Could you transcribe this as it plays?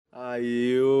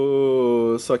Aí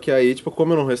eu... Só que aí, tipo,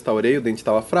 como eu não restaurei, o dente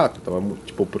tava fraco. Tava,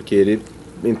 tipo, porque ele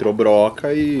entrou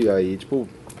broca e aí, tipo...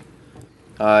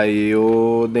 Aí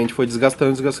o dente foi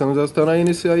desgastando, aí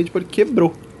nesse aí, tipo, ele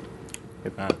quebrou.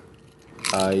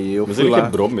 Aí eu Mas fui ele lá...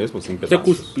 quebrou mesmo, assim, Você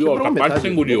cuspiu a outra parte ou você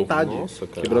engoliu? Metade. Nossa,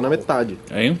 cara. Quebrou na metade.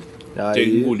 Hein? Você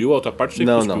Aí... engoliu a outra parte ou você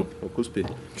Não, cuspiu? não, eu cuspi.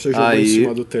 Você jogou Aí- em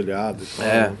cima do telhado e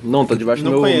tal. Não, tá debaixo do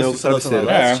meu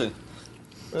travesseiro.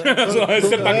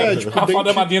 Você tá tipo, a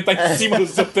fada madrinha tá em cima do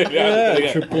seu telhado, tá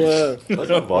ligado?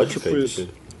 Tipo, Vodka, tipo isso.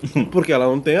 Porque ela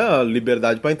não tem a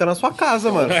liberdade pra entrar na sua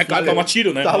casa, mano. É claro, toma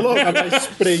tiro, né? Tá louco? Ela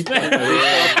espreita.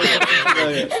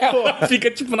 Fica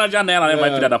tipo na janela, né?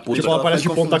 Vai filha da puta. Tipo, ela parece de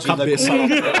ponta cabeça.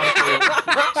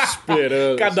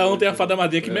 Esperando. Cada um tem a fada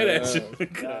madrinha que merece.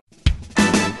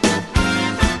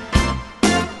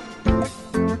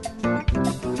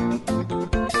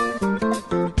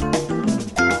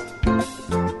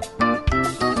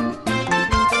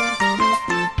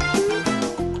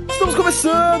 Estamos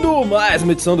começando mais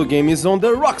uma edição do Games on the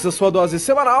Rocks, a sua dose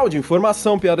semanal de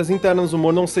informação, piadas internas,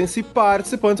 humor nonsense e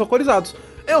participantes alcoolizados.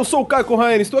 Eu sou o Caio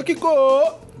Corraine, estou aqui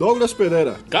com... Douglas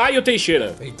Pereira. Caio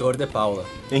Teixeira. Heitor de Paula.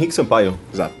 Henrique Sampaio.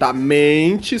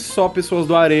 Exatamente, só pessoas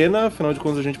do Arena, afinal de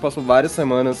contas a gente passou várias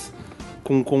semanas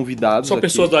com convidados Só aqui.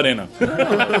 pessoas do Arena.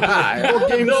 O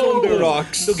Games on the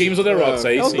Rocks. Do Games on the Rocks,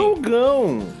 aí É o sim.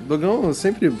 Dogão. Dogão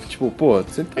sempre, tipo, pô,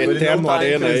 sempre... Eterno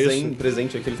Arena, é isso?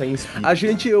 Presente aqui, ele tá em espírito. A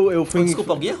gente, eu fui...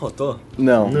 Desculpa, alguém arrotou?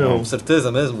 Não. Com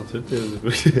certeza mesmo?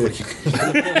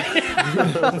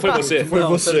 Não foi você? Foi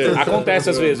você.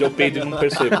 Acontece às vezes, eu peido e não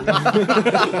percebo.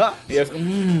 E aí fica,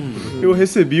 Eu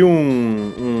recebi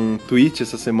um tweet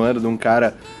essa semana de um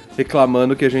cara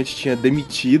reclamando que a gente tinha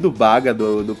demitido o Baga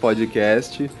do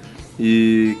podcast.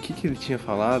 E o que ele tinha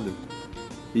falado?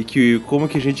 E que como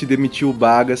que a gente demitiu o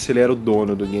Baga se ele era o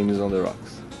dono do Games on the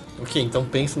Rocks. Ok, então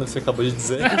pensa no que você acabou de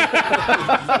dizer.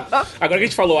 Agora que a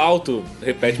gente falou alto,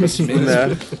 repete pra si mesmo.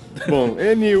 Né? Bom,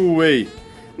 anyway,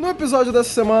 no episódio dessa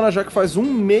semana, já que faz um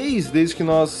mês desde que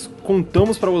nós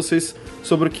contamos pra vocês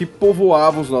sobre o que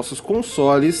povoava os nossos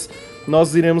consoles,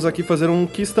 nós iremos aqui fazer um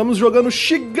que estamos jogando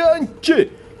gigante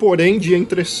Porém, de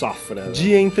entre safra.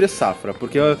 de entre safra,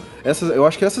 porque eu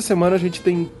acho que essa semana a gente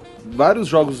tem vários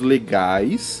jogos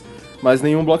legais, mas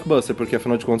nenhum blockbuster, porque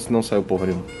afinal de contas não saiu porra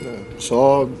nenhuma.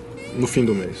 Só no fim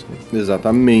do mês.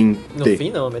 Exatamente. No fim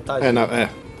não, a metade.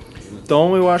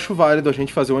 Então eu acho válido a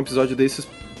gente fazer um episódio desses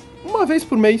uma vez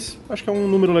por mês. Acho que é um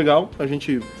número legal. A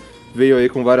gente veio aí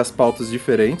com várias pautas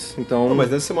diferentes, então... Não,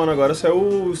 mas nessa semana agora saiu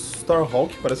o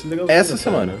Starhawk, parece legal. Essa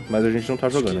semana, mas a gente não tá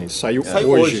jogando ainda. Saiu Sai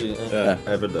hoje.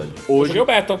 É verdade. Eu Hoje, joguei o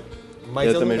beta. Mas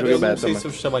Eu eu, também não, joguei eu não beta, sei mas- se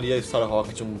eu chamaria Star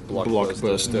Rock de um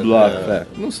blockbuster.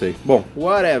 não sei. Bom,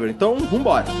 whatever. Então,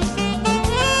 vambora.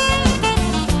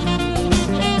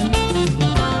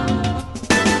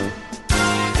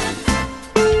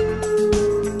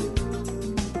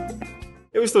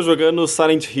 Eu estou jogando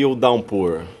Silent Hill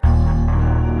Downpour.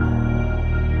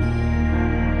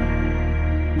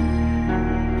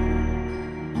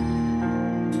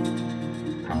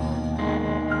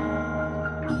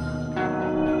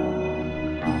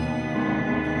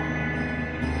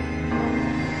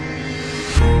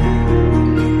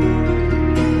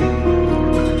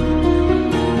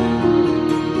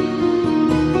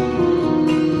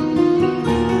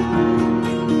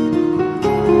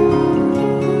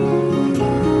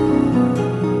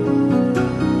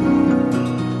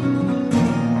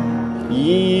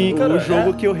 E, cara, O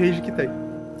jogo que eu rage que tem.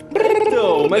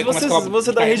 Então, mas Mas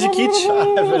você dá Rage Kit.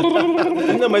 É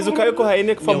verdade. Não, mas o Caio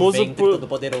Corraine é famoso Meu ventre por... todo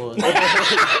poderoso.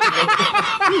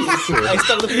 A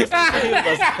história do primeiro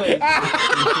basicamente.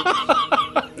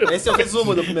 Esse é o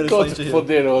resumo do primeiro Silent Hill.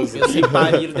 Poderoso. Eu sei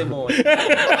parir demônio.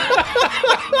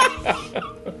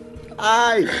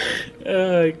 Ai!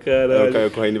 Ai, O caralho.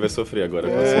 Caio Corraine vai sofrer agora.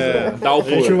 Dá o A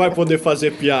gente não pulo. vai poder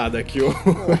fazer piada aqui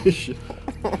hoje.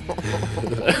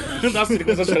 Nossa, ele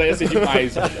começou a chorar, ia ser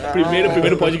demais.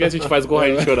 Primeiro podcast a gente faz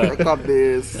correr de chorar.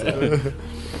 Cabeça.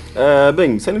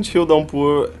 Bem, Silent Hill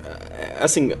Downpour,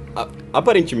 assim,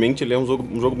 aparentemente ele é um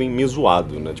jogo bem meio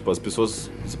zoado, né? Tipo, as pessoas...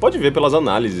 Você pode ver pelas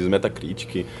análises,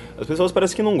 Metacritic, as pessoas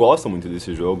parecem que não gostam muito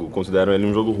desse jogo, consideram ele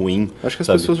um jogo ruim. Acho que as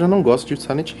sabe? pessoas já não gostam de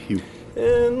Silent Hill.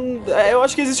 Eu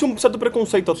acho que existe um certo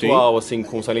preconceito atual, assim,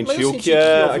 com Silent Mas eu Hill, senti que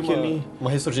é houve aquele... uma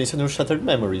ressurgência no Shattered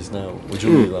Memories, né? O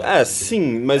Julie lá.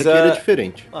 Sim, mas É que ele é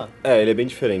diferente. ele é bem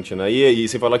diferente, né? E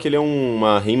sem falar que ele é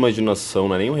uma reimaginação,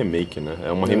 não é nem um remake, né?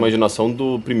 É uma reimaginação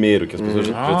do primeiro, que as pessoas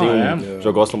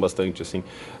já gostam bastante, assim.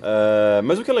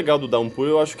 Mas o que é legal do Downpour,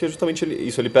 eu acho que é justamente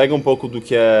isso. Ele pega um pouco do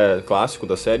que é clássico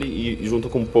da série e junta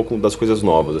com um pouco das coisas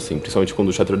novas, assim. Principalmente com o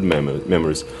do Shattered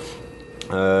Memories.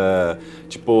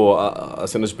 Tipo, as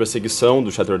cenas de perseguição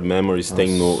do Shattered Memories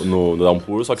tem no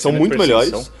Downpour, só que são muito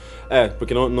melhores.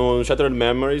 Porque no Shattered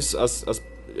Memories,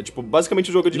 tipo, basicamente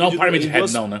o jogo é dividido não, Pyramid em Head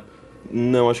duas... não, né?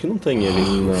 Não, acho que não tem ele.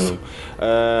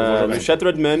 No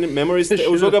Shattered Memories,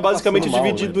 o jogo é basicamente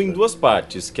dividido em duas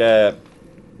partes, que é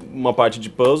uma parte de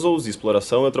puzzles e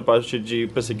exploração e outra parte de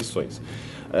perseguições.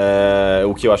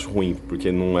 O que eu acho ruim,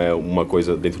 porque não é uma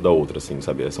coisa dentro da outra, assim,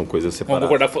 sabe? São coisas separadas.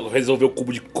 Vamos concordar resolver o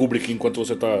cubo de Kubrick enquanto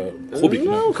você tá... Kubrick,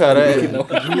 não, né? cara, Não.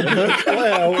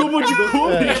 Cubo de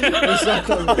Kubrick.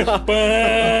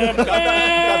 Exatamente.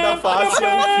 Cada fase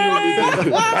é um filme.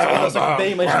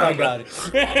 Bem mais devagar.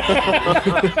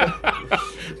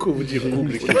 Cubo de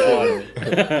Kubrick.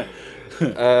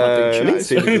 Nem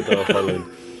sei do que eu tava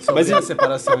falando. Mas a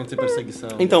separação entre perseguição.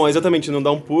 Então, exatamente, no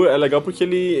Downpour é legal porque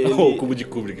ele... O cubo de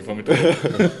Kubrick foi muito bom.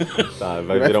 Tá,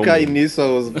 Vai ficar aí nisso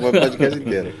o podcast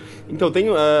inteiro. Então,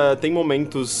 tem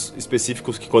momentos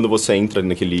específicos que quando você entra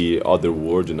naquele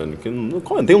Otherworld, né?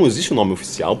 Não existe um nome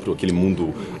oficial para aquele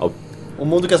mundo... O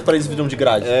mundo que as paredes viram de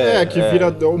grade. Que vira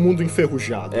o mundo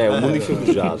enferrujado. O mundo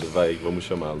enferrujado, vamos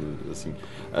chamá-lo assim.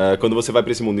 Quando você vai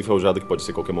pra esse mundo enferrujado, que pode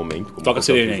ser qualquer momento. Toca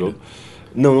sirene ainda.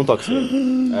 Não toca sirene.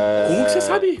 Como que você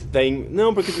sabe?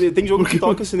 Não, porque tem jogo que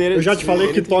toca sirene. Eu já te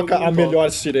falei que toca a melhor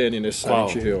sirene nesse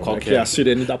Silent Hill. Qual que é a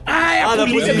sirene da... A da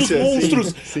polícia dos polícia,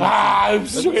 monstros! sim. Eu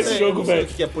preciso jogar esse jogo, velho. O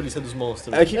que é a polícia dos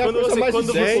monstros? É que É a quando coisa mais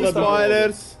você sem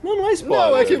Spoilers. Não é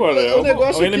spoiler. Não, é que o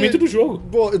negócio é um elemento do jogo.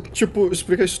 Tipo,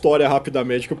 explica a história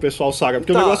rapidamente que o pessoal sabe.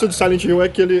 Porque o negócio do Silent Hill é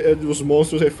que os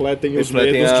monstros refletem os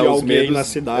medos de alguém na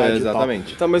cidade.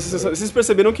 Exatamente. Tá, mas vocês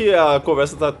perceberam que a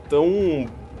conversa tá tão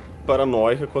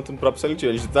paranoica quanto no próprio Silent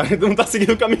Hill. A gente não tá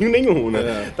seguindo caminho nenhum,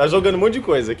 né? Tá jogando um monte de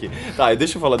coisa aqui. Tá, e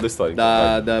deixa eu falar da história.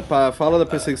 Fala da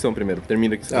perseguição primeiro,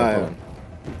 termina o que você tá falando.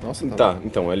 Nossa,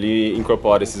 Então, ele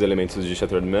incorpora esses elementos de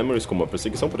Shattered Memories, como a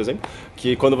perseguição, por exemplo,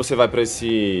 que quando você vai pra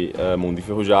esse mundo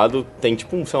enferrujado, tem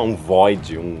tipo um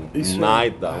void,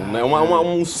 nada,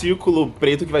 um círculo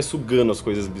preto que vai sugando as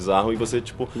coisas bizarras e você,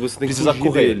 tipo, você tem que precisa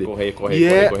correr. E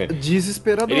é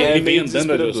desesperador. Ele vem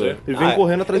andando de você. Ele vem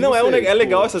correndo atrás de você. Não, é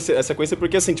legal essa sequência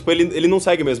porque, assim, tipo, ele não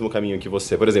segue o mesmo caminho que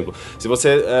você. Por exemplo, se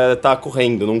você tá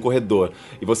correndo num corredor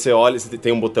e você olha, você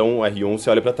tem um botão R1, você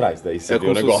olha pra trás, daí você vê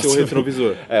o negócio. O seu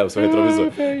retrovisor. O seu retrovisor.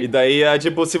 E daí,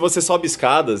 tipo, se você sobe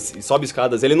escadas,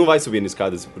 ele não vai subindo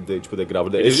escadas, tipo, degrau.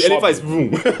 Ele faz... Vum.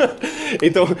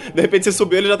 Então, de repente você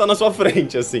subiu, ele já tá na sua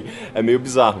frente, assim. É meio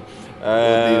bizarro.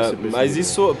 Mas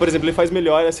isso, por exemplo, ele faz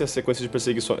melhor essa sequência de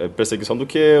perseguição do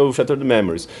que o Shattered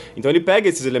Memories. Então ele pega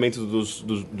esses elementos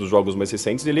dos jogos mais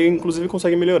recentes e ele, inclusive,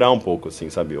 consegue melhorar um pouco, assim,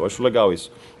 sabe? Eu acho legal isso.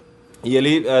 E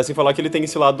ele, sem falar que ele tem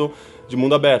esse lado de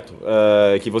mundo aberto,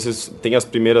 que vocês têm as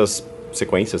primeiras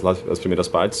sequências lá, as primeiras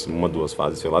partes, 1, 2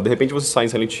 fases, sei lá, de repente você sai em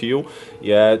Silent Hill e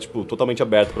é, tipo, totalmente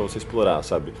aberto pra você explorar,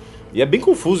 sabe? E é bem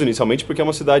confuso inicialmente porque é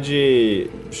uma cidade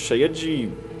cheia de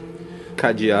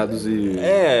cadeados e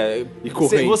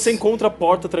correntes. Você encontra a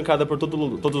porta trancada por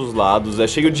todos os lados, é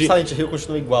cheio de... Silent Hill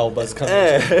continua igual, basicamente.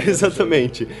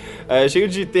 Exatamente. É cheio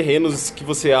de terrenos que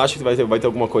você acha que vai ter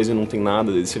alguma coisa e não tem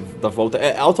nada, daí você dá volta.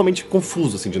 É altamente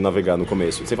confuso, assim, de navegar no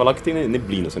começo. Sem falar que tem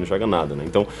neblina, você não enxerga nada, né?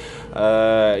 Então,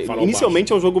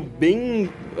 inicialmente é um jogo bem...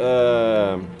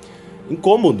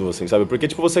 incômodo, assim, sabe? Porque,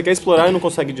 tipo, você quer explorar e não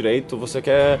consegue direito, você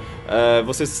quer...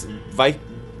 você vai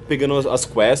pegando as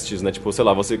quests, né? Tipo, sei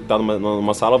lá, você tá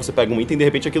numa sala, você pega um item e de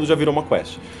repente aquilo já virou uma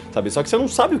quest, sabe? Só que você não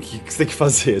sabe o que você tem que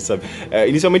fazer, sabe?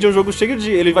 Inicialmente é um jogo cheio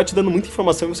de... Ele vai te dando muita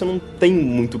informação e você não tem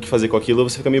muito o que fazer com aquilo,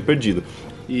 você fica meio perdido.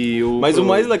 Mas o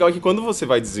mais legal é que quando você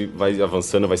vai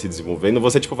avançando, vai se desenvolvendo,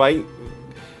 você, tipo, vai...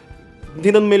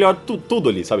 entendendo melhor tudo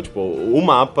ali, sabe? Tipo, o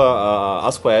mapa,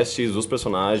 as quests, os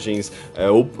personagens,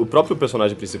 o próprio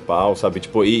personagem principal, sabe?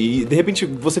 Tipo, e de repente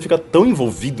você fica tão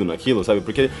envolvido naquilo, sabe?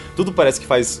 Porque tudo parece que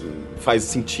faz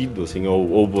sentido, assim,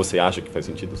 ou você acha que faz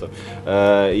sentido, sabe?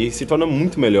 E se torna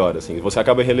muito melhor, assim. Você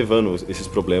acaba relevando esses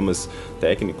problemas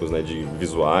técnicos, né? De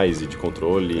visuais e de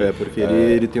controle. Porque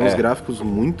ele tem uns gráficos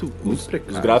muito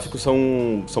precários. Os gráficos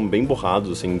são bem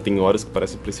borrados, assim. Tem horas que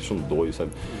parece PlayStation 2,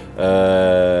 sabe?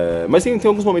 Mas tem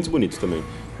alguns momentos bonitos também.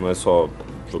 Não é só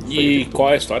jogo feio. E qual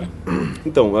é a história?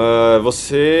 Então,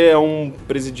 você é um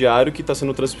presidiário que está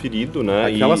sendo transferido, né?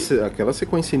 Aquela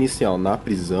sequência inicial na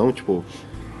prisão, tipo,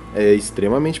 é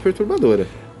extremamente perturbadora.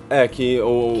 Que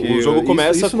o jogo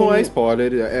começa isso com... não é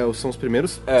spoiler, são os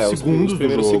primeiros segundos os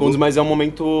primeiros do jogo. segundos, mas é um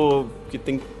momento que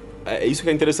tem... É isso que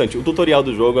é interessante. O tutorial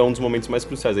do jogo é um dos momentos mais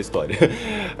cruciais da história.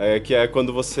 Que é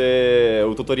quando você...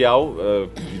 O tutorial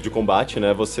de combate,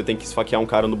 né? Você tem que esfaquear um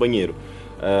cara no banheiro.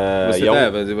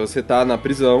 Você tá na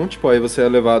prisão, tipo, aí você é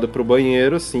levado pro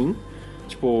banheiro, assim.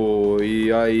 Tipo,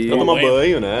 e aí... Pra tomar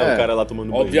banho, né? É. O cara lá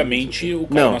tomando banho. Obviamente, o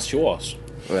cara não assistiu Osso.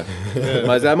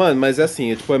 Mas é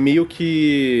assim, é meio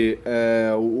que...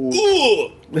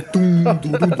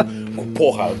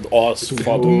 Porra, Osso,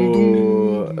 foda.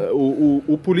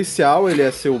 O policial, ele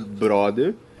é seu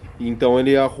brother, então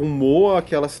ele arrumou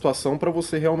aquela situação pra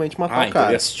você realmente matar o Então cara.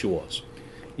 ele assistiu Osso.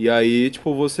 E aí,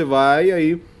 tipo, você vai,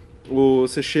 aí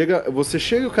você chega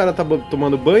e o cara tá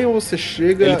tomando banho, ou você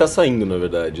chega... Ele tá saindo, na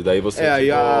verdade. Daí você...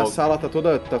 aí a sala tá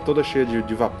toda cheia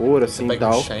de vapor, assim, e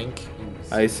tal.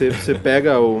 Aí você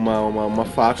pega uma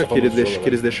faca que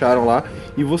eles deixaram lá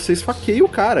e você esfaqueia o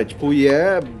cara, tipo, e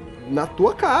é na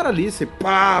tua cara ali, você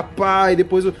pá, e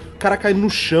depois o cara cai no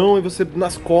chão e você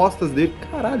nas costas dele.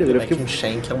 Caralho, velho. Um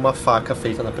shank é uma faca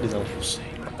feita na prisão. Não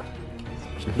sei.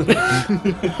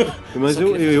 Mas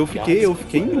eu fiquei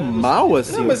mal,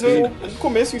 assim. Não, mas o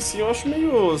começo em si eu acho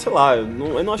meio, sei lá, eu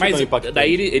não acho tão impactante.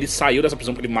 Daí ele saiu dessa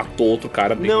prisão porque ele matou outro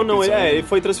cara. Não, ele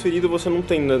foi transferido, você não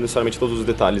tem necessariamente todos os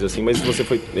detalhes, assim, mas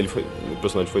o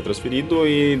personagem foi transferido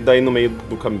e daí no meio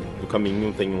do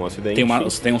caminho tem um acidente.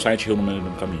 Tem um Silent Hill no meio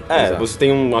do caminho. Você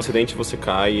tem um acidente, você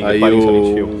cai e aí para em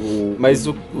Silent Hill. Mas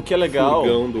o que é legal... O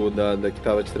furgão da que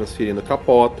tava te transferindo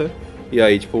capota. E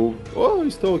aí, tipo,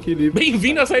 estou aqui livre.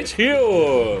 Bem-vindo a Silent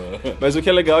Hill! Mas o que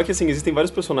é legal é que, assim, existem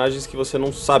vários personagens que você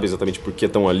não sabe exatamente por que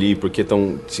estão ali, por que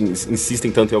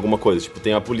insistem tanto em alguma coisa. Tipo,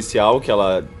 tem a policial que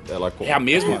ela é a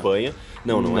mesma? acompanha.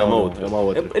 Não é uma outra. É uma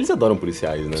outra. Eles adoram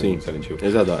policiais, né? Sim, Silent Hill.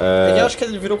 eles adoram. Eu acho que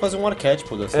ele virou quase um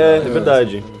arquétipo dessa. É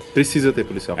verdade. Precisa ter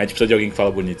policial. A gente precisa de alguém que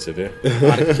fala bonito, você vê?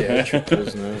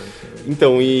 Arquétipos, né?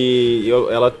 Então,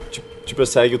 ela te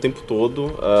persegue o tempo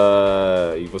todo,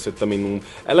 e você também não...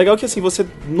 É legal que, assim, você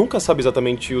nunca sabe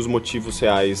exatamente os motivos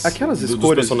reais dos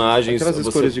personagens. Aquelas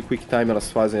escolhas de quick time,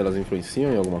 elas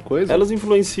influenciam em alguma coisa? Elas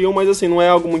influenciam, mas, assim, não é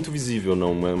algo muito visível,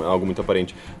 não é algo muito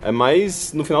aparente. É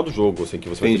mais no final do jogo, assim, que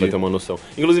você vai ter uma noção.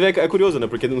 Inclusive, é curioso, né,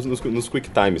 porque nos quick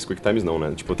times não,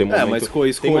 né, tipo, tem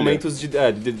momentos de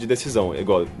decisão.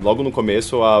 Igual, logo no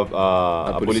começo,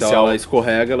 a policial... Ela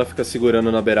escorrega, ela fica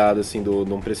segurando na beirada, assim, de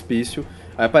um precipício.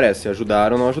 Aí aparece,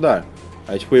 ajudar ou não ajudar.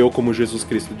 Aí, tipo, eu, como Jesus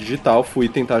Cristo digital, fui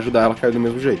tentar ajudar, ela caiu do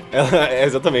mesmo jeito.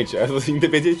 Exatamente.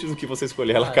 Independente do que você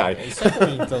escolher, ela cai. Isso é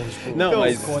ruim, então. Tipo, não,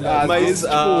 mas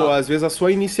às vezes a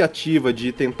sua iniciativa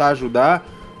de tentar ajudar,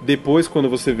 depois, quando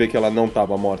você vê que ela não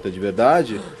tava morta de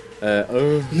verdade...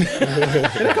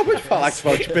 Ele acabou de falar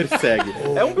que te persegue.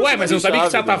 Ué, mas eu não sabia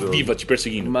que ela tá viva te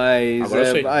perseguindo. Mas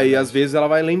aí, às vezes, ela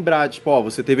vai lembrar, tipo,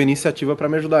 você teve a iniciativa pra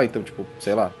me ajudar, então, tipo,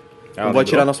 sei lá. Não vou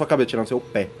atirar na sua cabeça, atirar no seu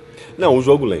pé. Não, o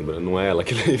jogo lembra, não é ela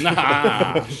que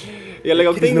lembra. E é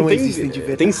legal que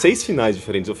tem 6 finais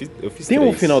diferentes. Eu fiz tem 3.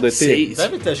 Um final do ET? 6.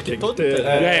 Deve ter, acho que todo tem.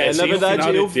 Na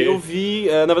verdade, eu vi...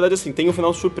 na verdade, assim, tem um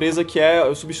final surpresa que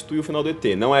substitui o final do ET.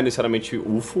 Não é necessariamente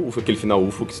UFO, aquele final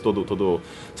UFO que todo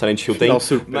Silent Hill tem.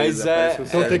 Surpresa, mas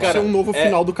então tem que ser um novo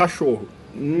final do cachorro.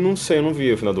 Não sei, eu não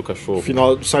vi o final do cachorro. O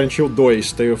final do Silent Hill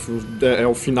 2 é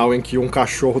o final em que um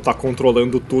cachorro tá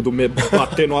controlando tudo,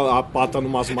 batendo a pata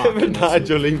numas máquinas. É verdade,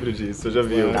 assim. Eu lembro disso, eu já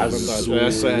vi.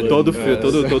 É sério. Todo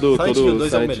Silent Hill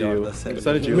 2 é o melhor da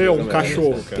série. Um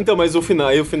cachorro, cara. Então, mas o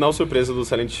final surpresa do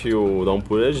Silent Hill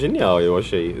Downpour é genial, eu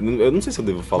achei. Eu não sei se eu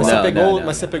devo falar.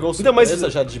 Mas você pegou surpresa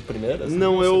já de primeira? Assim,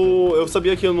 não, eu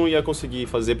sabia que eu não ia conseguir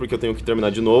fazer porque eu tenho que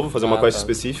terminar de novo, fazer uma quest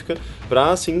específica, pra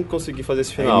assim conseguir fazer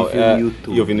esse final.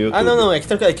 E eu vi no YouTube. Não, é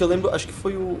que eu lembro, acho que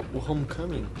foi o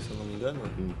Homecoming, se eu não me engano.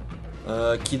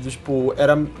 Que, tipo,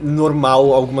 era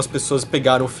normal algumas pessoas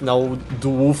pegaram o final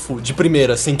do UFO de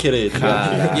primeira, sem querer.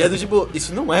 E é do tipo,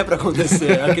 isso não é pra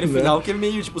acontecer. É aquele final que é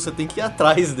meio, tipo, você tem que ir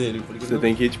atrás dele. Você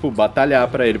tem que, tipo, batalhar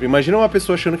pra ele. Imagina uma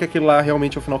pessoa achando que aquilo lá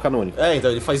realmente é o final canônico. Então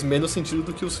ele faz menos sentido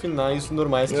do que os finais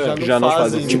normais que já não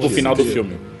fazem. Tipo o final do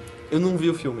filme. Eu não vi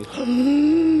o filme.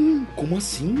 Como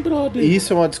assim, brother?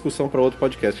 Isso é uma discussão pra outro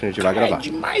podcast que a gente vai gravar. É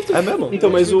demais. Mesmo? Então,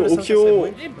 mas o que o...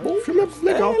 O filme é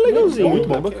legal. É legalzinho, muito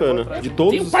bom, bacana. De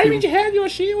todos Tem o os Pyramid filmes, Head, eu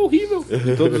achei horrível.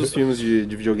 de todos os filmes de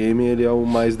videogame, ele é o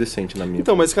mais decente na minha.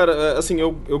 Então, mas cara, assim,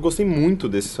 eu gostei muito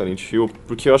desse Silent Hill,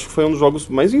 porque eu acho que foi um dos jogos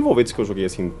mais envolventes que eu joguei,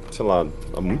 assim, sei lá,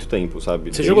 há muito tempo,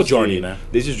 sabe? Você jogou Journey, né?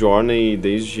 Desde Journey,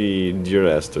 desde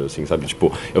Dear Esther, assim, sabe?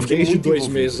 Tipo, eu fiquei Desde muito 2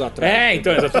 envolvido. meses atrás.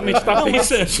 Então, exatamente, eu tava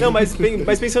pensando. Não,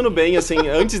 mas pensando bem, assim,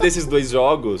 antes desses 2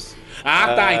 jogos...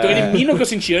 Tá, então elimina o que eu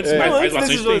senti antes, mas faz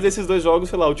bastante tempo. Desses 2 jogos,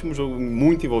 sei lá, o último jogo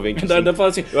muito envolvente. Ainda Assim. fala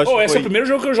assim, esse é o primeiro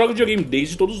jogo que eu jogo de videogame,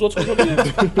 desde todos os outros que eu joguei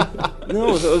antes. Não,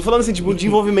 eu tô falando assim, tipo, de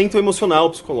envolvimento emocional,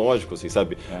 psicológico, assim,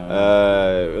 sabe?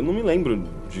 Eu não me lembro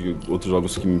de outros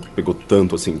jogos que me pegou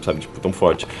tanto, assim, sabe? Tipo, tão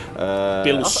forte.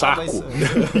 Pelo saco.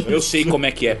 Eu sei como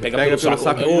é que é. Pega pelo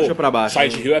saco. E puxa pra baixo.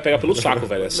 Silent Hill é pegar pelo saco,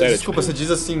 velho. É sério. Desculpa, você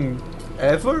diz assim,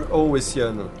 ever ou esse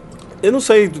ano? Eu não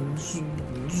sei,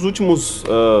 dos últimos,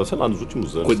 sei lá, nos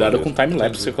últimos anos. Cuidado com o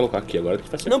time-lapse que você colocar aqui agora que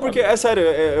vai ser Não, foda. porque, é sério,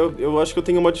 eu acho que eu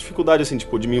tenho uma dificuldade, assim,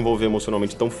 tipo, de me envolver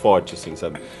emocionalmente tão forte, assim,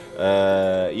 sabe?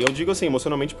 E eu digo, assim,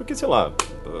 emocionalmente porque, sei lá,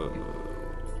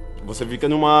 você fica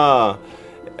numa...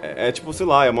 tipo, sei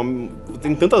lá,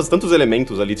 tem tantos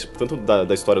elementos ali, tipo, tanto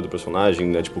da história do personagem,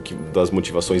 né, tipo, das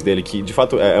motivações dele, que de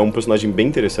fato é um personagem bem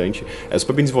interessante, é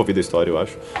super bem desenvolvida a história, eu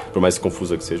acho, por mais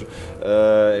confusa que seja.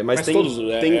 Mas tem, todos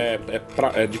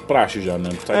é de praxe já, né?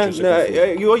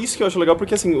 E isso que eu acho legal,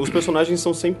 porque assim, os personagens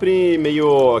são sempre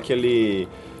meio aquele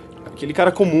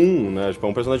cara comum, né? Tipo, é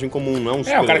um personagem comum, não um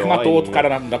super-herói. O cara que matou outro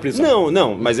cara na prisão.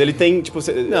 Não, mas ele tem, tipo...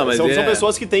 são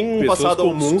pessoas que têm um passado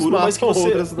obscuro, mas que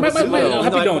você... Mas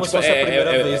rapidão, tipo, é a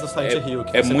primeira vez no Silent Hill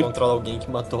que você controla alguém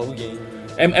que matou alguém.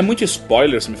 É muito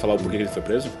spoiler você me falar o porquê que ele foi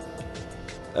preso?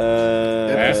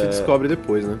 Você descobre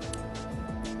depois, né?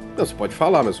 Não, você pode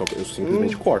falar, mas eu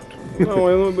simplesmente corto. Não,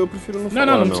 eu prefiro não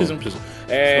falar. Não precisa.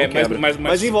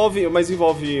 Mas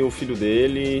envolve o filho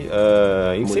dele,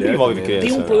 sempre envolve também, criança.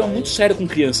 Tem um problema muito sério com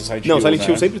criança, Silent Hill. Não, Silent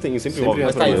Hill sempre envolve.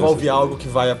 Mas envolve algo que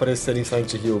vai aparecer em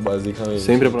Silent Hill, basicamente.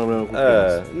 Sempre é problema com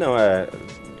criança.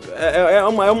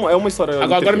 É uma história...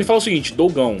 Agora me fala o seguinte,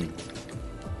 Dogão,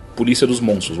 Polícia dos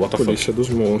Monstros, what the fuck? Polícia dos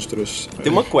Monstros.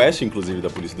 Tem uma quest, inclusive, da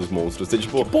Polícia dos Monstros. Tem,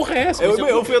 tipo, Que porra é essa?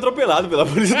 Eu fui atropelado pela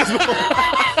Polícia dos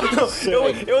Monstros.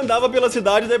 Eu andava pela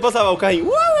cidade e daí passava o carrinho.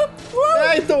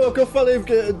 Então, é o que eu falei,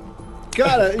 porque...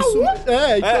 Cara, isso...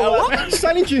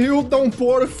 Silent Hill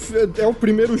Downpour é o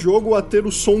primeiro jogo a ter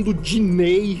o som do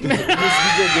Diney nos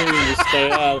videogames, tá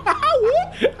ligado?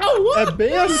 É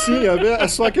bem assim, é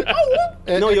só que...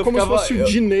 como se fosse o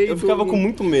Diney. Eu ficava com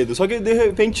muito medo, só que de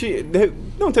repente...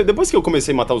 depois que eu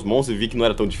comecei a matar os monstros e vi que não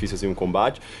era tão difícil assim o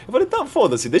combate, eu falei, tá,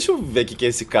 foda-se, deixa eu ver o que é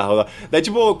esse carro lá. Daí,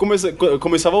 tipo, eu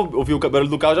começava a ouvir o barulho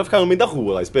do carro, já ficava no meio da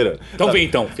rua lá, esperando. Então sabe? vem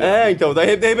então. Então,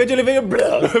 daí de repente ele veio...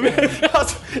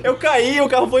 Eu caí, o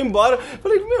carro foi embora.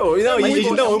 Falei, meu...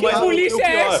 Que polícia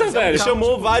é essa, velho?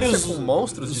 Chamou vários... com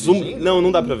monstros Zoom...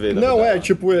 Não dá pra ver. Não,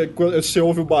 tipo, você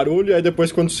ouve o barulho e aí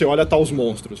depois quando você olha, tá os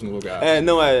monstros no lugar.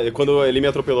 Quando ele me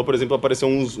atropelou, por exemplo, apareceu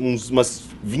umas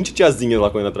 20 tiazinhas lá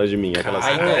correndo atrás de mim. Aquelas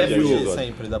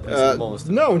sempre dá pra ser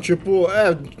monstro. Não, tipo,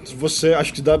 você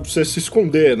acho que dá pra você se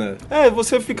esconder, né?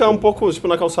 Você ficar um pouco, tipo,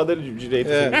 na calçada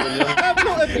direita.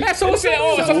 É só você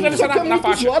atravessar na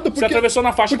faixa. Você atravessou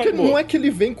na faixa, porque não é que ele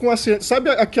vem com a sirene. Sabe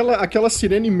aquela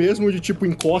sirene mesmo de tipo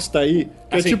encosta aí?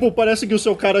 Que assim. tipo, parece que o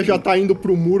seu cara já tá indo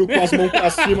pro muro com as mãos pra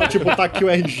cima, tipo, tá aqui o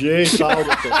RG e tal.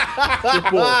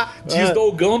 Diz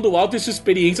Dogão do alto e sua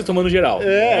experiência tomando geral.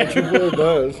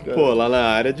 Pô, lá na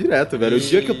área direto, velho. O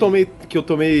dia que eu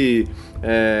tomei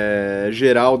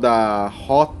geral da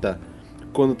rota,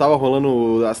 quando tava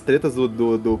rolando as tretas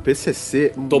do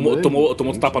PCC... Tomou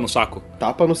tapa no saco?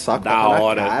 Tapa no saco, Da tapa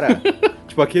hora. na cara.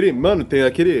 Tipo, tem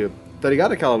aquele... Tá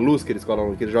ligado aquela luz que eles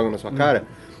jogam na sua cara?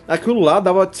 Aquilo lá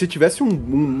dava... Se tivesse um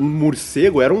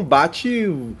morcego, era um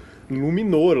bate...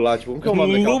 Luminor lá, tipo, como que é o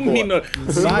nome daquela Luminor.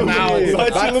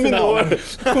 Bate Luminor.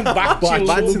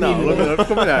 Bate não, Luminor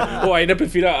ficou melhor. Pô, ainda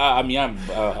prefiro a minha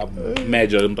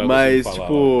média, eu não tava Mas, falar,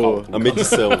 tipo... A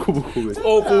medição.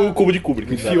 Ou com o cubo de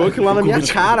Kubrick. Enfiou aquilo lá na minha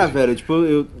cara, velho.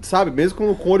 Tipo, sabe, mesmo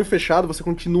com o olho fechado, você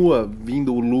continua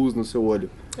vindo luz no seu olho.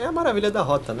 É a maravilha da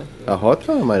rota, né? A rota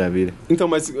é uma maravilha. Então,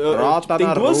 mas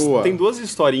tem duas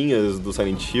historinhas do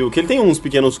Silent Hill, que ele tem uns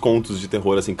pequenos contos de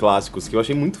terror, assim, clássicos, que eu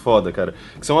achei muito foda, cara.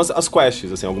 Que são as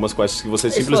quests, assim, algumas quests que você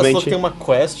simplesmente... Você tem uma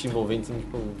quest envolvendo, assim,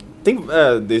 tipo...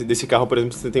 Desse carro, por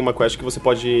exemplo, você tem uma quest que você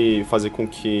pode fazer com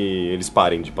que eles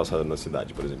parem de passar na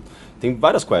cidade, por exemplo. Tem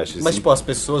várias quests. Mas, tipo, as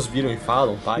pessoas viram e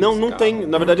falam, pai? Não tem.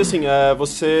 Na verdade, assim,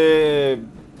 você...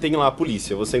 Tem lá a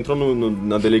polícia, você entrou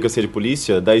na delegacia de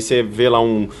polícia, daí você vê lá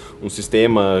um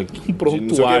sistema...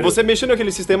 prontuário. Você mexendo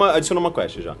naquele sistema, adiciona uma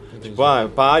quest já. Entendi. Tipo,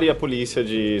 pare a polícia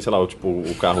de, sei lá, tipo,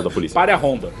 o carro da polícia. Pare a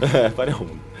Honda. Pare a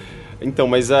Honda. Então,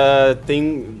 mas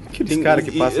tem... Aqueles caras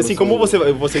que passam... Assim, como você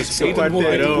Você entra no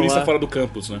movimento de polícia fora do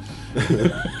campus, né?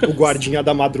 O guardinha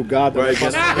da madrugada.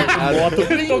 Moto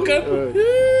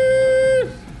tocando...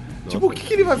 Tipo, o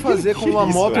que ele vai fazer com uma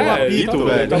moto e um apito,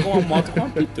 velho? Ele tá com uma moto com um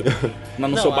apito.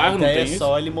 No seu bairro não tem isso? É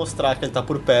só ele mostrar que ele tá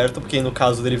por perto, porque no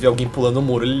caso dele ver alguém pulando o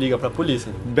muro, ele liga pra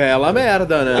polícia. Bela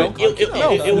merda, né?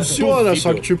 Eu funciona,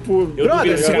 só que tipo...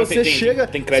 Brother, se você chega...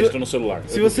 Tem crédito no celular.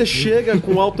 Se você chega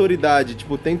com autoridade,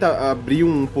 tipo, tenta abrir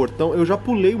um portão... Eu já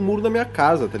pulei o muro da minha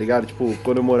casa, tá ligado? Tipo,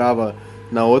 quando eu morava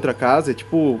na outra casa,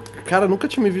 tipo... Cara, nunca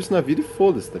tinha me visto na vida e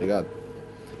foda-se, tá ligado?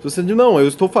 Se você diz, não,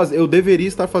 eu deveria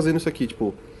estar fazendo isso aqui,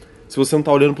 tipo... Se você não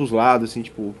tá olhando pros lados, assim,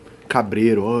 tipo...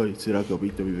 cabreiro. Ai, será que alguém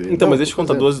tá me vendo? Então, mas deixa eu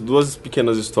contar duas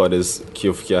pequenas histórias que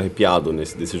eu fiquei arrepiado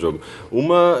desse jogo.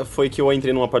 Uma foi que eu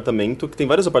entrei num apartamento, que tem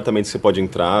vários apartamentos que você pode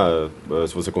entrar,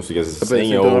 se você conseguir às vezes Você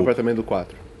entrou no apartamento do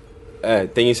 4.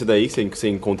 Tem esse daí, que você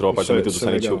encontrou o apartamento do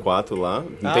Silent Hill 4 lá.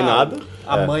 Não tem nada.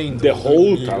 A mãe do The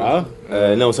Hole tá lá?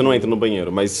 Não, você não entra no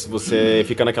banheiro, mas você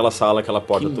fica naquela sala, aquela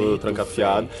porta toda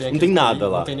trancafiada. Não tem nada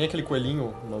lá. Não tem nem aquele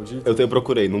coelhinho maldito. Eu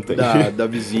procurei, não tem. Da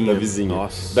vizinha. Da vizinha.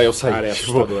 Nossa. Daí eu saí. Cara, é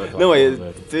assustador. Não,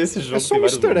 esse jogo É só um tem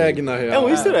vários easter egg, momentos. na real. É um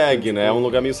easter egg, né? É um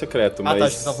lugar meio secreto, mas tá,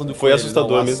 você tá falando do foi coelho,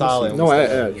 assustador não, a mesmo sala assim. é um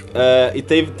Não, E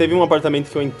teve um apartamento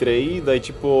que eu entrei, daí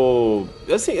tipo...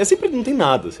 Assim, sempre não tem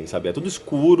nada, assim, sabe? É tudo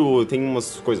escuro, tem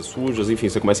umas coisas sujas, enfim,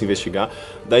 você começa a investigar.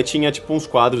 Daí tinha, tipo, uns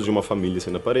quadros de uma família,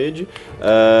 assim, na parede.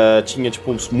 Tinha,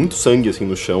 tipo, muito sangue, assim,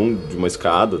 no chão, de uma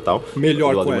escada e tal.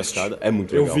 Melhor do lado de uma quest. escada. É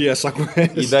muito legal. Eu vi essa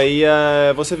quest. E daí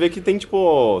você vê que tem,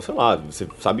 tipo, sei lá, você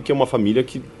sabe que é uma família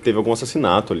que teve algum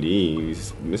assassinato ali, e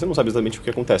você não sabe exatamente o que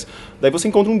acontece. Daí você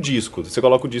encontra um disco, você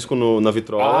coloca o disco na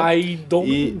vitrola.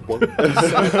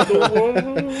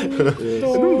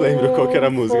 Eu não lembro qual que era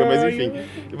a música, mas enfim.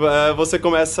 Você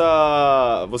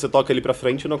começa. Você toca ele pra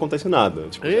frente e não acontece nada.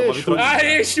 Tipo, é uma vitrola.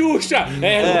 Aê, Xuxa!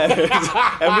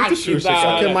 É muito Xuxa, da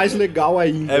cara. Só que é mais legal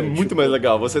ainda. É muito mais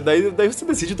legal. Daí você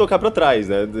decide tocar pra trás,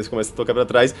 né? Daí você começa a tocar pra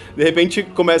trás, de repente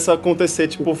começa a acontecer,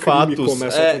 tipo, fatos.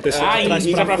 Começa a acontecer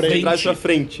de trás pra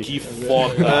frente. Que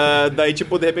foda. daí,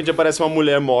 tipo, de repente aparece uma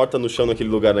mulher morta no chão naquele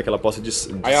lugar, naquela poça de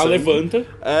Aí ela sangue. levanta.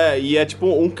 E é tipo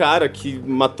um cara que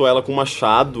matou ela com um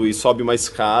machado e sobe uma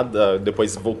escada,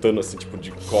 depois voltando assim, tipo,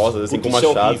 de costas, assim, Puta, com um isso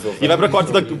é machado. horrível, E vai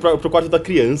pro quarto da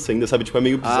criança ainda, sabe? Tipo, é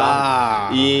meio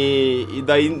bizarro. E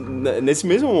daí, nesse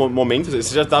mesmo momento,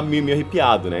 você já tá meio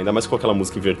arrepiado, né? Ainda mais com aquela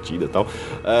música invertida e tal.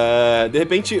 De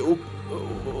repente,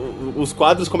 os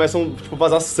quadros começam, tipo, a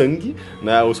vazar sangue,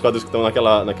 né? Os quadros que estão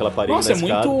naquela parede. Nossa, na é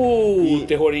escada. muito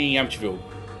terror em Amityville.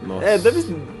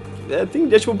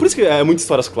 Tipo, por isso que é muitas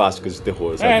histórias clássicas de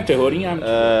terror, sabe? Terror em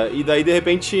Amityville. E daí, de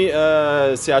repente,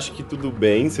 você acha que tudo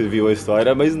bem, você viu a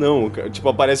história, mas não. Tipo,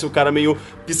 aparece o cara meio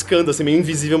piscando, assim, meio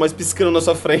invisível, mas piscando na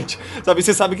sua frente. Sabe?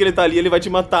 Você sabe que ele tá ali, ele vai te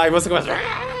matar. E você começa...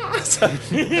 Sabe?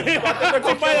 Até pra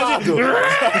qualquer lado.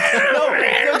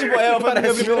 Não, tipo, foi a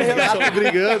minha primeira reação.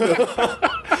 Brigando.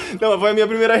 Não, foi a minha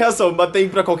primeira reação. Bater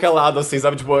pra qualquer lado, assim,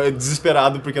 sabe? Tipo,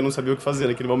 desesperado, porque eu não sabia o que fazer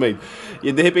naquele momento.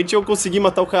 E, de repente, eu consegui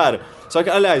matar o cara. Só que,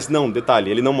 aliás, não,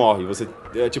 detalhe, ele não morre. Você,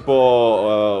 tipo,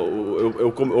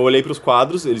 eu olhei pros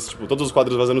quadros, eles, tipo, todos os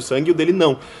quadros vazando sangue, e o dele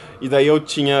não. E daí eu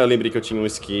lembrei que eu tinha um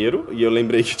isqueiro, e eu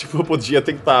lembrei que, tipo, eu podia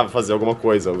tentar fazer alguma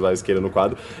coisa, usar isqueiro no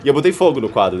quadro. E eu botei fogo no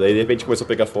quadro, daí de repente começou a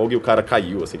pegar fogo e o cara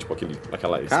caiu, assim, tipo,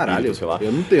 aquela Caralho, espírito, sei lá.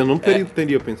 eu não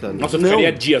teria pensado nisso. Nossa, eu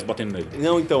ficaria dias batendo nele.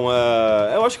 Não, então,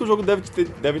 eu acho que o jogo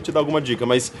deve te dar alguma dica,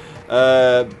 mas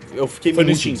eu fiquei Foi no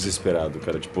muito Steam. desesperado,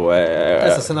 cara, tipo,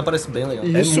 Essa cena parece bem legal.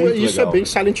 Isso legal. é bem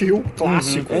Silent Hill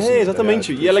clássico. assim,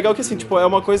 exatamente. E é legal que, assim, tipo, é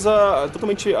uma coisa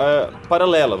totalmente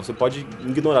paralela. Você pode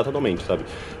ignorar totalmente, sabe?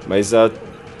 Mas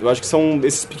eu acho que são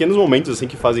esses pequenos momentos, assim,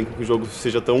 que fazem com que o jogo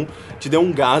seja tão... Te dê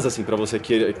um gás, assim, pra você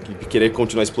querer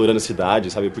continuar explorando a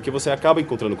cidade, sabe? Porque você acaba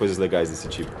encontrando coisas legais desse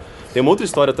tipo. Tem uma outra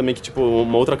história também que, tipo,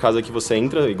 uma outra casa que você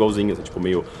entra igualzinha, assim, tipo,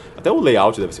 meio... Até o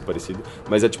layout deve ser parecido,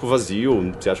 mas é, tipo,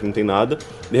 vazio, você acha que não tem nada.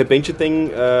 De repente tem,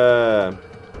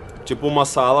 tipo, uma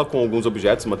sala com alguns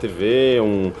objetos, uma TV,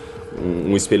 um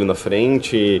espelho na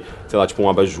frente, sei lá, tipo um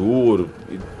abajur.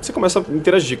 E você começa a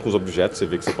interagir com os objetos, você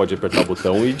vê que você pode apertar o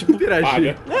botão e, tipo...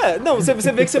 Interagir. Não, você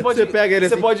vê que você pode... Você pega ele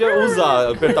Você assim. pode usar,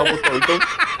 apertar o botão, então...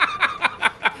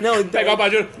 Não, então, Pegar o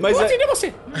abajur. Mas Vou é- atender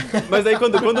você. Mas aí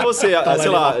quando você, sei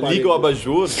lá, liga o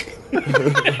abajur...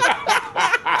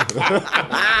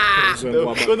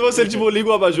 Quando você, tipo, liga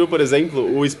o abajur, por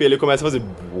exemplo, o espelho começa a fazer...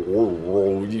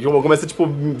 E começa, tipo,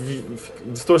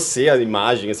 distorcer a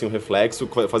imagem, assim, o reflexo,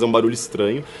 fazer um barulho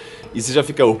estranho. E você já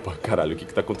fica, opa, caralho, o que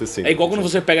tá acontecendo? É igual quando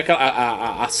você pega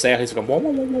a serra e você fica...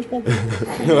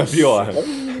 Não, é pior.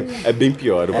 É bem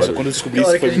pior o Nossa, barulho. quando eu descobri Na isso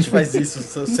hora que foi a gente faz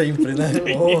isso sempre, né?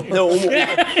 Não,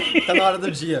 Tá na hora do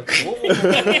dia.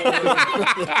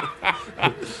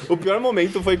 o pior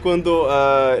momento foi quando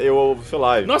eu, sei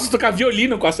lá... Nossa, tocar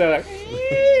violino com a serra.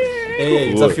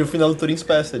 Ei, desafio final do Turing's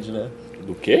Passage, né?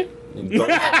 Do quê?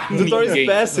 Do Torres Ninguém.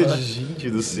 Passage, gente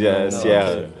do Sierra.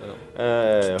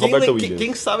 Roberto Williams.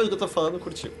 Quem sabe do que eu tô falando,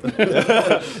 curtiu.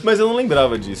 Mas eu não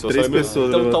lembrava disso. Eu 3 só lembro, pessoas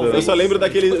Então, levantando. talvez. eu só lembro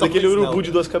daquele Talvez urubu não. de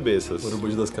 2 cabeças. O urubu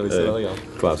de 2 cabeças era legal.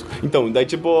 Clássico. Então, daí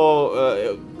tipo,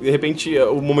 de repente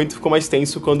o momento ficou mais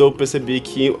tenso quando eu percebi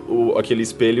que aquele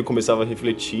espelho começava a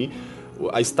refletir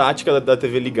a estática da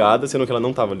TV ligada, sendo que ela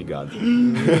não tava ligada.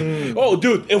 Oh,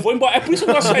 dude, eu vou embora. É por isso que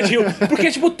eu gosto de Silent Hill.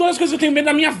 Porque, tipo, todas as coisas que eu tenho medo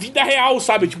da minha vida real,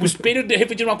 sabe? Tipo, o espelho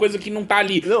refletindo uma coisa que não tá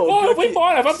ali. Não, eu vou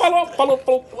embora.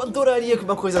 Falou. Eu adoraria que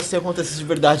uma coisa assim acontecesse de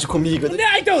verdade comigo.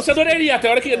 Então, você adoraria. Até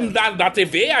a hora que da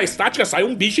TV, a estática, sai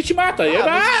um bicho e te mata.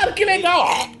 Que legal.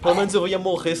 Pelo menos eu ia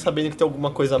morrer sabendo que tem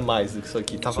alguma coisa a mais do que isso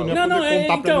aqui. Tá falando.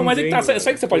 Então, mas sabe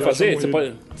o que você pode fazer? Você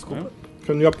pode... Desculpa.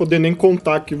 Eu não ia poder nem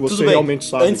contar que você Tudo bem. realmente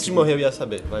sabe. Antes de morrer eu ia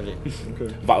saber, vai ver.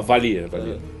 Valia.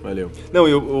 Valeu. Não,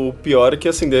 e o pior é que,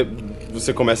 assim,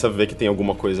 você começa a ver que tem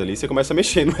alguma coisa ali, você começa a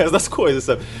mexer no resto das coisas,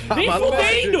 sabe? Nem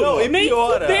fudendo! Não, e Nem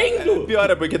piora. fudendo!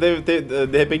 Piora, porque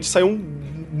de repente sai um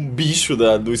bicho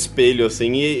do espelho,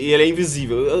 assim, e ele é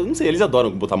invisível. Eu não sei, eles adoram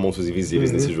botar monstros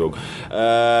invisíveis nesse jogo.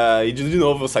 E de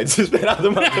novo eu saio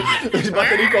desesperado,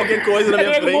 batendo em qualquer coisa na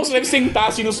minha frente. O monstro deve sentar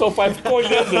assim no sofá e ficar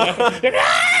olhando, né?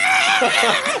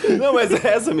 Não, mas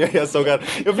essa é a minha reação, cara.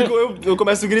 Eu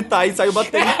começo a gritar e saio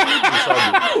batendo em tudo,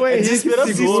 sabe? O Henrique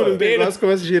desesperador. segura o negócio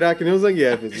começa a girar que nem o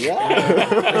Zangief.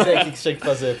 Mas aí, o que você tinha que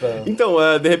fazer pra... Então,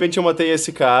 de repente eu matei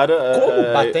esse cara.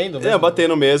 Como? Batendo mesmo?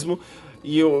 Batendo mesmo.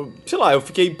 E eu, sei lá, eu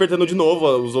fiquei apertando de novo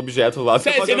os objetos lá.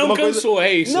 Você não cansou,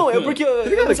 é isso? Não, é porque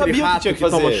eu não sabia o que tinha que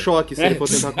fazer. Toma choque se ele for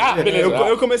tentar comer. Beleza.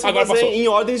 Eu comecei Agora a fazer passou. em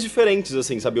ordens diferentes,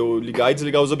 assim, sabe? Eu ligar e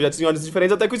desligar os objetos em ordens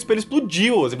diferentes até que o espelho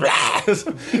explodiu, assim.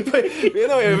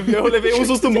 Eu levei um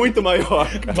susto muito maior,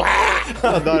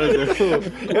 cara. Adoro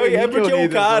É porque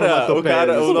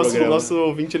o nosso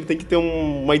ouvinte, ele tem que ter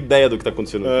uma ideia do que tá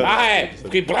acontecendo.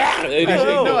 Porque...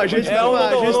 A gente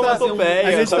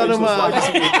tá numa...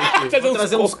 Vou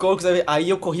trazer uns cocos, aí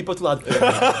eu corri pro outro lado.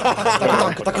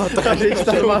 A gente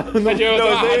tá numa...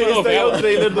 Esse daí é o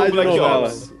trailer do Rádio Black novela.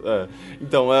 Ops.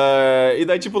 Então, e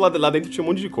daí, tipo, lá dentro tinha um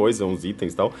monte de coisa, uns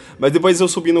itens e tal. Mas depois eu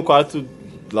subi no quarto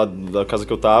lá da casa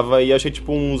que eu tava e achei,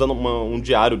 tipo, um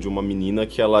diário de uma menina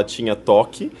que ela tinha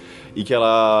toque e que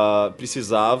ela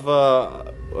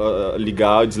precisava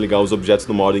ligar e desligar os objetos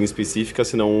numa ordem específica,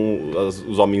 senão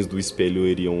os homens do espelho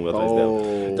iriam atrás dela.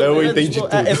 Então eu entendi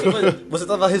tudo. Você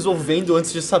tava resolvendo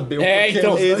antes de saber o porquê.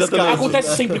 Então, exatamente.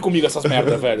 acontece sempre comigo essas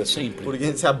merdas, velho, sempre.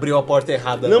 Porque você abriu a porta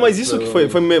errada. Não, mas isso que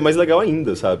foi mais legal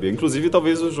ainda, sabe? Inclusive,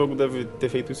 talvez o jogo deve ter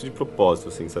feito isso de propósito,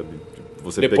 assim, sabe?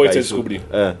 Você Depois pegar você isso... descobrir.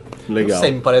 Legal. Não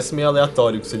sei, me parece meio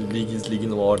aleatório que você ligue e desligue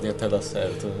numa ordem até dar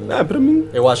certo. Pra mim...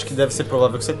 Eu acho que deve ser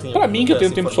provável que você tenha. Pra mim, que eu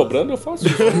tenho tempo sobrando, eu faço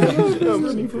isso. Não,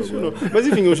 pra mim funcionou. Mas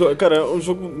enfim, o jogo, cara, é um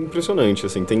jogo impressionante,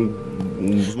 assim, tem...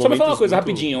 Só me fala uma coisa,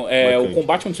 rapidinho. O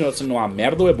combate continua sendo uma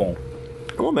merda ou é bom?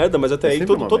 É uma merda, mas até aí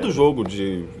todo jogo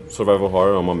de survival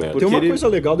horror é uma merda. Tem uma coisa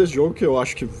legal desse jogo que eu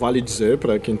acho que vale dizer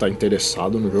pra quem tá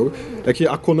interessado no jogo, é que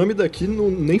a Konami daqui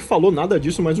nem falou nada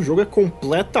disso, mas o jogo é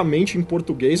completamente em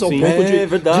português, ao ponto de...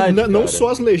 verdade, não só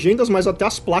as legendas, mas até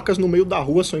as placas no meio da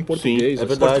rua são em português. Sim, é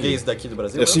verdade. Português daqui do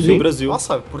Brasil? Sim, do Brasil.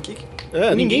 Nossa, por que...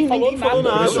 Ninguém falou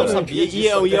nada. Eu não sabia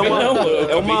disso. E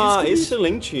é uma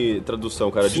excelente tradução,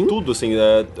 cara, de tudo, assim.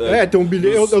 Tem um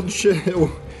bilhete...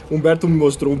 O Humberto me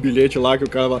mostrou um bilhete lá que o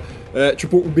cara fala...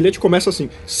 tipo, o bilhete começa assim,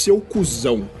 seu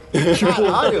cuzão. Tipo,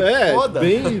 Caralho, foda.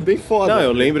 Bem foda. Não,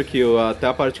 eu lembro que até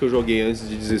a parte que eu joguei antes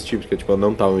de desistir, porque tipo, eu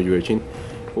não tava me divertindo,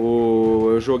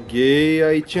 eu joguei,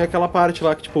 aí tinha aquela parte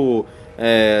lá que, tipo,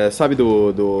 sabe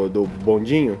do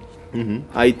bondinho? Uhum.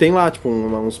 Aí tem lá, tipo,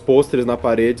 uns pôsteres na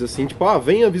parede, assim, tipo,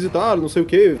 venha visitar, não sei o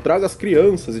que, traga as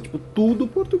crianças, e tipo, tudo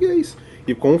português.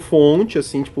 E com fonte,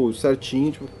 assim, tipo,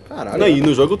 certinho, tipo, caralho. E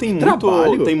no jogo tem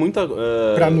trabalho. Tem muita...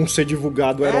 Pra não ser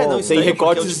divulgado, tem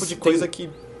recortes... É o tipo de coisa que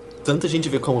tanta gente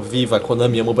vê como viva, a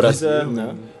Konami ama o Brasil,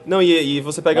 né? Não, e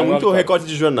você pega muito recorte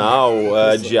de jornal,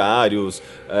 diários,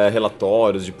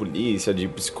 relatórios de polícia, de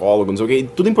psicólogo, não sei o que,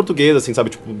 tudo em português, assim,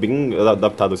 sabe, tipo, bem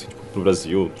adaptado, assim, tipo, pro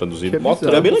Brasil, traduzido.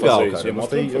 É bem legal, cara. Eu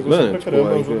gostei Mano, pra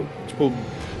caramba. tipo,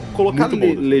 colocar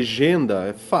legenda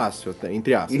é fácil, até,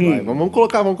 entre aspas. Vai. Vamos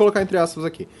colocar entre aspas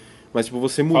aqui. Mas, tipo,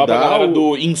 você mudar... Fala pra galera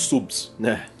do Insubs.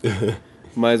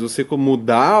 Mas você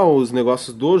mudar os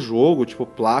negócios do jogo, tipo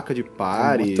placa de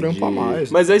pare... trampa a mais.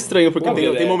 Mas é estranho, porque Pô,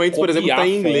 tem momentos, por exemplo, que tá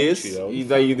em copiar a inglês fonte, e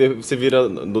daí você vira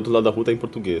do outro lado da rua, tá em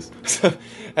português.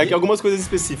 É que algumas coisas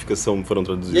específicas foram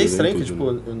traduzidas. E é estranho que,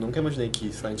 tudo, tipo, eu nunca imaginei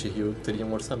que Silent Hill teria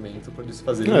um orçamento pra eles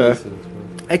fazerem isso. Tipo.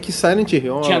 É que Silent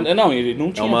Hill... Não, ele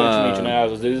não tinha aparentemente, né?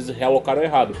 Às vezes realocaram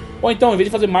errado. Ou então, em vez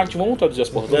de fazer marketing, vamos traduzir as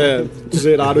porra todas.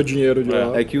 Zeraram o dinheiro de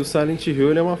lá. É que o Silent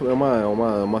Hill ele é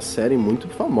uma série muito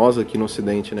famosa aqui no Ocidente.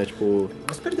 ocidente, né? Tipo...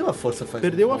 Mas perdeu a força faz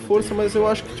Perdeu a força, mas eu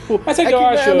acho que, tipo... Mas é que eu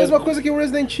acho... é a mesma coisa que o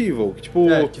Resident Evil, que, tipo...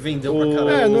 que vendeu pra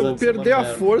caramba. Não perder a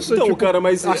força, Então, tipo... cara,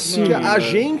 mas... assim, que a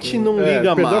gente não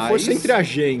liga perder mais. a força entre a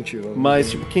gente.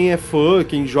 Mas, tipo, quem é fã,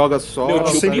 quem joga só... Meu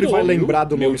tio sempre pirou, vai lembrar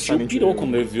do Meu nome tio Silent pirou Hill.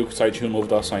 quando ele viu que o Silent Hill novo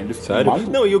tava saindo. Ele ficou Sério?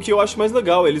 maluco. Não, e o que eu acho mais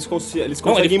legal, eles Não, ele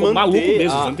conseguem ficou maluco manter...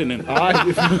 mesmo, você tá entendendo?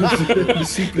 Ele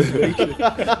simplesmente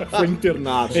foi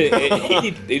internado.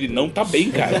 Ele não tá bem,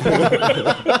 cara.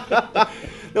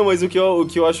 Não, mas o que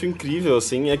eu acho incrível,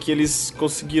 assim, é que eles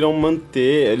conseguiram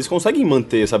manter... Eles conseguem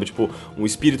manter, sabe, tipo, um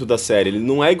espírito da série. Ele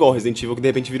não é igual Resident Evil, que de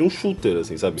repente vira um shooter,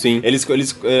 assim, sabe? Sim. Eles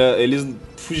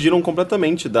fugiram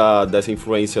completamente dessa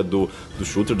influência do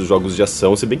shooter, dos jogos de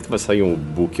ação. Se bem que vai sair um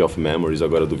Book of Memories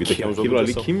agora do Vita, que é um jogo Aquilo de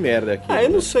ali, ação. que merda aquilo. Eu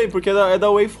não sei, porque é da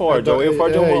WayForge. A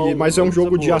WayForge mas é um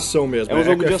jogo de ação mesmo. É um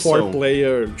jogo de ação. 4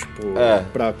 player, tipo,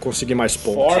 pra conseguir mais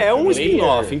pontos. For- É um player.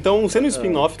 spin-off. Então, sendo um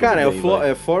spin-off... Cara, tudo bem,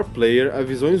 vai. é 4-player, a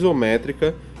visão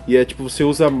isométrica, e é tipo, você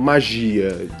usa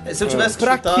magia. Se eu tivesse que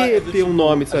Pra chutar, que é do ter tipo, um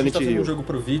nome a gente Silent tá fazendo Hill? um jogo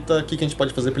pro Vita, o que a gente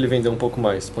pode fazer pra ele vender um pouco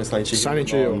mais? Põe Silent Hill.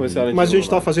 Silent Hill. Põe Silent Mas a Hill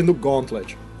gente tá fazendo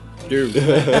Gauntlet.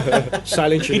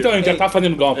 Silent Hill. Então, a gente já tá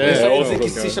fazendo Gauntlet. Eu É, só ia outro. dizer que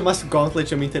se chamasse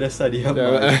Gauntlet eu me interessaria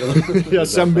mais. Ia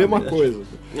ser a mesma coisa.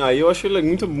 Aí eu achei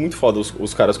muito, muito foda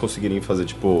os caras conseguirem fazer,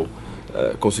 tipo...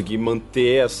 conseguir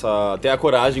manter ter a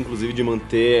coragem, inclusive, de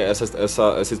manter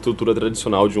essa estrutura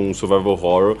tradicional de um survival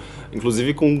horror,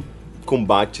 inclusive com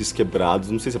combates quebrados,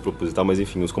 não sei se é proposital, mas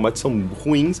enfim, os combates são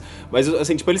ruins, mas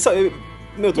assim, tipo, eles...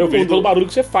 Meu, todo Eu vejo mundo... pelo barulho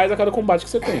que você faz a cada combate que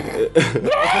você tem.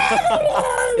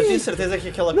 Eu tenho certeza que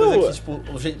aquela coisa que, tipo,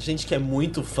 gente que é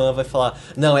muito fã vai falar,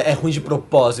 não, é ruim de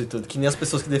propósito, que nem as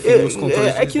pessoas que defendem os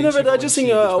controles. É que, na verdade, assim,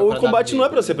 o combate não é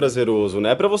pra ser prazeroso,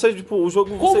 né? É pra você, tipo, o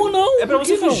jogo... Como não? É pra Por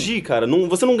você que não? fugir, cara.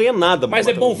 Você não ganha nada. Mas é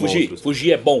matando bom os fugir. monstros.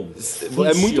 Fugir é bom.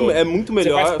 É muito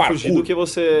melhor Você faz fugir parkour. do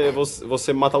que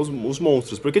você matar os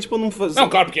monstros. Porque, tipo, não faz... Não,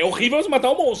 claro, porque é horrível você matar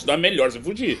o monstro. Não é melhor você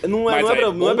fugir. Não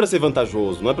é pra ser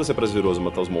vantajoso, não é pra ser prazeroso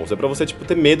matar os monstros. É pra você, tipo,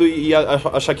 ter medo e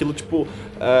achar aquilo, tipo,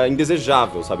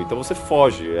 indesejável, sabe? Então você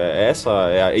foge. Essa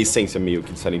é a essência meio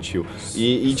que de Silent Hill.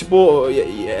 E tipo,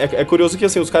 é curioso que,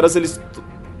 assim, os caras, eles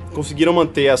conseguiram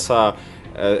manter essa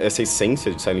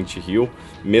essência de Silent Hill,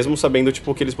 mesmo sabendo,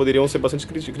 tipo, que eles poderiam ser bastante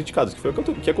criticados, que foi o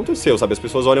que aconteceu, sabe? As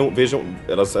pessoas vejam,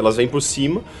 elas vêm por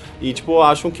cima e, tipo,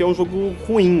 acham que é um jogo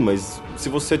ruim, mas se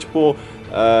você, tipo,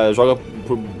 joga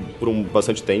por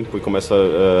bastante tempo e começa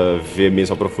a ver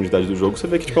mesmo a profundidade do jogo, você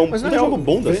vê que, tipo, é um jogo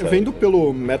bom da série. Vendo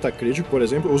pelo Metacritic, por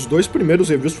exemplo, os 2 primeiros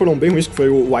reviews foram bem ruins, que foi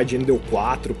o IGN deu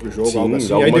 4 pro jogo, Sim, algo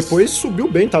assim. algumas... Aí depois subiu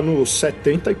bem, tá no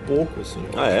 70 e pouco, assim.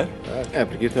 Ah, é?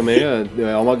 Porque também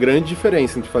é uma grande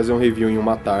diferença entre fazer um review em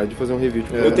uma tarde e fazer um review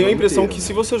tipo, Eu tenho a impressão inteiro, que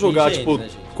se você jogar, Gente, tipo, né,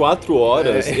 gente? 4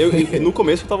 horas... No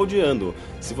começo eu tava odiando.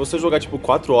 Se você jogar, tipo,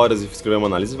 4 horas e escrever uma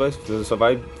análise, você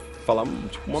vai falar,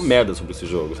 tipo, uma merda sobre esse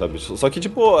jogo, sabe? Só que,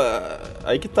 tipo,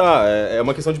 aí que tá. É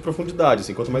uma questão de profundidade,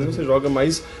 assim. Quanto mais você joga,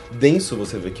 mais denso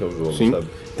você vê que é o jogo, Sim. sabe?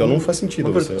 Então não faz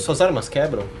sentido você... Suas armas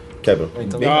quebram? Quebra.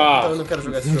 Então, Bem- então eu não quero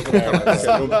jogar esse jogo nunca mais.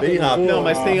 Quebra bem rápido. Não,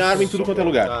 mas tem arma em tudo quanto é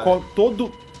lugar.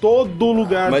 Todo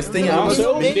lugar. Mas tem Nossa, armas...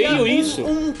 eu odeio isso.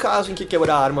 Um caso em que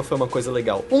quebrar a arma foi uma coisa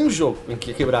legal. Um jogo em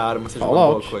que quebrar a arma seja uma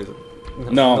Fallout. boa coisa.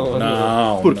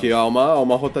 Não. Porque há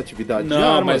uma rotatividade de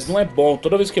Não, armas. mas não é bom.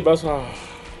 Toda vez que quebrar essa...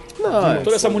 Não,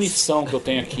 Toda essa munição que eu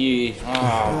tenho aqui...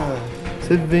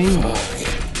 você vem.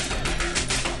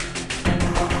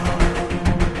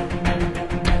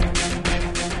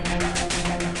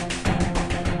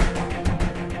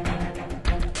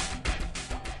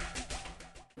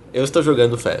 Eu estou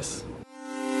jogando Fez.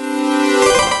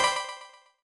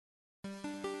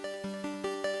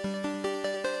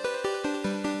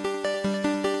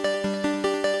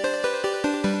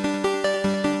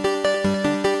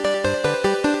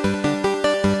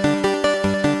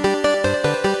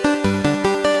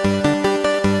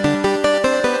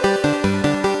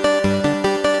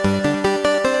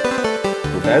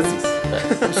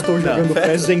 Estou jogando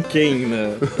Fez em quem,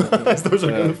 né? Estou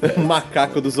jogando... Um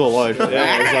macaco do zoológico.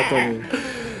 Exatamente.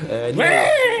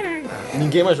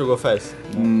 Ninguém mais jogou Fez?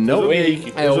 Não, O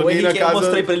Henrique. O joguei na Henrique, eu casa-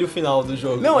 mostrei pra ele o final do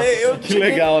jogo. Não, eu Que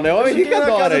legal, né? O Henrique cheguei na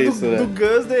adora casa isso, né? do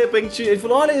Gus, de repente, ele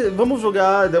falou, olha, vamos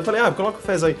jogar. Daí eu falei, coloca o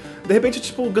Fez aí. De repente,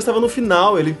 tipo, o Gus tava no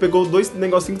final, ele pegou 2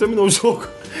 negocinhos e terminou o jogo.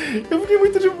 Eu fiquei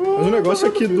muito de boa. Mas o negócio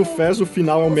é que do Fez o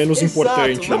final é o menos Exato.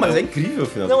 importante. Não, né? mas é incrível o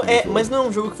final. Não, do jogo. mas não é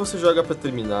um jogo que você joga pra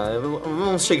terminar.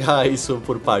 Vamos chegar a isso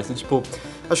por partes. Tipo,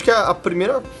 acho que a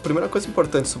primeira coisa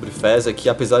importante sobre Fez é que,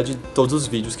 apesar de todos os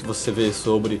vídeos que você vê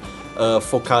sobre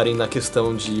focarem na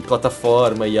questão de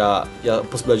plataforma e a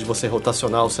possibilidade de você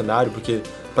rotacionar o cenário, porque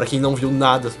pra quem não viu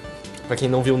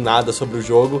nada sobre o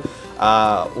jogo,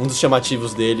 um dos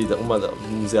chamativos dele,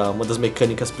 uma das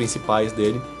mecânicas principais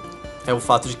dele, é o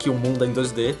fato de que o mundo é em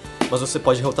 2D, mas você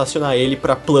pode rotacionar ele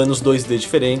para planos 2D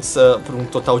diferentes, por um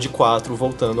total de 4,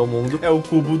 voltando ao mundo. É o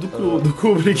cubo do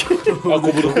Kubrick. É o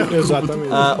cubo do Kubrick. Exatamente.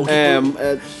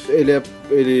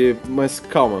 Mas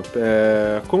calma,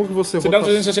 como que você Você dá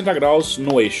 360 graus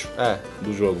no eixo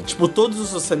do jogo. Tipo,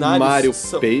 todos os cenários... Mario,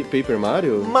 Paper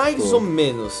Mario? Mais ou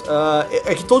menos.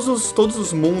 É que todos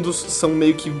os mundos são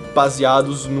meio que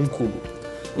baseados num cubo.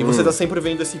 E você tá sempre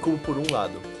vendo esse cubo por um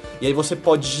lado. E aí você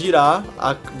pode girar,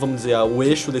 vamos dizer, o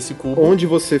eixo desse cubo. Onde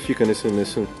você fica nesse...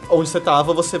 Onde você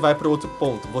tava, você vai para outro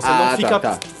ponto. Você não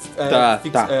fica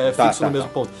fixo no mesmo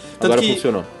ponto. Tanto Agora que,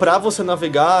 funcionou. pra você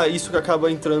navegar, isso que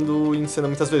acaba entrando em cena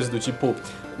muitas vezes. Do tipo,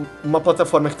 uma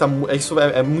plataforma que tá... Isso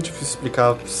é muito difícil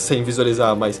explicar sem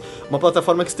visualizar, mas uma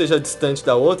plataforma que esteja distante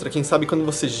da outra, quem sabe quando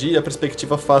você gira, a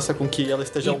perspectiva faça com que ela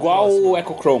esteja igual próximo. o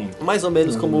Echochrome. Mais ou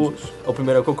menos como o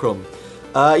primeiro Echochrome.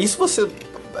 Isso você...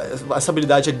 Essa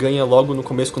habilidade ganha logo no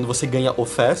começo, quando você ganha o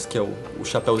Fez, que é o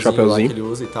chapéuzinho lá que ele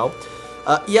usa e tal.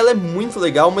 E ela é muito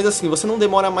legal, mas assim, você não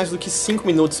demora mais do que 5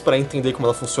 minutos pra entender como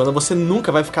ela funciona. Você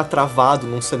nunca vai ficar travado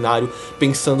num cenário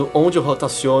pensando onde eu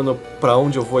rotaciono, pra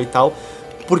onde eu vou e tal.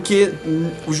 Porque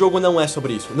o jogo não é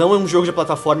sobre isso. Não é um jogo de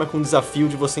plataforma com o desafio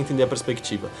de você entender a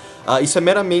perspectiva. Isso é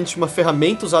meramente uma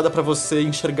ferramenta usada pra você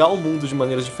enxergar o mundo de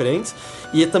maneiras diferentes.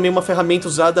 E é também uma ferramenta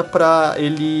usada pra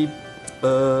ele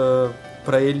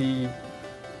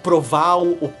provar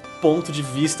o ponto de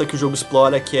vista que o jogo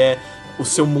explora, que é o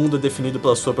seu mundo é definido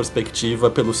pela sua perspectiva,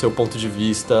 pelo seu ponto de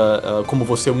vista, como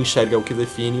você o enxerga é o que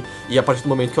define, e a partir do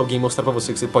momento que alguém mostrar pra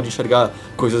você que você pode enxergar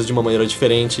coisas de uma maneira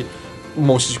diferente, um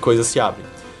monte de coisas se abrem.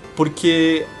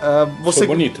 Porque você... Foi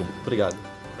bonito. Obrigado.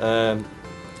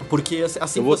 Porque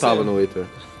assim eu que você... votava no Heitor.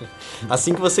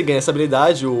 Assim que você ganha essa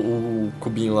habilidade, o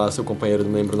Cubinho lá, seu companheiro,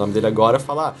 não lembro o nome dele agora,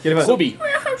 fala... Cubi.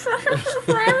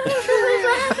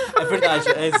 É verdade.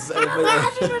 É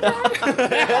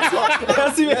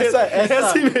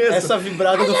assim mesmo. Essa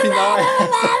vibrada do final é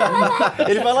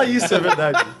essa. Ele fala isso, é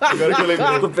verdade. Agora que eu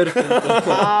lembrei. Ficou perfeito.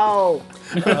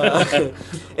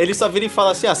 Ele só vira e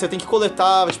fala assim, você tem que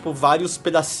coletar, tipo, vários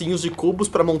pedacinhos de cubos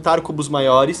pra montar cubos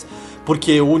maiores,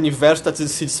 porque o universo tá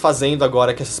se desfazendo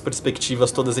agora que essas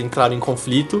perspectivas todas entraram em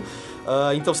conflito.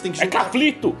 Então você tem que juntar... É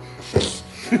conflito!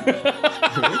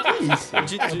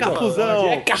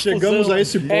 Cafuzão. Chegamos a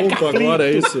esse ponto agora,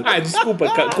 é isso? Desculpa,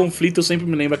 conflito sempre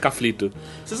me lembra Caflito.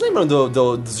 Vocês lembram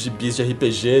dos gibis de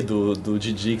RPG do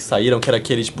Didi que saíram, que era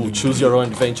aquele, tipo, Choose Your Own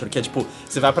Adventure, que é, tipo,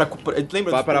 você vai pra...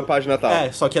 Lembra? Vai para a página tal.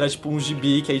 Só que era, tipo, um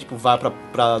gibi que aí, tipo, vai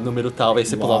pra número tal, aí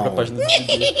você pulava pra página do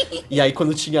Didi. E aí,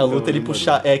 quando tinha a luta, ele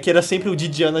puxava... que era sempre o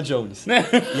Didiana Jones.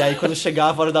 E aí, quando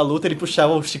chegava a hora da luta, ele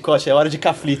puxava o chicote, é hora de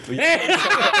Caflito.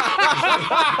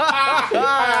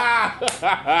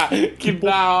 Que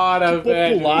da hora,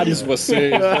 velho. Populares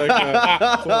vocês, né,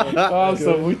 cara?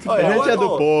 Nossa, muito bom. A gente é do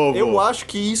povo. Eu acho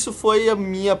que isso foi a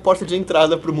minha porta de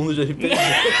entrada pro mundo de RPG.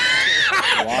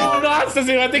 Nossa,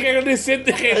 você vai ter que agradecer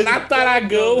Renato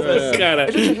Aragão, cara.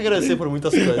 A gente tem que agradecer por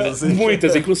muitas coisas.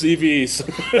 Muitas, inclusive isso.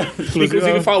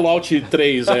 Inclusive Fallout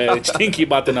 3, a gente tem que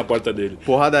bater na porta dele.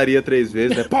 Porradaria 3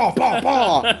 vezes, né? Pó, pó,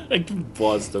 pó! Que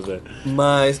bosta, velho.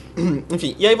 Mas,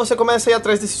 enfim, e aí você começa a ir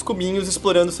atrás desses cubinhos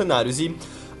explorando cenários. E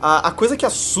a coisa que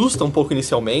assusta um pouco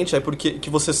inicialmente é porque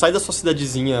que você sai da sua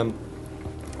cidadezinha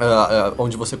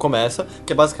onde você começa,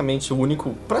 que é basicamente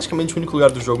praticamente o único lugar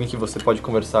do jogo em que você pode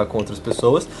conversar com outras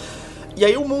pessoas. E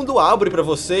aí o mundo abre pra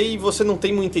você e você não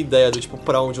tem muita ideia do tipo,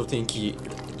 pra onde eu tenho que ir.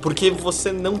 Porque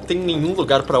você não tem nenhum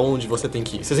lugar pra onde você tem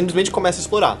que ir. Você simplesmente começa a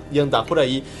explorar e andar por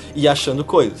aí e achando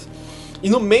coisas. E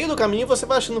no meio do caminho você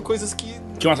vai achando coisas que...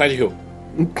 Tinha uma Silent Hill.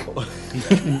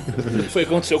 Foi o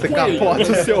que aconteceu com ele.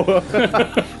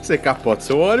 Você capota o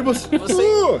seu ônibus. Você...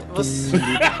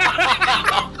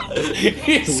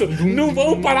 Isso, não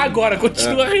vamos parar agora,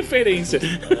 continua a referência.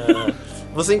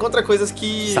 Você encontra coisas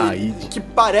que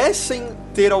parecem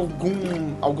ter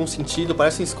algum sentido,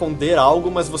 parecem esconder algo,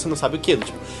 mas você não sabe o que.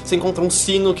 Tipo, você encontra um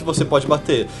sino que você pode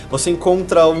bater. Você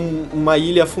encontra uma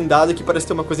ilha afundada que parece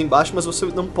ter uma coisa embaixo, mas você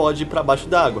não pode ir pra baixo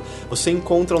d'água. Você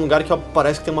encontra um lugar que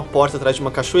parece que tem uma porta atrás de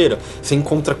uma cachoeira. Você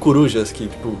encontra corujas que,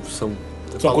 tipo, são...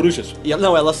 São corujas?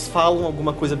 Não, elas falam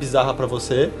alguma coisa bizarra pra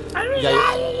você. E aí...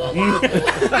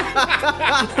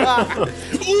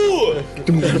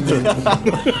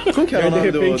 Como que era o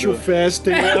nome de repente o Fez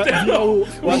tem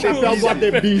o chapéu do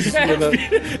Adebis, né?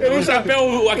 O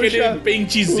chapéu, aquele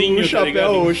pentezinho, tá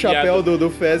ligado? O chapéu do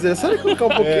Fez, é só ele colocar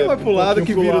um pouquinho mais pro lado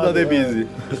que vira o da Debise.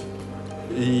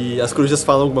 E as corujas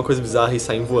falam alguma coisa bizarra e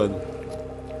saem voando.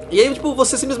 E aí, tipo,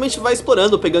 você simplesmente vai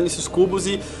explorando, pegando esses cubos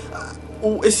e...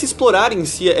 esse explorar em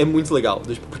si é muito legal,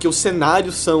 porque os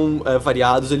cenários são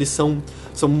variados, eles são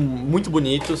muito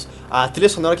bonitos, a trilha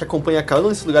sonora que acompanha cada um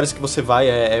desses lugares que você vai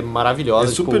é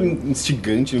maravilhosa. É super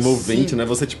instigante, envolvente, né?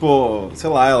 Você, sei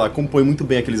lá, ela compõe muito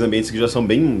bem aqueles ambientes que já são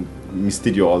bem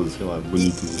misteriosos, sei lá,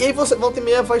 bonitos. E aí você, volta e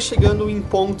meia, vai chegando em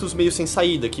pontos meio sem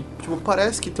saída, que,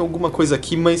 parece que tem alguma coisa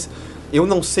aqui, mas eu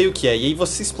não sei o que é. E aí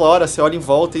você explora, você olha em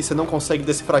volta e você não consegue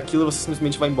decifrar aquilo, você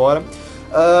simplesmente vai embora.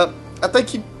 Até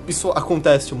que isso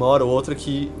acontece uma hora ou outra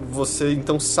que você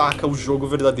então saca o jogo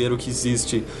verdadeiro que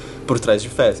existe por trás de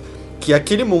Fez. Que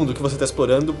aquele mundo que você está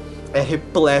explorando é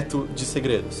repleto de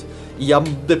segredos. E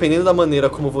dependendo da maneira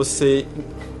como você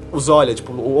os olha,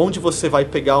 onde você vai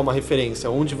pegar uma referência,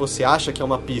 onde você acha que é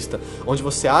uma pista, onde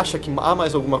você acha que há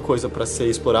mais alguma coisa para ser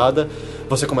explorada,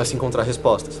 você começa a encontrar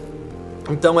respostas.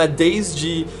 Então é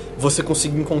desde você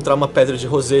conseguir encontrar uma pedra de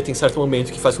roseta em certo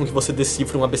momento que faz com que você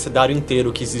decifre um abecedário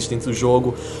inteiro que existe dentro do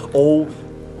jogo, ou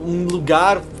um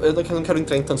lugar, eu não quero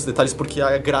entrar em tantos detalhes porque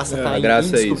a graça tá aí,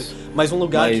 mas um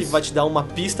lugar que vai te dar uma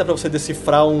pista pra você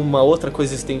decifrar uma outra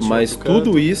coisa existente. Mas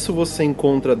tudo isso você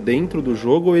encontra dentro do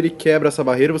jogo ou ele quebra essa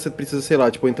barreira, você precisa, sei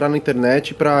lá, entrar na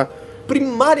internet pra...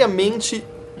 Primariamente,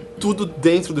 tudo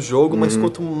dentro do jogo, mas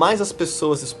quanto mais as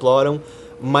pessoas exploram,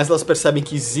 mais elas percebem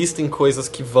que existem coisas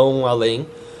que vão além,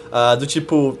 do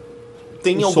tipo...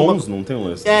 Tem os alguma... sons, não tem um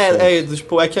lance. É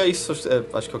que é isso,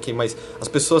 acho que ok, mas as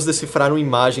pessoas decifraram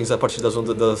imagens a partir das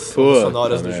ondas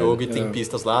sonoras do jogo e tem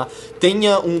pistas lá.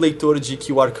 Tenha um leitor de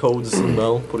QR Codes em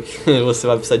mão, porque você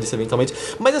vai precisar disso eventualmente.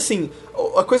 Mas assim,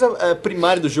 a coisa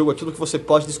primária do jogo, aquilo que você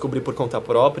pode descobrir por conta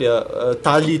própria,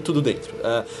 tá ali tudo dentro.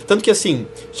 Tanto que assim,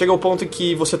 chega ao ponto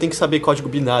que você tem que saber código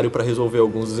binário pra resolver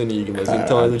alguns dos enigmas.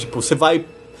 Então, você vai...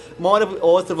 Uma hora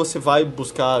ou outra você vai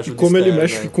buscar ajuda. E como externa, ele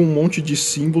mexe com um monte de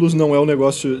símbolos, não é um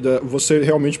negócio... Você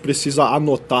realmente precisa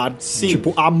anotar,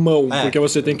 à mão, porque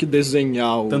você tem que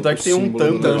desenhar o Tanto é que tem um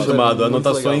Tumblr chamado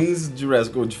Anotações de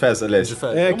Fez, aliás.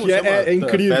 É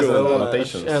incrível.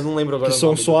 Não lembro agora. Que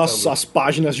são só as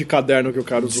páginas de caderno que o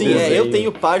cara usou. Sim, eu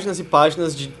tenho páginas e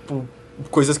páginas de...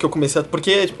 coisas que eu comecei a...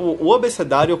 Porque, o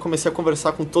abecedário eu comecei a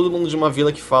conversar com todo mundo de uma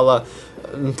vila que fala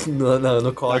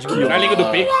no código. Na Liga do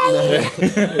P.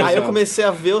 Aí eu comecei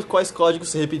a ver quais códigos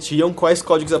se repetiam, quais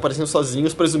códigos apareciam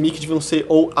sozinhos, presumi que deviam ser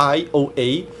ou I ou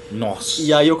A. Nossa.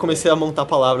 E aí eu comecei a montar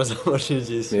palavras a partir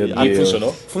disso. Aí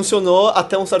funcionou? Funcionou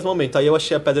até um certo momento. Aí eu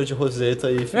achei a pedra de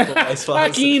roseta e ficou mais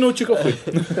fácil. Que inútil que eu fui.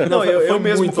 Não, eu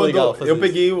mesmo muito legal fazer eu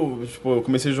peguei eu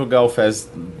comecei a jogar o Fez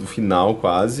do final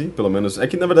quase, pelo menos. É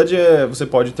que na verdade você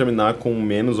pode terminar com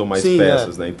menos ou mais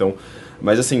peças, né? Então,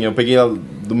 mas assim, eu peguei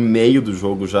do meio do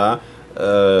jogo já,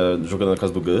 jogando na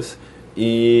casa do Gus,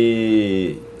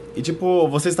 e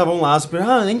vocês estavam lá, super,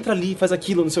 entra ali, faz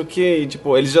aquilo, não sei o que,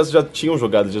 eles já tinham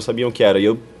jogado, já sabiam o que era, e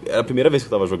era a primeira vez que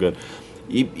eu tava jogando.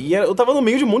 E eu tava no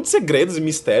meio de um monte de segredos e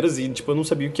mistérios e, eu não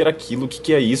sabia o que era aquilo, o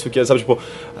que é isso, o que é, sabe,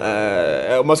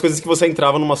 umas coisas que você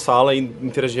entrava numa sala e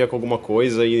interagia com alguma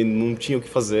coisa e não tinha o que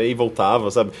fazer e voltava,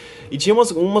 sabe? E tinha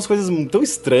umas coisas tão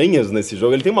estranhas nesse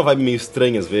jogo, ele tem uma vibe meio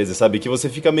estranha às vezes, sabe? Que você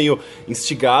fica meio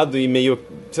instigado e meio...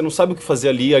 Você não sabe o que fazer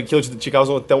ali, aquilo te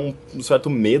causa até um certo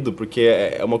medo, porque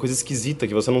é uma coisa esquisita,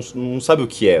 que você não sabe o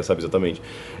que é, sabe, exatamente.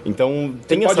 Então,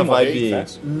 tem essa vibe...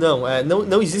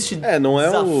 Não existe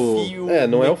desafio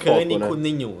mecânico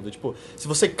nenhum. Se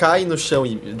você cai no chão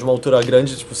de uma altura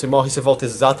grande, você morre e você volta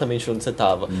exatamente onde você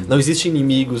tava. Não existe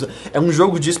inimigos. É um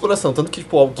jogo de exploração. Tanto que,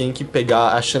 alguém que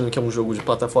pegar achando que é um jogo de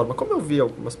plataforma, como eu vi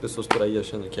algumas pessoas por aí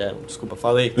achando que é. Desculpa,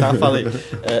 falei.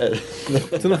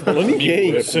 Você não falou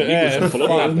ninguém. Não falou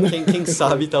nada. Quem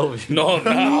sabe tá ouvindo. Não.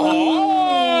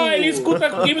 Ele escuta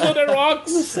Games on the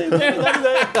Rocks. Não sei,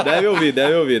 Deve ouvir.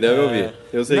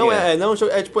 Eu sei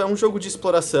é um jogo de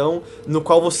exploração no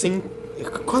qual você...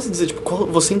 Quase dizer,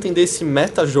 você entender esse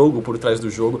meta-jogo por trás do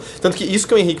jogo. Tanto que isso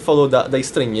que o Henrique falou da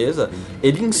estranheza,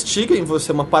 ele instiga em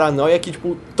você uma paranoia que,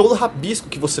 todo rabisco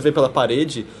que você vê pela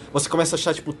parede, você começa a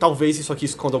achar, talvez isso aqui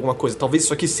esconda alguma coisa, talvez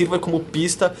isso aqui sirva como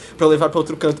pista pra levar pra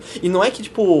outro canto. E não é que,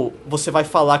 você vai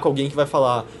falar com alguém que vai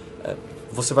falar...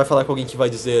 Você vai falar com alguém que vai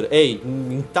dizer, ei,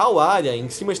 em tal área, em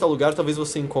cima de tal lugar, talvez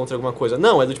você encontre alguma coisa.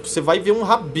 Não, você vai ver um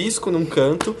rabisco num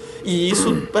canto e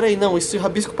isso... Peraí, não, esse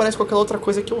rabisco parece com aquela outra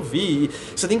coisa que eu vi. E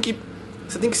você tem que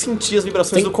sentir as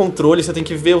vibrações do controle, você tem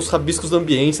que ver os rabiscos do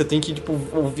ambiente, você tem que,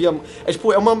 ouvir...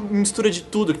 É uma mistura de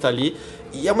tudo que tá ali.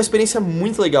 E é uma experiência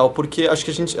muito legal, porque acho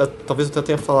que a gente... Talvez eu até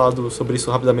tenha falado sobre isso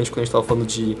rapidamente quando a gente tava falando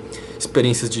de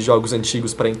experiências de jogos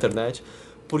antigos pra internet.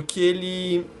 Porque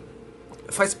ele...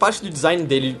 faz parte do design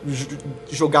dele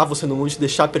jogar você no mundo e te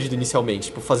deixar perdido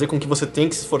inicialmente. Fazer com que você tenha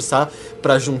que se esforçar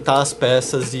pra juntar as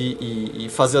peças e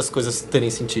fazer as coisas terem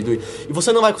sentido. E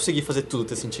você não vai conseguir fazer tudo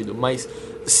ter sentido, mas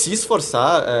se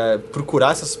esforçar,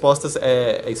 procurar essas respostas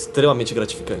é extremamente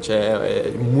gratificante,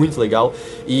 é muito legal.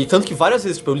 E tanto que várias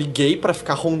vezes, tipo, eu liguei pra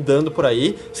ficar rondando por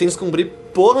aí, sem descobrir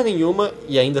porra nenhuma,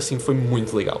 e ainda assim foi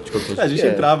muito legal. Tipo, a gente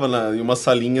entrava em umas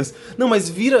salinhas, não, mas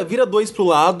vira 2 pro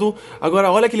lado, agora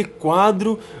olha aquele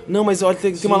quadro, não, mas olha,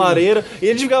 tem uma lareira, e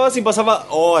ele ficava assim, passava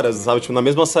horas, sabe, tipo, na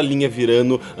mesma salinha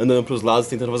virando, andando pros lados,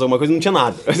 tentando fazer alguma coisa, e não tinha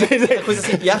nada.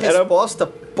 E a resposta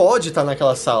pode estar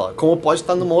naquela sala, como pode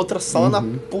estar numa outra sala na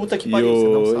puta que pariu, você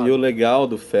não sabe. E o legal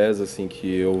do Fez, assim,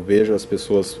 que eu vejo as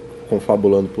pessoas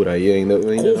confabulando por aí, ainda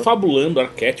confabulando,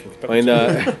 arquétipo. Que tá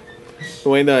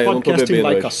eu não tô bebendo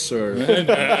like hoje. a sir.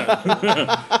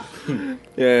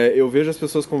 Eu vejo as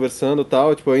pessoas conversando e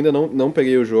tal, tipo, eu ainda não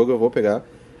peguei o jogo, eu vou pegar.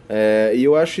 E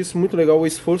eu acho isso muito legal, o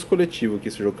esforço coletivo que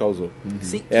esse jogo causou.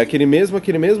 Sim. É aquele mesmo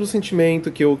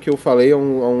sentimento que eu falei há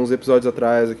uns episódios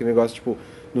atrás, aquele negócio, tipo,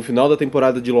 no final da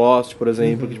temporada de Lost, por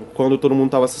exemplo, que, tipo, quando todo mundo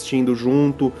tava assistindo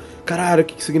junto, caralho, o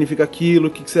que significa aquilo, o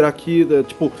que será aquilo,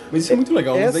 tipo... Mas isso é muito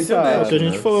legal, essa... da internet. É o que a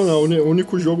gente falou, né? O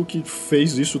único jogo que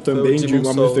fez isso também, de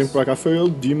há muito tempo pra cá, foi o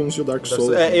Demons e o Dark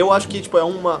Souls. Eu acho que, tipo, é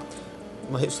uma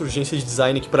ressurgência de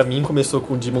design que pra mim começou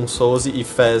com Demon's Souls e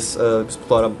Fez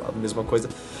explora a mesma coisa.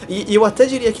 E eu até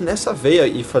diria que nessa veia,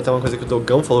 e foi até uma coisa que o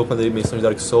Dogão falou quando ele mencionou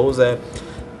Dark Souls,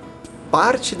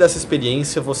 parte dessa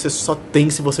experiência você só tem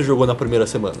se você jogou na primeira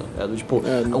semana.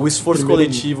 O esforço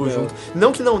coletivo junto.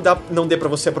 Não que não dê pra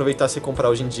você aproveitar se comprar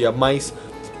hoje em dia, mas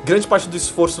grande parte do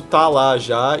esforço tá lá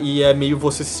já e é meio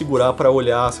você se segurar pra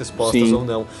olhar as respostas ou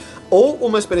não. Ou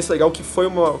uma experiência legal que foi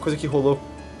uma coisa que rolou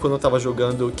quando eu tava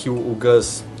jogando, que o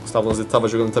Gus, Gustavo Lanzetta, tava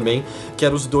jogando também, que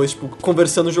eram os dois, tipo,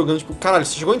 conversando, jogando, tipo, caralho,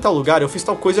 você chegou em tal lugar, eu fiz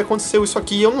tal coisa e aconteceu isso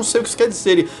aqui, e eu não sei o que isso quer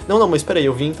dizer. Ele, não, mas peraí,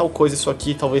 eu vi em tal coisa isso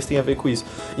aqui, talvez tenha a ver com isso.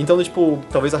 Então, tipo,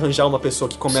 talvez arranjar uma pessoa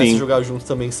que comece a jogar junto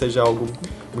também seja algo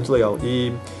muito legal.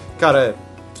 E, cara,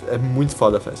 é muito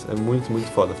foda a festa, é muito, muito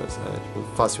foda a festa. Tipo,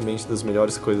 facilmente das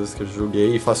melhores coisas que eu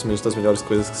joguei e facilmente das melhores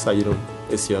coisas que saíram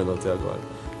esse ano até agora.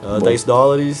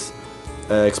 $10,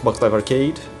 Xbox Live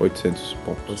Arcade. 800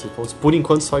 pontos. Por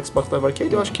enquanto só Xbox Live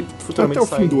Arcade, eu acho que futuramente até o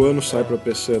sai. fim do ano sai pra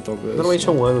PC, talvez. Normalmente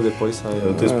é um ano depois sai.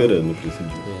 Eu tô esperando pra esse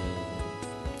dia.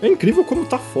 É incrível como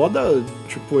tá foda,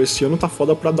 tipo, esse ano tá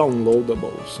foda pra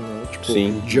downloadables, né? Tipo,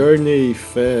 Sim. Journey,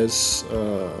 Fez,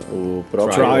 O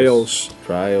próprio Trials.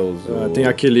 Tem tem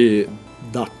aquele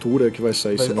Datura que vai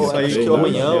sair semana que acho vem, que né?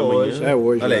 amanhã ou hoje. É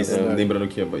hoje. Aliás, né? lembrando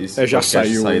que isso já podcast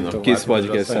saiu, sai, então. Que esse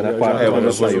podcast sai na quarta, já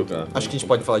já saiu. saiu. Acho que a gente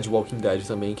pode falar de Walking Dead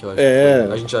também, que eu acho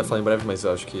que a gente vai falar em breve, mas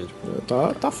eu acho que...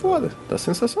 Tá foda. Tá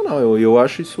sensacional, eu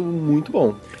acho isso muito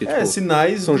bom. Porque, tipo,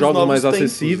 sinais são dos jogos novos mais tempos,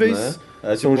 acessíveis,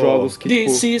 né? são jogos que, tipo...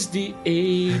 This is the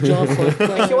age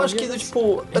of... É que eu acho que,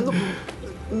 tipo...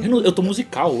 Eu tô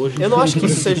musical hoje. Eu não acho que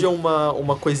isso seja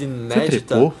uma coisa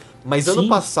inédita, trepou? mas ano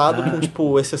passado, com,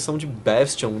 tipo, exceção de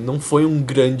Bastion, não foi um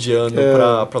grande ano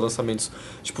pra lançamentos,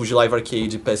 tipo, de Live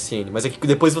Arcade e PSN. Mas é que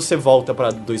depois você volta pra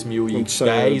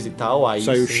 2010 e tal, aí...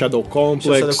 Saiu Shadow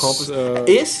Complex.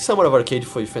 Esse Summer of Arcade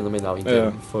foi fenomenal,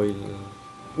 então. Foi...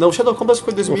 Não, Shadow Complex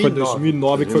foi 2009. Foi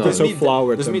 2009 que foi quando saiu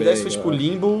Flower 2010 também. foi, tipo,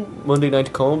 Limbo, Monday Night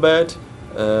Combat...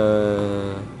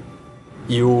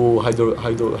 E o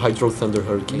Hydro Thunder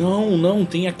Hurricane. Não,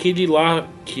 tem aquele lá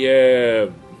que é...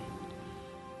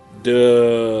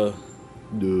 The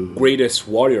Greatest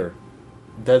Warrior.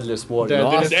 Deadliest Warrior.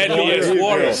 Deadliest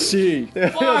Warrior. Sim. Meu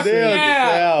Deus do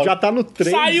céu. Já tá no 3,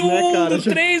 Saiu né, cara? do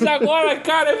 3 agora,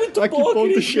 cara. É muito A que bom ponto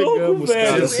aquele jogo, chegamos,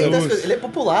 velho. cara? Ele é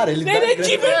popular, ele É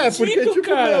divertido, Porque, tipo,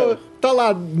 cara. meu, tá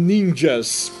lá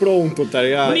ninjas, pronto, tá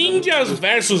ligado? Ninjas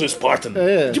versus Spartan.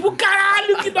 Tipo,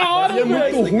 caralho, que da hora, E é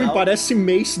velho. muito ruim, parece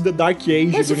Mace The Dark Age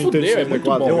Vai se do Nintendo fuder, é muito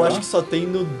 64. bom. Eu acho que só tem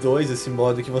no 2 esse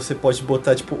modo que você pode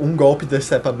botar, tipo, um golpe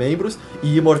decepa membros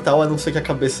e imortal a não ser que a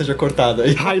cabeça seja cortada.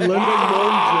 Aí Highlander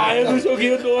Monge. Eu não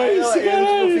joguei o 2,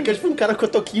 caralho. fica tipo um cara com a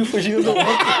toquinho fugindo do outro.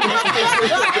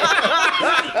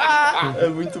 É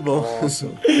muito bom.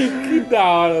 Que da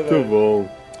hora, velho. Muito bom.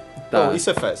 Tá. Bom, isso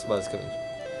é fast, basicamente.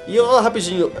 E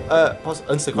rapidinho,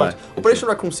 antes de você corta, Operation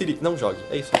Raccoon City, não jogue.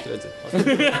 É isso que eu queria dizer.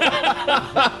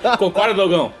 Concorda,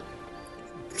 Dogão?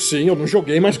 Sim, eu não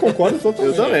joguei, mas concordo Eu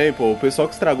totalmente. também, pô. O pessoal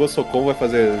que estragou Socom vai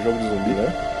fazer jogo de zumbi,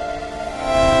 né?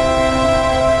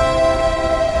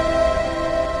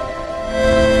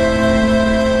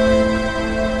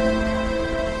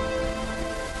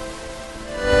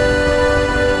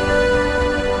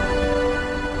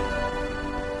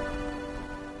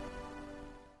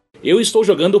 Eu estou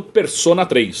jogando Persona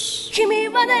 3. 君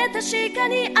はね確か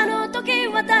にあの時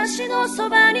私のそ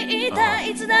ばにいた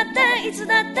いつだっていつ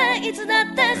だっていつだっ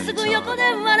てすぐ横で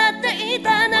笑ってい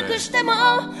たなくしても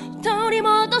取り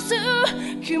戻す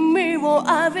君を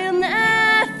I will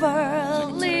never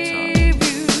leave you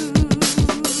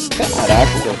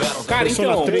Caraca. Cara,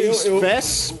 Persona então... 3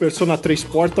 FES, Persona 3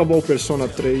 Portable, Persona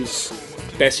 3...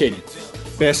 PSN.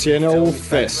 PSN é o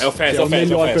FES. É o FES, que é o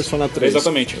melhor Persona 3.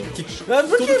 Exatamente.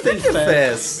 Por que tem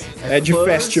FES? É de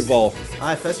festival.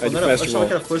 Ah, é festival? É de Não era, eu festival. achava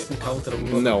que era First Encounter.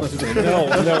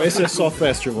 Não, esse é só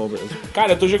festival mesmo.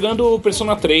 Cara, eu tô jogando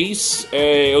Persona 3,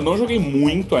 eu não joguei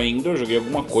muito ainda, eu joguei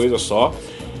alguma coisa só.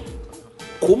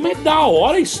 Como é da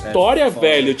hora a história,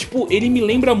 velho. Tipo, ele me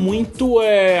lembra muito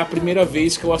a primeira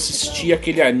vez que eu assisti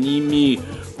aquele anime...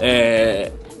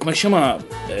 como é que chama?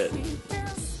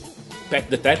 Pet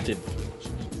Detective?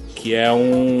 Que é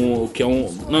um...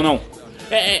 Não.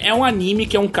 É um anime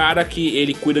que é um cara que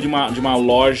ele cuida de uma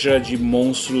loja de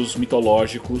monstros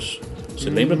mitológicos. Você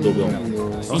lembra do Dogão?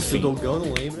 Nossa, o Dogão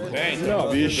não lembra.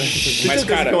 Então. Bicho. Mas,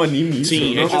 cara, é um anime,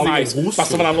 sim, é demais.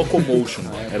 Passava na Locomotion.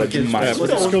 Era demais. Por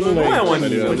isso que eu não lembro. Não é um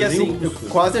anime. Porque assim, eu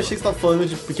quase achei que você tava falando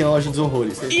de Pequena Loja dos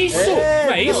Horrores. Isso!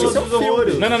 Não é isso? Esse é um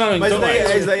filme. Não, Mas então não é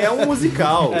isso. isso aí é um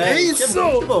musical. É isso!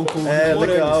 É bom, com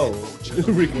legal.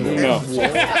 Não.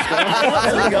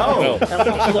 É legal. Não.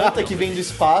 É uma planta que vem do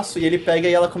espaço e ele pega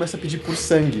e ela começa a pedir por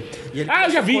sangue. E ele Ah,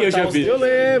 eu já vi. Eu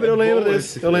lembro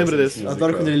desse. Eu lembro desse. Eu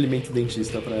adoro quando ele alimenta o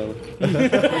dentista pra ela.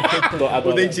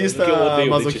 O dentista Porque eu odeio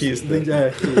masoquista.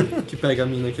 Que pega a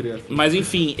mina criança. Mas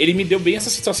enfim, ele me deu bem essa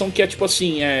sensação que é tipo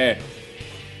assim, é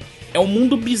um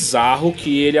mundo bizarro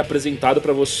que ele é apresentado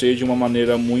pra você de uma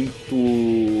maneira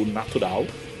muito natural.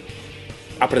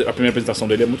 A primeira apresentação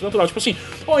dele é muito natural, tipo assim,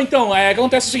 então,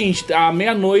 acontece o seguinte, à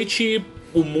meia-noite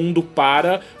o mundo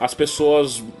para, as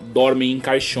pessoas dormem em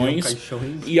caixões,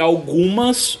 e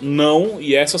algumas não,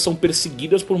 e essas são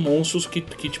perseguidas por monstros que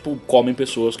tipo, comem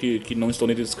pessoas que não estão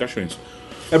dentro desses caixões.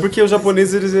 É porque os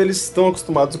japoneses eles estão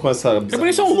acostumados com essa... Os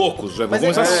japoneses são loucos, vamos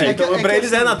começar assim. Então, pra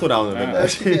eles é natural, na verdade.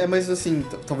 Acho que mas assim,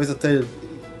 talvez até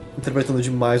interpretando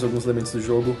demais alguns elementos do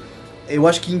jogo, eu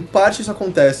acho que em parte isso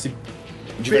acontece...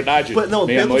 De verdade? Não,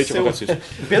 meia-noite eu assisto.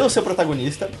 Pelo seu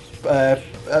protagonista,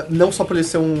 não só por ele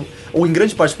ser ou em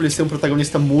grande parte por ele ser um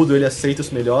protagonista mudo, ele aceita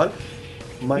isso melhor,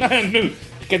 mas...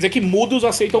 Quer dizer que mudos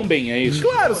aceitam bem, é isso?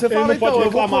 Claro, você fala, não pode então, eu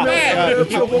vou reclamar. comer,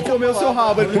 eu vou comer o seu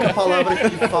rabo. A única palavra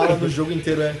que fala no jogo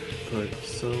inteiro é...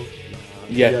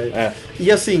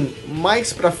 E assim,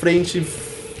 mais pra frente...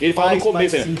 Ele fala no faz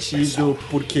mais começo, sentido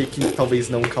porque que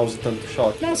talvez não cause tanto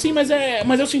choque. Não, sim, mas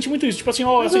eu senti muito isso. Tipo assim,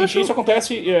 isso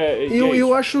acontece.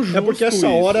 Eu acho justo. É porque essa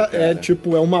hora isso,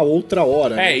 é uma outra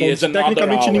hora. It's Então, another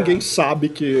tecnicamente hour. ninguém sabe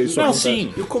que isso Não, acontece.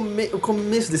 sim. E o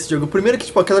começo desse jogo, o primeiro que,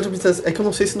 tipo, aquela apresentação, é que eu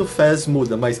não sei se no FES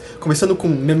muda, mas começando com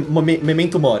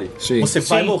Memento Mori, Sim. você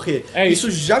vai Sim, morrer. é Isso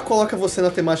já coloca você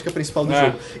na temática principal do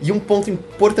jogo. E um ponto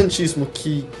importantíssimo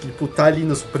que, tipo, tá ali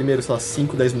nos primeiros, sei lá,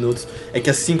 5, 10 minutos, é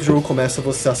que assim que o jogo começa,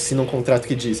 você assina um contrato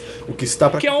que diz o que está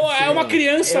pra Que é uma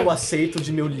criança. Eu aceito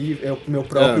de meu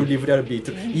próprio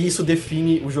livre-arbítrio. E isso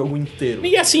define o jogo inteiro.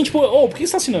 E assim, tipo, por que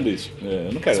você tá assinando isso?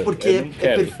 Eu não quero. Porque eu não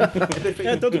quero.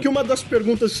 perfeito. Tanto que uma das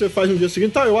perguntas que você faz no dia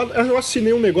seguinte, eu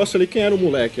assinei um negócio ali, quem era o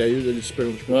moleque? Aí eles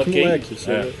perguntam, tipo, Ok. que moleque?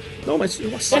 Você... Não, mas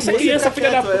eu assinei. Essa criança,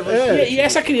 filha da quieto, puta. E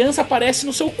essa criança aparece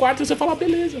no seu quarto e você fala,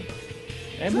 beleza.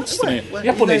 É muito estranho.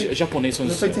 Japonês são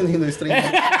Não tô estranhos. entendendo isso, estranho.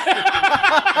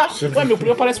 Ué, meu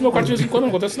primo aparece no meu quarto de vez em quando, não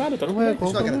acontece nada, tá? Não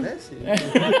agradece?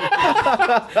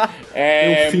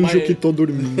 Eu finjo que tô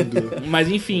dormindo. Mas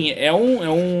enfim, é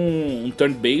um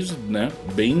turn-based, né?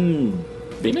 Bem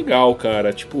legal,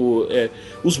 cara. Tipo,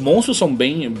 os monstros são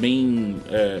bem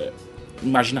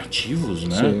imaginativos,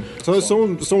 né?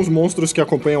 São os monstros que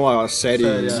acompanham a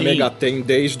série Sim. Megaten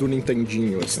desde o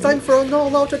Nintendinho. Assim. It's time for an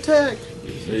all-out attack.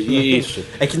 Isso.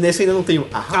 É que nesse ainda não tem o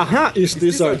Aham, is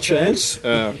this our chance?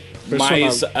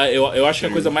 Mas eu acho que a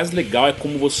coisa mais legal é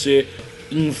como você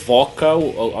invoca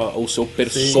o seu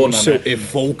persona, o seu né?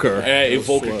 evoker.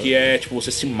 Evoker, que é tipo, você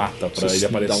se mata pra Você ele se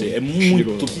aparecer. dá um É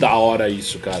muito tiro. da hora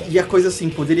isso, cara. E a coisa assim,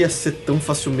 poderia ser tão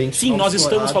facilmente Sim, mal nós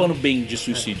explorado. estamos falando bem de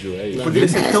suicídio. É isso.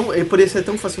 Poderia ser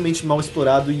tão facilmente mal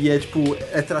explorado e é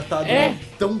tratado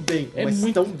tão bem, mas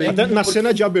muito- tão bem. Até na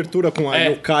cena de abertura com a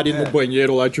Yokari no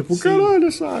banheiro lá, tipo,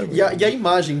 caralho, sabe? E a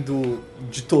imagem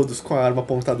de todos com a arma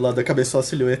apontada lá da cabeça, a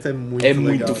silhueta é muito legal.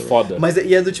 muito foda. Mas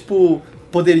é do tipo,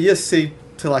 poderia ser,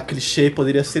 sei lá, clichê,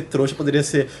 poderia ser trouxa, poderia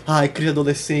ser, crise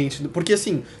adolescente. Porque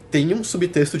assim, tem um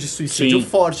subtexto de suicídio Sim.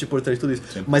 forte por trás de tudo isso.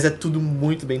 Mas é tudo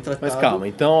muito bem tratado. Mas calma,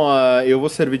 então eu vou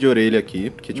servir de orelha aqui,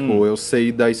 porque tipo, eu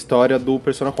sei da história do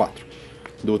Persona 4.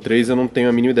 Do 3 eu não tenho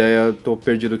a mínima ideia, tô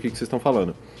perdido do que vocês estão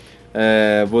falando.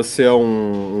 Você é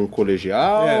um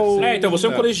colegial? Então você é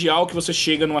um colegial que você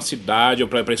chega numa cidade ou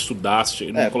pra estudar,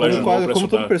 num colégio novo pra como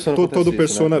estudar. todo Persona Todo acontece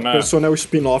Persona, isso, né? Persona é o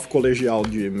spin-off colegial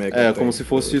de Megaten. Como se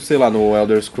fosse, sei lá, no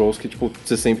Elder Scrolls, que tipo,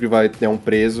 você sempre vai ter um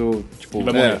preso, tipo... E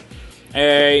vai morrer.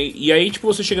 E aí, tipo,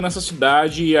 você chega nessa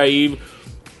cidade e aí...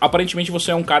 Aparentemente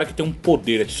você é um cara que tem um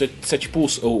poder. Você é tipo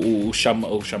o Xamã...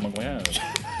 O Xamã, como é?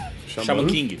 Shaman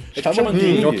King. É tipo Shaman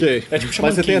King. Ok. É tipo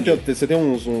Shaman Mas King. Você tem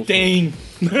uns... Tem.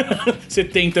 Você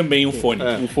tem também um fone.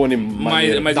 Um fone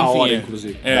mas da enfim, hora,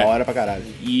 inclusive. Da hora pra caralho.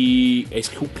 E é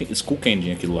Skull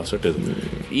Candy aquilo lá, certeza.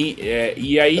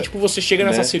 E aí, tipo, você chega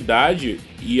nessa cidade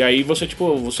e aí você,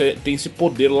 tipo, você tem esse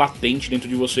poder latente dentro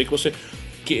de você que você...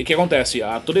 O que acontece?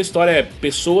 Toda a história é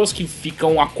pessoas que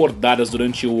ficam acordadas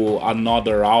durante o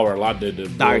Another Hour lá.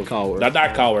 Dark Hour. Da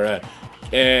Dark Hour,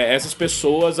 essas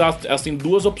pessoas, elas têm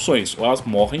duas opções. Ou elas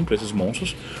morrem pra esses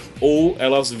monstros, ou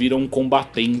elas viram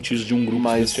combatentes de um grupo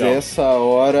especial. Mas essa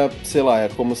hora, sei lá, é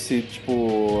como se,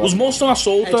 tipo... Os monstros estão à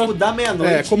solta. É tipo, da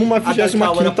meia-noite. É, como uma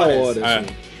 25ª hora, assim.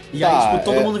 E aí, tipo,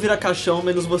 todo mundo vira caixão,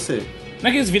 menos você. Não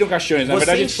é que eles viram caixões, na Você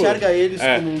verdade... enxerga eles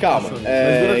como um Calma,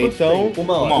 caixão. então...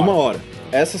 Uma hora.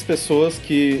 Essas pessoas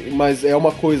que... Mas é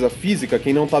uma coisa física,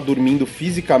 quem não tá dormindo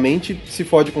fisicamente se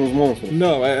fode com os monstros.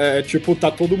 Não, tipo, tá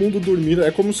todo mundo dormindo.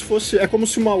 É como se fosse... É como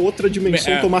se uma outra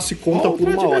dimensão tomasse conta por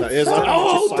uma hora.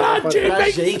 Exatamente. Pra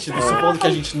gente, do supondo que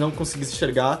a gente não conseguisse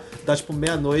enxergar, dá tipo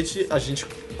meia-noite, a gente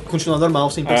continua normal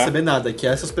sem perceber nada. Que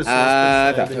essas pessoas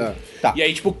percebem. Tá. E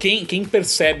aí, tipo, quem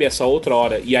percebe essa outra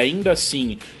hora e ainda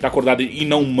assim tá acordado e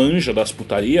não manja das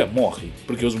putaria, morre.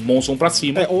 Porque os monstros vão pra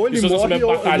cima. Ou ele morre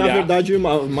ou, na verdade, a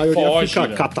maioria foge, fica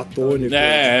né? catatônico.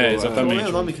 Exatamente. Não é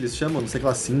o nome que eles chamam? Não sei que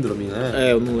lá, síndrome,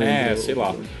 né? Eu não lembro. Sei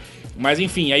lá. Mas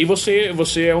enfim, aí você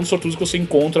é um dos sortudos que você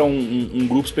encontra um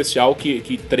grupo especial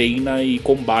que treina e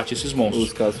combate esses monstros.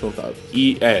 Os caras fantasmas.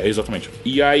 Exatamente.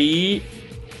 E aí...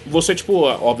 Você, tipo,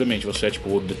 obviamente, você é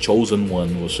tipo The Chosen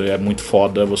One, você é muito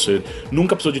foda, você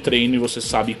nunca precisou de treino e você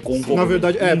sabe Na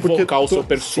verdade, invocar o seu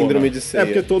persona. Síndrome de Seiya.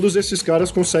 Porque todos esses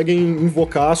caras conseguem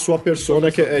invocar a sua persona,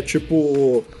 que é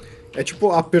tipo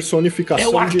a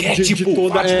personificação de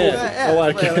toda... É o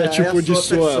arquétipo de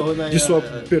sua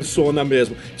persona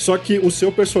mesmo. Só que o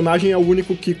seu personagem é o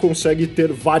único que consegue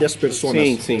ter várias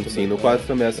personas. Sim. No 4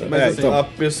 também é assim. Mas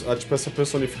tipo, essa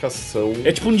personificação...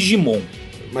 É tipo um Digimon.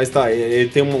 Mas tá, ele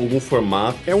tem algum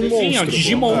formato. É um monstro. É um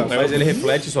Digimon. Mas ele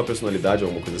reflete sua personalidade,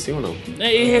 alguma coisa assim ou não?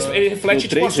 Ele reflete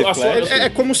tipo a sua... É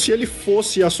como se ele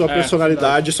fosse a sua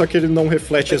personalidade, só que ele não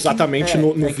reflete exatamente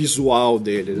no visual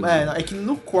dele. É que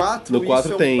no 4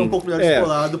 tem. É um pouco melhor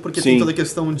explorado, porque tem toda a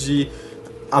questão de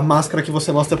a máscara que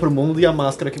você mostra pro mundo e a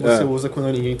máscara que você usa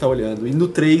quando ninguém tá olhando. E no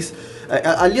 3,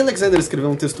 a Lee Alexander escreveu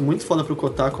um texto muito foda pro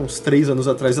Kotaku uns 3 anos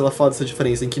atrás, ela fala dessa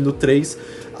diferença, em que no 3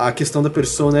 a questão da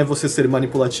persona é você ser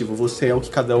manipulativo, você é o que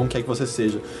cada um quer que você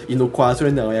seja. E no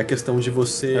 4 não, é a questão de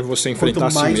você... É você enfrentar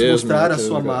quanto mais si mesmo, mostrar a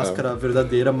sua máscara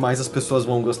verdadeira, mais as pessoas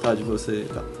vão gostar de você e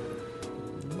tal.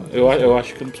 Eu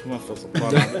acho que eu não preciso mais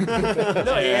falar.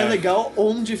 Não, é legal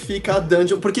onde fica a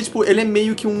dungeon, porque tipo, ele é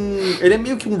meio que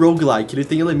um roguelike, ele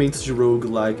tem elementos de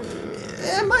roguelike.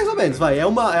 É mais ou menos, vai, é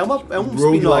um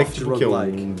spin-off de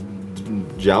roguelike.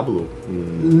 Diablo?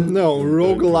 Não,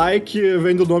 roguelike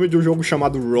vem do nome de um jogo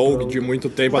chamado Rogue de muito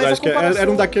tempo atrás, que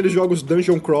era um daqueles jogos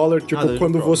dungeon crawler, tipo,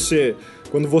 quando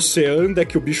você anda, é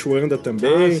que o bicho anda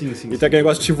também. E tem aquele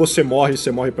negócio de se você morre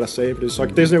pra sempre. Só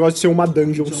que tem esse negócio de ser uma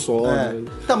dungeon só. Né?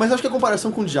 Tá, mas acho que a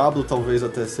comparação com o Diablo talvez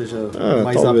até seja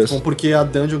mais talvez. apta, porque a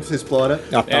dungeon que você explora...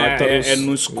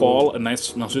 no escola, na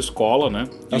sua escola, né?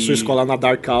 A sua escola na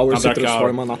Dark Hour se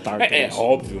transforma na Tartarus. É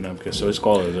óbvio, né? Porque a sua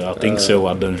escola ela tem que ser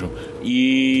a dungeon.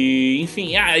 E, enfim,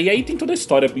 e aí tem toda a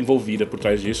história envolvida por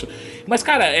trás disso. Mas,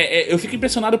 cara, eu fico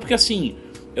impressionado porque, assim...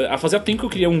 Fazia tempo que eu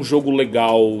queria um jogo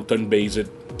legal, turn-based,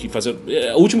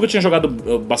 o último que eu tinha jogado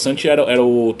bastante era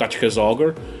o Tactics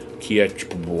Ogre, que é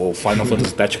tipo o Final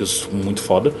Fantasy Tactics muito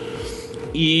foda.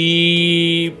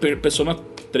 E Persona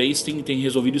 3 tem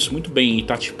resolvido isso muito bem. E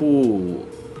tá tipo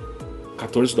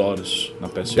 $14 na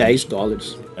PSN.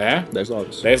 $10. É?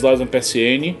 $10. $10 na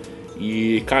PSN.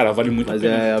 E, cara, vale muito a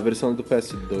pena. Mas é a versão do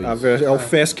PS2. É o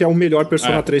FES que é o melhor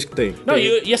Persona 3 que tem. Não,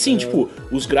 e assim, tipo,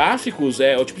 os gráficos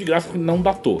é o tipo de gráfico que não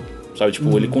datou. Sabe,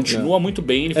 tipo, ele continua muito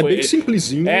bem. Ele bem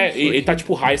simplesinho. Ele tá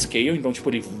tipo high scale, então tipo,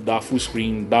 ele dá full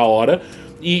screen da hora.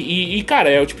 E cara,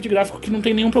 é o tipo de gráfico que não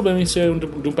tem nenhum problema em ser de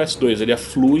um PS2. Ele é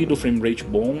fluido, frame rate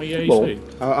bom e é isso aí.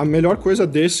 A melhor coisa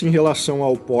desse em relação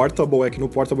ao Portable é que no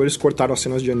Portable eles cortaram as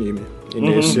cenas de anime. E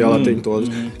nesse ela tem todas.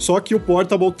 Só que o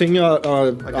Portable tem a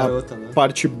garota, né?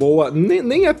 parte boa,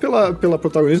 nem é pela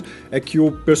protagonista, é que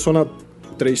o Persona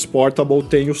 3 Portable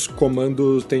tem os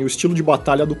comandos, tem o estilo de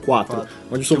batalha do 4,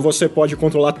 onde você pode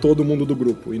controlar todo mundo do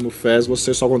grupo, e no FES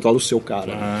você só controla o seu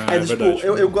cara. Tipo,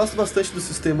 eu gosto bastante do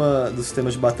sistema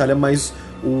de batalha, mas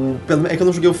É que eu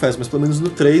não joguei o Fast, mas pelo menos no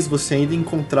 3 você ainda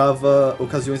encontrava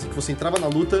ocasiões em que você entrava na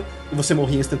luta e você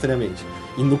morria instantaneamente.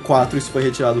 E no 4 isso foi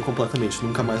retirado completamente,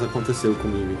 nunca mais aconteceu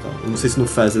comigo e tal. Eu não sei se no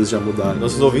Fast eles já mudaram.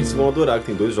 Nossos ouvintes vão adorar que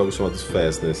tem 2 jogos chamados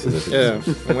Fast nesse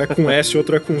um é com S e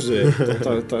outro é com Z.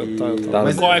 Então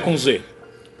Mas qual é com Z?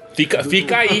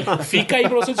 Fica aí pra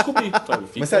você descobrir.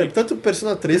 Mas sério, tanto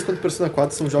Persona 3 quanto Persona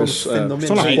 4 são jogos fenomenais.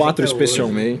 Persona 4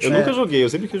 especialmente. Eu nunca joguei, eu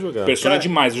sempre quis jogar. Persona é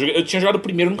demais. Eu tinha jogado o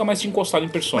primeiro e nunca mais tinha encostado em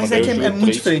Persona. Mas é que é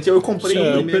muito diferente. Eu comprei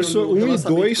o primeiro. O 1 e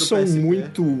 2 são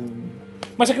muito...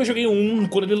 Mas é que eu joguei um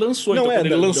quando ele lançou. Não, então quando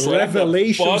ele lançou...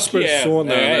 Revelations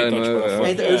Persona.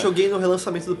 Eu joguei no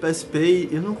relançamento do PSP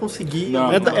e eu não consegui...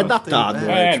 É datado.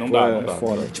 Não dá.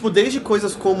 Fora. Tipo, desde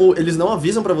coisas como eles não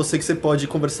avisam pra você que você pode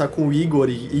conversar com o Igor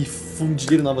e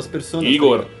fundir novas personas.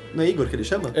 Igor. Não é Igor que ele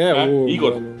chama? O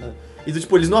Igor. E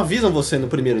tipo, eles não avisam você no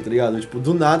primeiro, tá ligado? Tipo,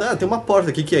 do nada, tem uma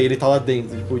porta aqui que é, ele tá lá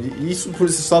dentro. Tipo, e isso por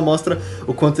si só mostra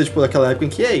o quanto é, tipo, daquela época em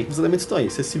que, os elementos estão aí,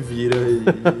 você se vira e...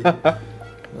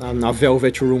 Na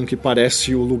Velvet Room, que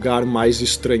parece o lugar mais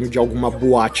estranho de alguma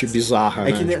boate bizarra.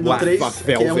 É que né? no 3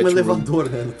 é um elevador,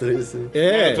 né? No 3, assim.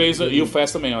 No 3 e o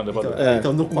Fast também é um elevador.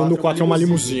 Então no 4 é uma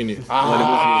limusine.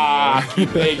 Já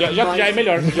é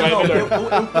melhor.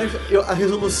 A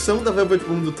resolução da Velvet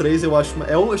Room do 3 eu acho...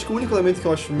 acho que o único elemento que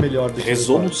eu acho melhor do que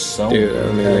resolução?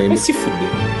 Vai se fuder.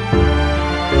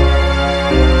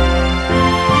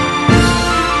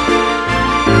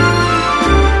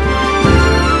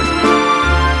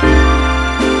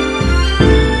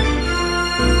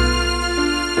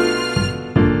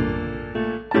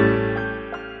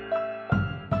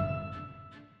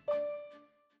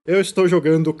 Eu estou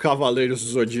jogando Cavaleiros do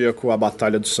Zodíaco, a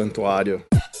Batalha do Santuário.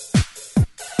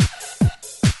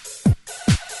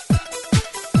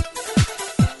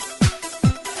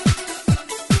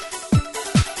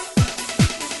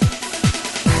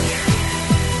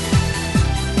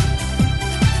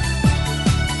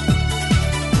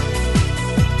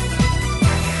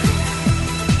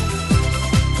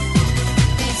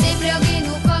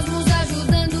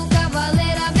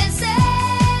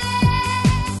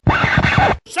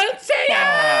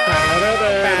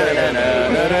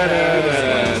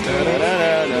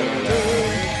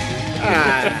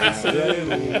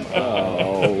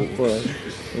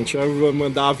 A gente vai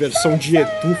mandar a versão de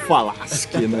Edu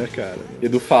Falaschi, né, cara?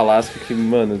 Edu Falaschi, que,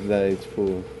 mano,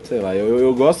 tipo, sei lá,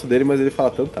 eu gosto dele, mas ele fala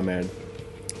tanta merda.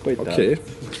 Coitado. Ok.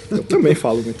 Eu também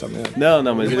falo muita merda. Não,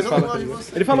 mas ele fala.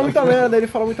 Ele fala muita merda, ele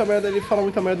fala muita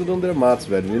merda do André Matos,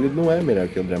 velho. Ele não é melhor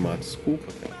que o André Matos, desculpa,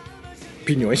 cara.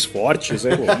 Opiniões fortes,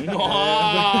 hein?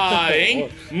 Hein?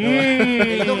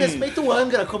 Ele não respeita o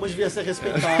Angra como devia ser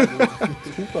respeitado.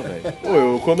 Desculpa, velho.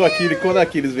 Quando o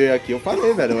Aquiles veio aqui, eu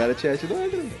falei, velho, eu era tiete do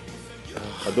Angra.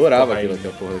 Adorava aquela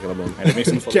porra daquela banda.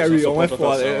 Carry On é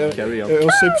foda.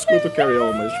 Eu sempre escuto Carry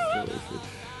On, mas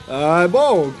tipo...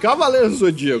 bom, Cavaleiros do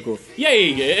Zodíaco. E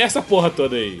aí, essa porra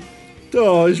toda aí?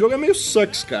 Então, o jogo é meio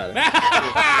sucks, cara.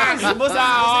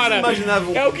 Da hora!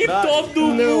 É o que todo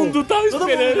mundo tava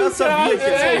esperando. Eu sabia que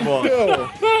ia ser bom.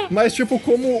 Mas, tipo,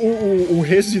 como o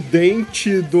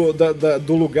residente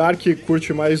do lugar que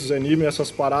curte mais anime, essas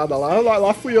paradas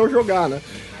lá fui eu jogar, né?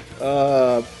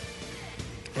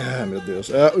 Meu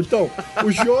Deus. Então, o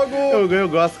jogo... eu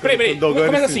gosto. Peraí,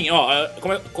 começa assim,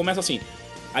 começa assim.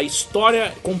 A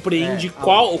história compreende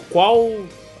qual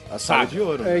a saga de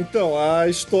ouro. Então, a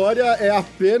história é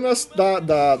apenas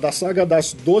da saga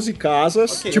das 12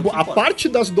 casas. Okay, tipo, a parte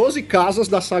das 12 casas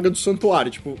da saga do santuário.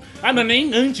 Tipo, não é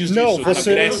nem antes disso. Não,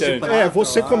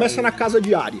 você começa na casa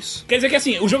de Ares. Quer dizer que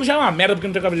assim, o jogo já é uma merda porque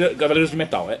não tem Cavaleiros de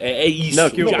Metal. É isso. Não,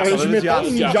 que o Cavaleiros de Metal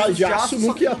de aço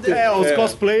nunca ia ter. Os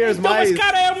cosplayers então, mais... Mas,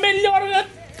 cara, é o melhor...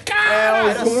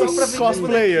 Cara, os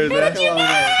cosplayers, né?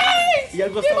 E eu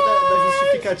gostava da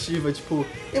justificativa, tipo...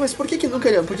 mas por que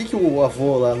o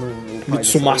avô lá no...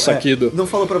 Mitsumasa Kido não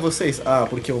falou pra vocês?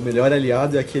 Porque o melhor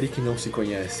aliado é aquele que não se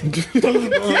conhece.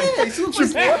 Isso não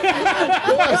faz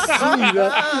Como assim,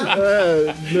 né?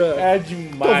 É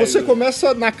demais. Então, você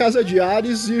começa na casa de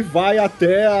Ares e vai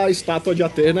até a estátua de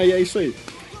Atena e é isso aí.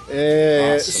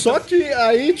 Só que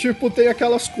aí, tipo, tem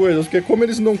aquelas coisas, porque como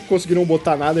eles não conseguiram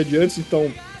botar nada de antes, então...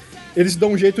 Eles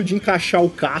dão um jeito de encaixar o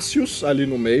Cassius ali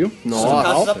no meio. Nossa. O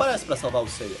Cassius aparece pra salvar o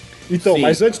Seiya. Então, sim.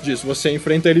 Mas antes disso, você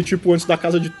enfrenta ele tipo antes da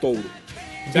casa de touro.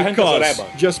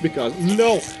 Just because.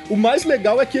 Não, o mais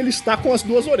legal é que ele está com as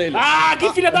 2 orelhas.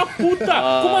 Que filha da puta!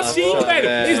 Como assim, velho?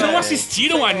 Eles não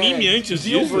assistiram o anime antes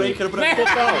disso? Deal breaker pra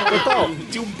Total.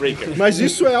 Deal breaker. Mas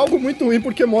isso é algo muito ruim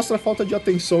porque mostra a falta de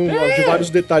atenção de vários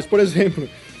detalhes. Por exemplo...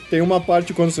 Tem uma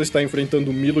parte quando você está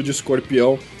enfrentando o Milo de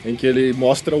escorpião, em que ele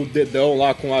mostra o dedão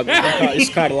lá com a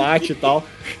escarlate e tal.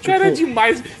 Cara, é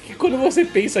demais. quando você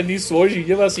pensa nisso hoje em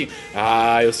dia, fala assim,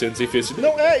 eu sei onde você fez isso.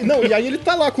 Não, e aí ele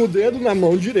tá lá com o dedo na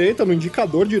mão direita, no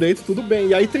indicador direito, tudo bem.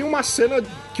 E aí tem uma cena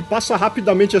que passa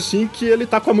rapidamente assim, que ele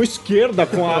tá com a mão esquerda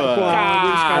com a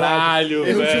Caralho,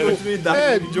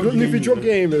 velho. no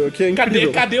videogame, que é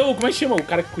incrível. Cadê o... Como é que chama o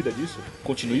cara que cuida disso?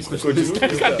 Continuista?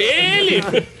 Cadê ele?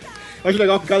 Acho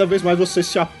legal que cada vez mais você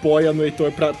se apoia no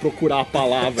Heitor pra procurar a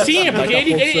palavra. Sim, é porque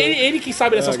ele que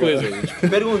sabe dessas coisas.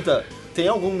 Pergunta, tem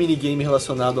algum minigame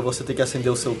relacionado a você ter que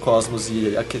acender o seu Cosmos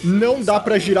e aquecer? Não dá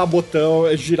pra girar botão,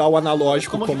 é girar o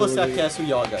analógico. Como que você aquece o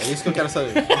Yoga? É isso que eu quero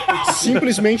saber.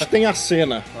 Simplesmente tem a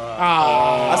cena.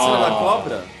 A cena da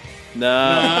cobra?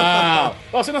 Não.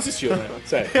 Você não assistiu, né?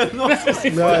 Sério.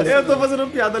 Eu tô fazendo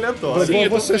piada aleatória. Sim,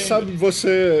 você sabe,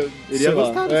 você... Iria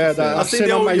gostar dessa a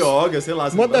cena o mais... Yoga, sei lá.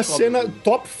 Uma das cenas,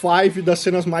 top 5 das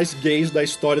cenas mais gays da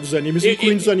história dos animes,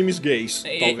 incluindo os animes gays.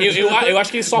 Eu acho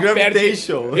que ele só perde...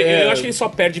 Gravitation. Eu acho que ele só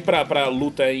perde pra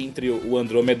luta entre o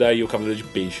Andrômeda e o Cavaleiro de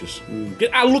Peixes.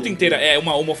 A luta inteira é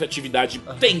uma homofetividade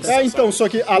tensa. Então, só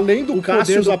que além do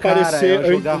Cassius aparecer...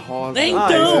 jogar rosa.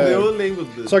 Eu lembro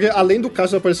disso. Só que além do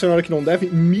Cassius aparecer na hora que não deve,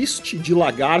 Misty de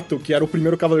Lagarto, que era o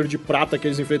primeiro Cavaleiro de Prata que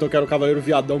eles enfrentam, que era o Cavaleiro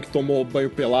Viadão que tomou banho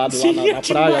pelado lá na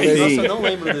praia. Nossa, eu não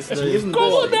lembro desse daí.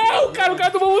 Como não, cara? O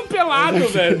cara tomou banho pelado,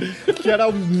 velho. Que era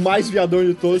o mais viadão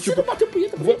de todos. Você não bateu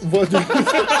punheta pra Sabe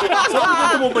por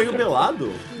que tomou banho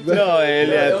pelado? Não,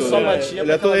 ele é Eu só batia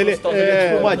ele é porque ela gostava dele,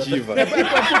 tipo tipo, uma diva.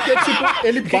 Porque, tipo,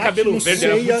 ele bate cabelo no verde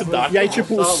era Seiya, muito dark. e aí,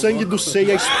 tipo, o sangue do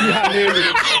Seiya espirra nele.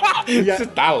 Você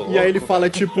tá louco. E aí ele fala,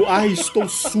 tipo, estou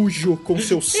sujo com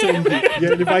seu sangue. E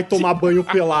aí ele vai tomar banho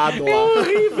pelado lá.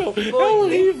 É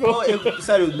horrível.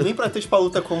 Sério, nem pra ter, tipo, a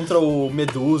luta contra o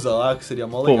Medusa lá, que seria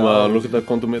mó Pô, legal. uma luta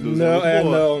contra o Medusa.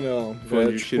 Não.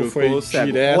 Foi cego.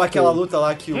 direto. Ou aquela luta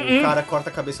lá que o cara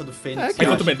corta a cabeça do Fênix. É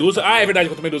contra o Medusa? É verdade,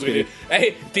 contra o Medusa.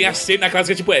 Tem a cena naquela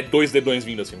que é tipo, 2 dedões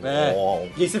vindo assim.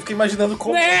 E aí você fica imaginando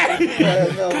como...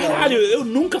 Caralho, eu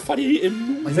nunca faria.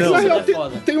 Mas Na real, é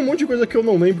foda. tem um monte de coisa que eu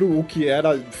não lembro o que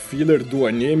era filler do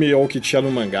anime ou o que tinha no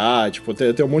mangá. Tipo,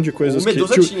 tem um monte de coisas O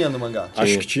Medusa que... tinha no mangá.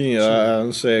 Acho que tinha,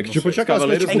 não sei. Que, tipo, tinha aquelas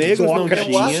Cavaleiros coisas, Negros não Doca,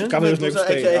 tinha. Cavaleiros Negros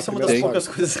tem. Essa é uma das poucas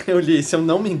coisas que eu li. Se eu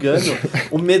não me engano,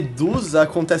 o Medusa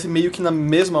acontece meio que na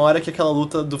mesma hora que aquela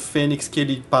luta do Fênix, que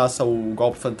ele passa o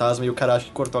golpe fantasma e o cara acha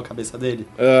que cortou a cabeça dele.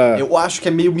 Eu acho que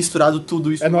é meio misturado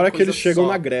tudo isso. É na hora que eles chegam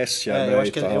na Grécia, né? Eu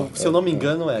acho que se eu não me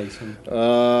engano, é isso.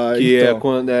 Que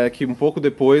então. que um pouco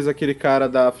depois aquele cara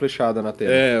dá a flechada na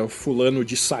tela. O fulano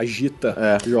de Sagita.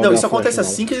 É. Não, isso acontece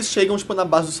assim que eles chegam, tipo, na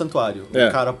base do santuário. É.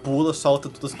 O cara pula, solta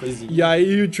todas as coisinhas. E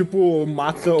aí, tipo,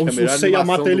 mata. O melhor Seiya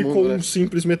animação mata ele do com mundo, né? um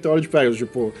simples meteoro de Pegasus,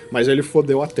 tipo, mas ele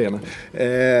fodeu a Atena.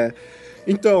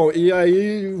 Então, e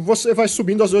aí você vai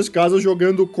subindo as 12 casas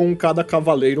jogando com cada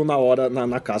cavaleiro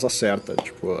na casa certa.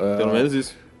 Tipo, Pelo menos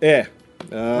isso.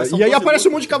 E aí aparece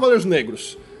um monte de cavaleiros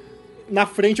negros na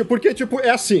frente, porque, tipo, é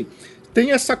assim.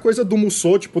 Tem essa coisa do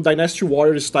Musou, tipo, Dynasty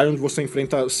Warrior Style, onde você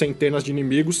enfrenta centenas de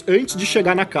inimigos antes de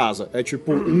chegar na casa. É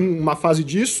tipo uma fase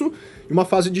disso e uma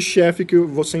fase de chefe que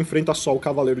você enfrenta só o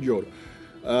Cavaleiro de Ouro.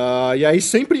 E aí,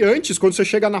 sempre antes, quando você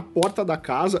chega na porta da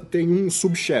casa, tem um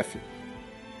subchefe.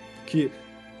 Que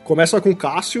começa com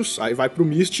Cassius, aí vai pro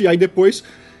Misty, e aí depois...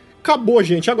 Acabou,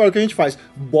 gente. Agora o que a gente faz?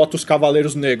 Bota os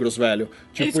Cavaleiros Negros, velho.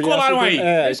 Tipo, Eles colaram aí.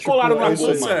 Eles colaram na Isso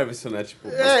goma. é service, né? Tipo,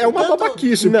 É uma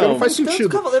babaquice, porque não faz Tanto sentido.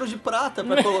 Cavaleiro de Prata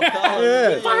pra colocar...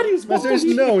 Vários, Mas eles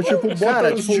não, tipo,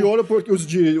 bota os de ouro, porque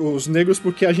os negros,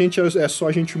 porque a gente é só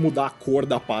a gente mudar a cor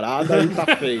da parada e tá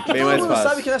feito. bem Todo mais mundo fácil.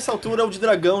 sabe que nessa altura o de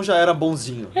dragão já era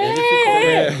bonzinho. Ele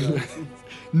ficou...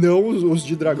 Não os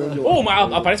de dragão de ouro.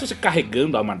 Aparece você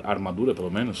carregando a armadura, pelo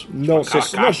menos? Não, Tipo, a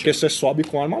caixa. porque você sobe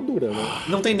com a armadura, né?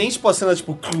 Não tem nem, tipo, a cena,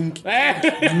 tipo, clunk.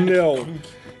 Não.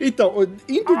 Então,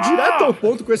 indo direto ao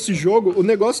ponto com esse jogo, o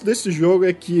negócio desse jogo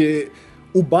é que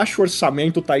o baixo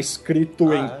orçamento tá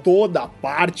escrito em toda a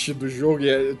parte do jogo e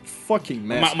é fucking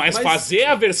mess. Mas fazer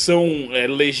a versão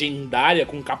legendária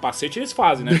com capacete eles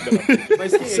fazem, né?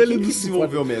 Mas ele quem que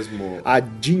desenvolveu mesmo? A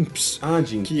Jimps,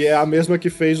 Jimps. que é a mesma que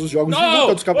fez os jogos de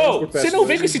luta dos Cavaleiros por PS2. Você não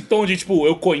vem com esse tom de, tipo,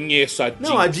 eu conheço a Jinx.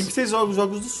 Não, a Jimps fez os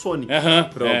jogos do Sonic.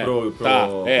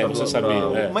 Você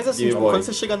sabia. Mas assim, Game tipo, Boy. quando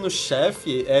você chega no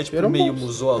chefe, é tipo Era meio bom.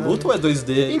 musou a luta ou é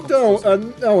 2D? Então,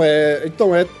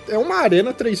 é uma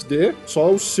arena 3D, só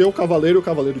o seu cavaleiro e o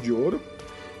Cavaleiro de Ouro.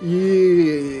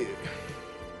 E...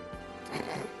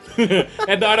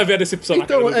 É da hora ver a decepção na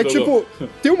Então, cara do tipo,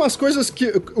 tem umas coisas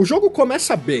que... O jogo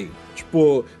começa bem.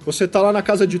 Tipo, você tá lá na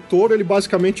casa de touro, ele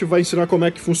basicamente vai ensinar como é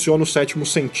que funciona o sétimo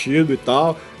sentido e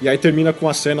tal. E aí termina com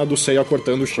a cena do Seiya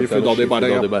cortando o chifre do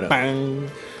Aldebaran.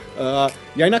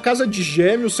 E aí na casa de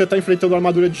gêmeos, você tá enfrentando a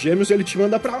armadura de gêmeos e ele te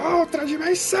manda pra outra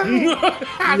dimensão.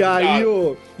 E aí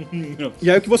o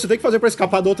que você tem que fazer pra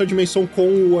escapar da outra dimensão com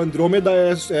o Andrômeda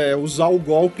é usar o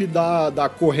golpe da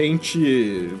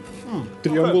corrente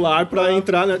triangular pra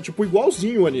entrar, né? Tipo,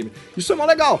 igualzinho o anime. Isso é mó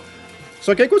legal.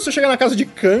 Só que aí quando você chega na casa de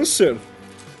Câncer,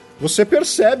 você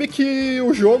percebe que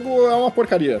o jogo é uma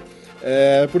porcaria.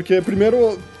 Porque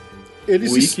primeiro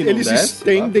eles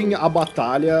estendem a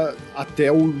batalha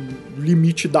até o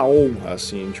limite da honra,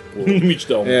 assim, tipo... Limite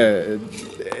da honra.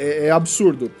 É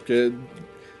absurdo, porque...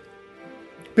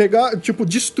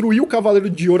 destruir o Cavaleiro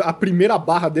de Ouro, a primeira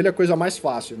barra dele é a coisa mais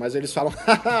fácil, mas eles falam,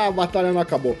 haha, a batalha não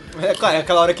acabou. É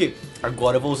aquela hora que,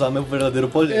 agora eu vou usar meu verdadeiro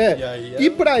poder. E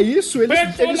pra isso,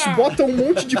 eles botam um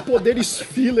monte de poderes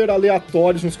filler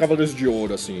aleatórios nos Cavaleiros de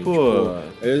Ouro, assim. Tipo,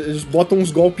 eles botam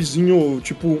uns golpezinhos,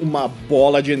 tipo uma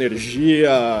bola de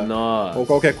energia, ou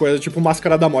qualquer coisa, tipo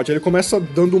Máscara da Morte. Ele começa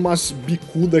dando umas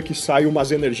bicudas que saem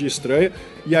umas energias estranhas,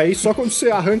 e aí só quando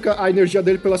você arranca a energia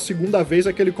dele pela segunda vez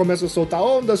é que ele começa a soltar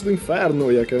ondas do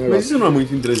inferno e aquele negócio. Mas isso não é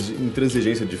muito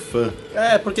intransigência de fã?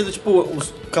 Porque, tipo,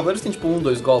 os Cavaleiros têm, tipo, 1,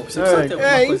 2 golpes. Você precisa ter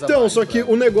alguma coisa então, mais, só que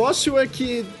o negócio é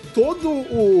que todo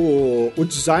o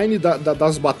design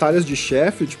das batalhas de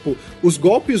chefe, tipo, os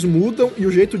golpes mudam e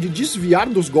o jeito de desviar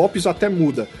dos golpes até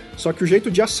muda. Só que o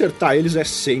jeito de acertar eles é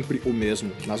sempre o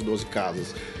mesmo nas 12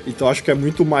 casas. Então acho que é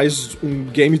muito mais um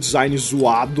game design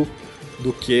zoado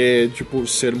do que, tipo,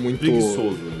 ser muito...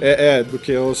 preguiçoso, né? Do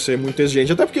que eu ser muito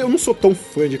exigente. Até porque eu não sou tão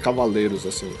fã de Cavaleiros,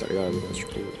 assim, tá ligado?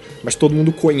 Mas todo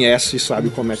mundo conhece e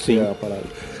sabe como é que é a parada.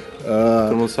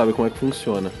 Todo mundo sabe como é que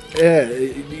funciona.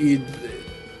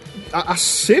 As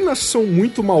cenas são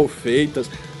muito mal feitas.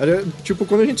 Tipo,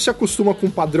 quando a gente se acostuma com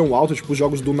um padrão alto, tipo os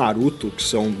jogos do Naruto, que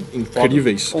são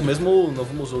incríveis. Ou mesmo o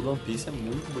novo museu do One Piece é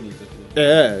muito bonito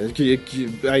aqui.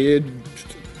 Aí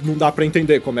não dá pra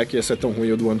entender como é que ia ser tão ruim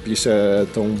e o do One Piece é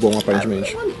tão bom,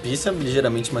 aparentemente. O One Piece é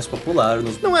ligeiramente mais popular.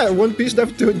 O One Piece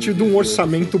deve ter tido um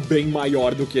orçamento bem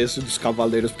maior do que esse dos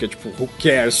Cavaleiros, porque, tipo, who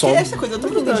cares? Só... essa coisa, eu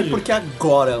não entendi porque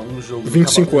agora um jogo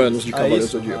 25 anos de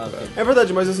Cavaleiros do Zodíaco. É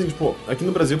verdade, mas assim, tipo, aqui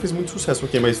no Brasil fez muito sucesso,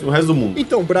 mas no resto do mundo.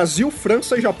 Então, Brasil,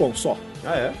 França e Japão, só.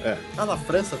 Na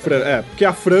França também? Porque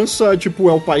a França, tipo,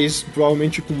 é o país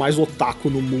provavelmente com mais otaku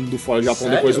no mundo fora do Japão.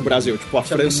 Sério? Depois do Brasil. Tipo, a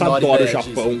França adora o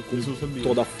Japão com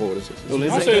toda a força. Eu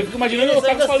fico imaginando o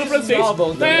otaku falando francês.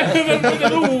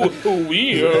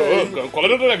 Qual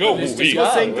era o dragão? Se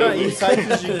você entra em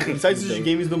sites de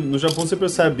games no Japão, você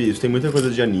percebe isso. Tem muita coisa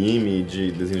de anime,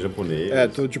 de desenho japonês.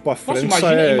 Tipo, a França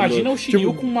imagina o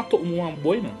Shiryu com uma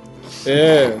boina.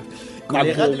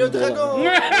 Errado, ele é o dragão.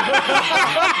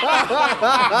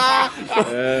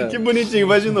 Que bonitinho,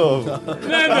 vai de novo.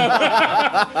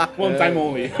 One time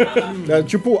only.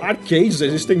 Tipo, arcades,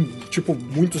 existem, tipo,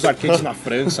 muitos arcades na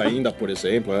França ainda, por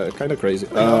exemplo. É kinda crazy.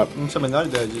 Não tinha a menor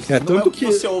ideia disso. Tanto o que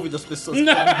você ouve das pessoas.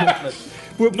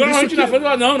 Normalmente na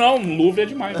França, não, Louvre é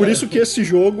demais. Por isso que esse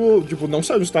jogo, tipo, não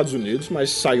saiu nos Estados Unidos, mas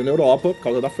saiu na Europa por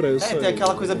causa da França. Tem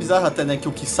aquela coisa bizarra até, né? Que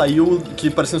o que saiu, que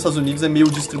apareceu nos Estados Unidos é meio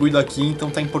distribuído aqui, então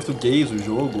tá em português o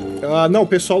jogo. Não, o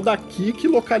pessoal daqui que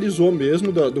localizou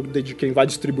mesmo, de quem vai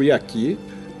distribuir aqui.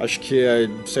 Acho que é,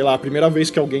 sei lá, a primeira vez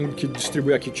que alguém que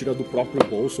distribui aqui tira do próprio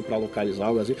bolso pra localizar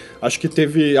algo assim. Acho que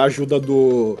teve a ajuda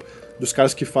dos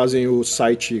caras que fazem o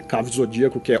site Cave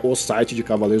Zodíaco, que é o site de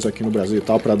Cavaleiros aqui no Brasil e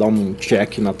tal, pra dar um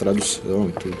check na tradução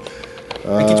e tudo.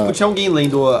 É que, tipo, tinha alguém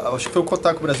lendo, acho que foi o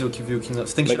Kotaku Brasil que viu que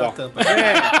você tem que tirar a tampa.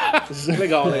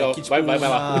 Legal. Que, tipo, vai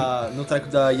lá. No treco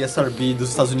da ESRB dos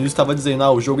Estados Unidos tava dizendo,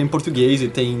 o jogo é em português e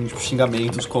tem, tipo,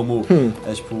 xingamentos como,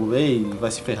 tipo, ei,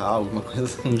 vai se ferrar, alguma coisa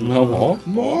assim.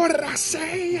 Morra,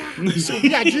 Seiya! Seu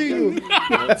viadinho!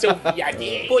 Seu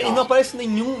viadinho! Pô, e não aparece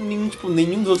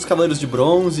nenhum dos outros Cavaleiros de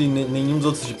Bronze, nenhum dos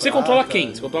outros de Você controla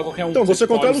quem? Você controla qualquer um? Então, você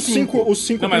controla os cinco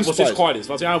Não, mas você escolhe. Você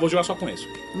fala assim, eu vou jogar só com esse.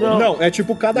 Não, é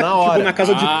tipo na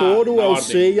casa de touro é o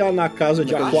Seiya, na casa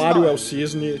de aquário é o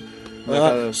cisne.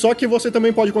 Só que você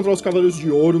também pode controlar os Cavaleiros de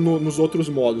Ouro nos outros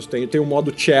modos. Tem um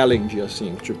modo challenge,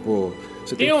 assim, tipo...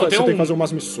 Você tem que fazer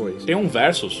umas missões. Tem um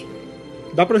versus?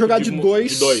 Dá pra jogar de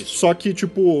dois, só que,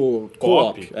 tipo,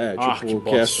 co-op.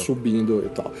 Que é subindo e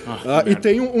tal. E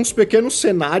tem uns pequenos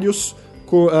cenários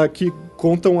que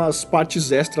contam as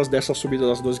partes extras dessa subida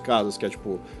das 12 casas, que é,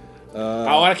 tipo...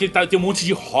 A hora que tem um monte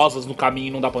de rosas no caminho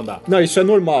e não dá pra andar. Não, isso é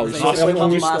normal. Isso é um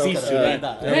difícil, né?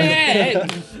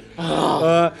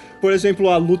 Por exemplo,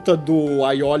 a luta do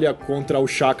Aiolia contra o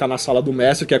Shaka na sala do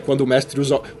mestre, que é quando o mestre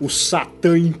usa o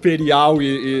Satã Imperial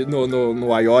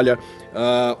no Aiolia.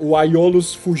 O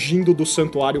Aiolos fugindo do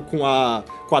santuário com a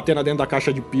Athena dentro da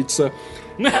caixa de pizza.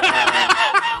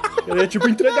 Ele é tipo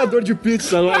entregador de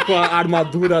pizza, não é? Com a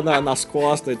armadura nas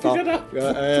costas e tal.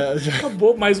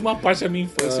 Acabou mais uma parte da minha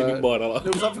infância indo embora lá.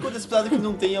 Eu só fico decepcionado que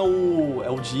não tem o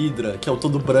de Hydra, que é o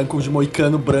todo branco, de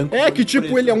moicano branco. Que tipo,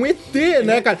 preto. ele é um ET,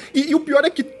 né, cara? E o pior é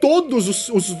que todos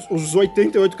os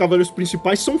 88 cavaleiros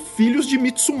principais são filhos de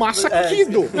Mitsumasa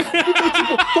Kido. Então,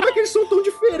 tipo, como é que eles são tão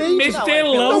diferentes?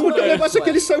 Mestelão, Não, porque o velho. negócio é que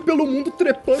ele saiu pelo mundo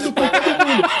trepando com todo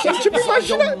mundo. Só que, tipo,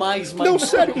 imagina... Não,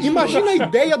 sério, imagina a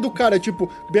ideia do cara, tipo,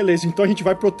 beleza, então a gente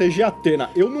vai proteger a Athena.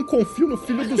 Eu não confio no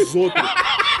filho dos outros.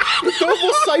 Então eu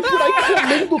vou sair por aí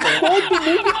comendo todo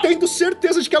mundo e tendo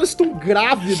certeza de que elas estão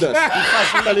grávidas.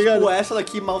 Tá ligado? Tipo, essa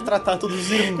daqui maltratar todos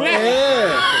os irmãos.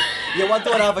 E eu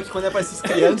adorava que quando aparecem as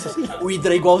crianças, o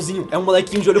Hydra é igualzinho. É um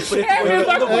molequinho de olho preto. É a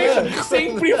mesma coisa.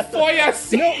 Sempre foi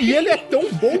assim. Não, e ele é tão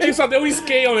bom que... Ele só deu um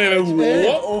scale, né?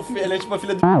 Ele é tipo a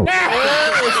filha do...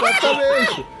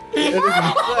 Exatamente.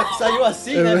 Saiu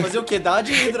assim, né? Fazer o quê? Dá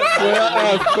de Hydra.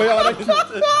 Foi a hora que...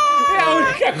 É a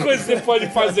única coisa que você pode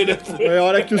fazer depois. Foi a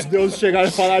hora que os deuses chegaram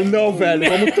e falaram, não, velho,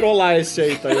 vamos trollar esse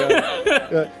aí, tá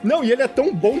ligado? Não, e ele é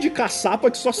tão bom de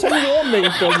caçapa que só sai um homem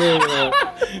também, né?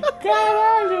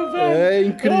 Caralho, velho. É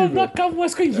incrível. Não acabo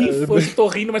mais com a minha infância. Tô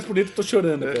rindo, mas por dentro tô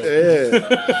chorando, cara.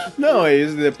 Não, é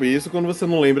isso quando você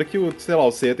não lembra que, sei lá,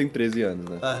 o Seiya tem 13 anos,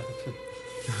 né?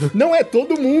 Não, é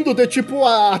todo mundo, tipo,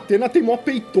 a Athena tem mó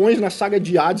peitões na saga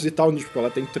de Hades e tal, tipo, ela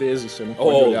tem 13, você não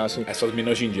pode olhar assim. Essas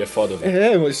minas hoje em dia é foda,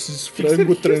 velho. Mas esses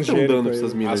frango transgênico pra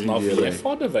essas minas As hoje em dia, novinhas é velho?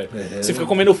 foda, velho. Você fica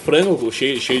comendo frango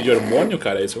cheio de hormônio,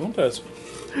 cara, é isso que acontece.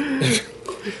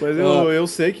 Mas eu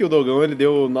sei que o Dogão, ele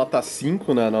deu nota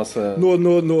 5 na nossa...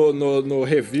 No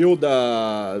review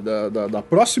da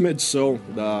próxima edição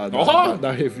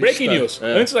da revista. Breaking news.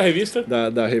 Antes da revista.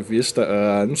 Da revista.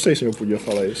 Não sei se eu podia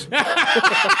falar isso.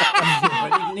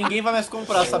 Ninguém vai mais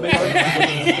comprar, sabendo?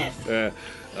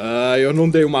 Eu não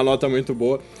dei uma nota muito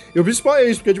boa. Eu principal é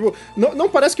isso, porque, tipo, não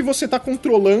parece que você tá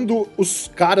controlando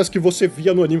os caras que você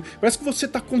via no anime. Parece que você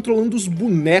tá controlando os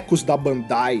bonecos da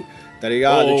Bandai. Tá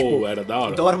ligado? Tipo, era da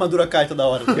hora. Então a armadura cai toda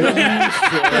hora.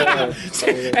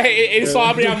 Eles só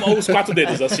abrem os 4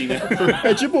 dedos, assim, né?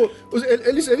 É tipo,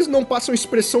 eles não passam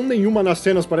expressão nenhuma nas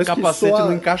cenas, parece O capacete que só...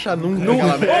 não encaixa nunca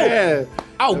naquela merda.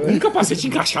 Algum capacete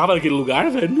encaixava naquele lugar,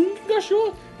 velho? Nunca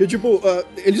encaixou. E tipo,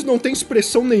 eles não têm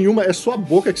expressão nenhuma, é só a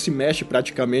boca que se mexe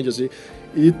praticamente, assim.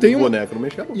 E tem boneco não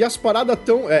mexe a boca. E as paradas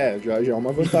tão... já é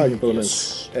uma vantagem, pelo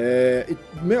menos.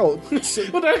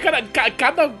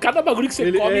 Cada bagulho que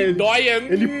você come dói.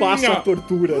 Ele passa a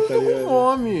tortura, tá ligado?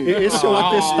 Fome. Esse é um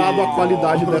atestado à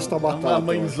qualidade desta batata. Uma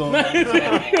mãezona.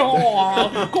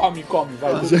 Come,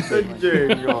 vai.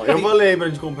 Eu vou lembrar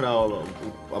de comprar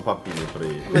a papinha pra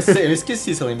ele. Mas eu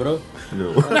esqueci, você lembrou?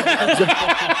 Não.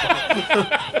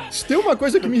 Se tem uma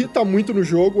coisa que me irrita muito no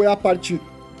jogo é a parte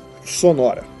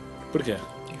sonora. Por quê?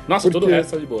 Nossa, todo o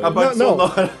resto tá de boa. A parte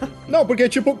sonora. Não, porque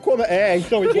tipo...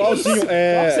 então, igualzinho...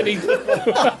 Nossa, ele...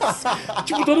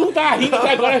 tipo, todo mundo tá rindo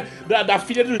até agora da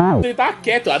filha do... Ele tá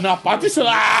quieto. Na parte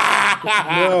sonora...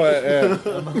 Não,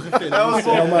 É um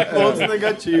ponto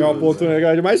negativo. É um ponto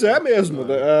negativo, mas é mesmo,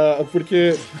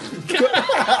 porque...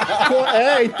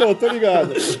 então, tô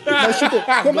ligado. Mas, tipo,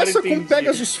 começa com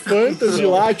Pegasus Fantasy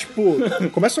lá, tipo...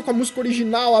 Começa com a música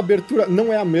original, a abertura...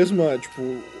 Não é a mesma,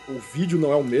 tipo... O vídeo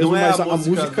não é o mesmo, mas a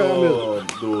música é a mesma.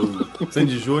 Do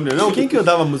Sandy Júnior. Não, quem que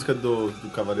cantava a música do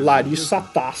Cavaleiro? Larissa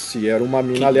Tassi, era uma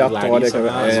mina aleatória.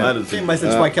 Mas é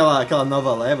tipo aquela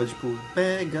nova leva, tipo...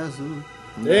 Pegasus...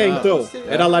 Então,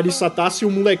 era a Larissa Tassi e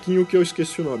o molequinho que eu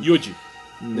esqueci o nome. Yuji.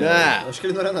 Acho que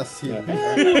ele não era nascido.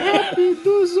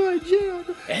 Rápido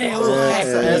Zodíaco.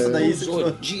 Essa daí...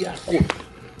 Zodíaco.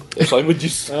 Eu só lembro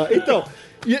disso. Então,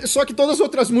 só que todas as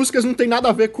outras músicas não tem nada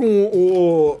a ver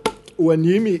com o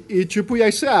anime e tipo, e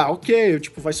aí você, ok,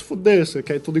 tipo, vai se fuder, você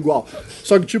quer tudo igual.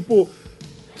 Só que tipo,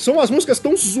 são as músicas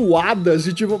tão zoadas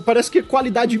e tipo, parece que é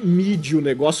qualidade mid o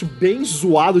negócio, bem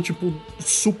zoado, tipo,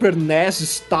 Super NES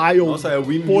style. Nossa, é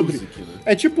Wii podre. Music, né?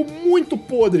 É tipo, muito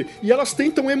podre. E elas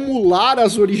tentam emular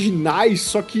as originais,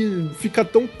 só que fica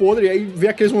tão podre, e aí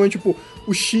vem aqueles momentos, tipo,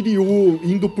 o Shiryu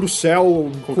indo pro céu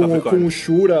com o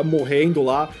Shura morrendo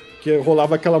lá, que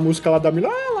rolava aquela música lá da mina,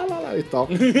 e tal.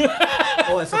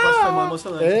 Essa parte foi mais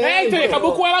emocionante. Então ele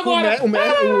acabou com ela agora. O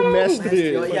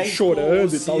mestre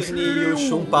chorando e tal. O Cisne e o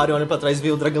Shun param, olham pra trás e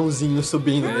vê o dragãozinho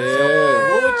subindo.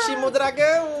 Último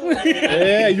dragão!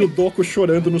 E o Doku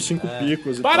chorando nos 5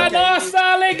 picos. E Para tal. nossa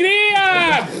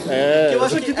alegria! Eu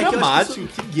acho Que dramático,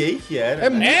 que gay que era.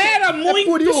 Era muito! É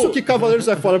por isso que Cavaleiros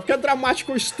é foda, porque é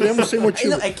dramático ao extremo, sem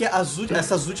motivo. É que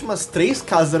essas últimas 3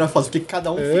 casas eram fodas, porque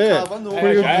cada um ficava no...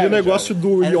 O negócio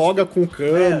do yoga com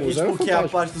Camus. Tipo, que é a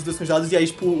parte dos dois congelados, e aí,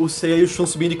 tipo, o Seiya e o Shun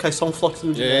subindo e cai só um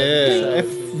floquinho de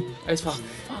neve. Aí você fala,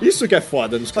 Isso que é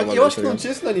foda nos Só que Cavaleiros. eu acho que tá não ligado?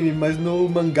 tinha isso no anime, mas no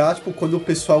mangá, tipo, quando o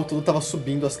pessoal todo tava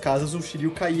subindo as casas, o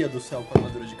Shiryu caía do céu com a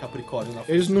armadura de Capricórnio na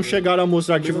frente. Eles não chegaram a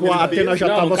mostrar, tipo, a Atena já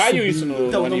Não, tava não caiu subindo. isso no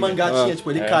Então, no anime. mangá tinha,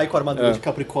 tipo, ele cai com a armadura de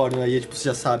Capricórnio, aí, tipo, você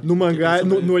já sabe. No mangá, que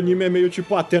ele no anime é meio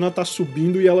tipo, a Atena tá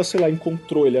subindo e ela, sei lá,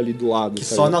 encontrou ele ali do lado. Que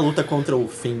tá só ligado? na luta contra o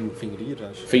Fenrir,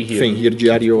 acho. Fenrir de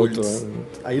Arioto.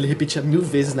 Aí ele repetia 1000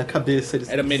 vezes na cabeça. Eles...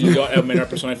 Era o melhor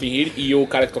personagem Fenrir e o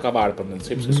cara que tocava harpa, não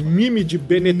sei se Mime de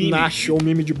Benetnash ou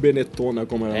Mime de Benetona,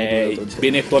 como era.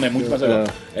 Benetton é muito mais legal.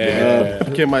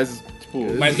 Porque mais,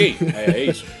 tipo... Mais gay, é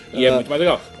isso. E é muito mais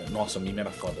legal. Nossa, o Mime era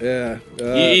foda.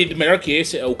 E melhor que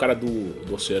esse é o cara do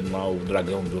oceano lá, o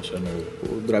dragão do oceano.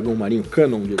 O dragão marinho,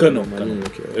 Canon. Canon.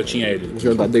 Que Eu tinha ele. O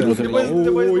verdadeiro Depois o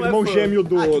não é irmão fã. gêmeo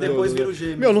do... depois vira o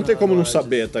gêmeo. Meu, não tem como não Hades.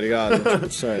 saber, tá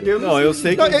ligado? Sério. Não, eu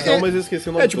sei que eles são, mas eu esqueci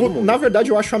o nome de todo mundo. Na verdade,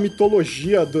 eu acho a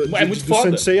mitologia do muito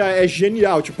foda. Sensei é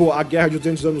genial. Tipo, a guerra de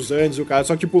 200 anos antes, o cara.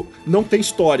 Só que, tipo, não tem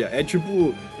história. É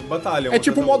tipo... Batalha. É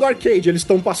tipo modo arcade, eles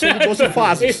estão passando 12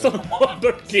 fases. Eles estão no modo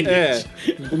arcade.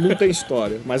 Não tem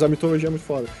história, mas a mitologia é muito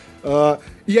foda.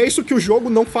 E é isso que o jogo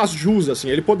não faz jus, assim.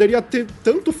 Ele poderia ter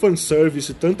tanto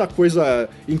fanservice, tanta coisa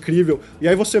incrível. E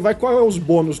aí você vai, qual é os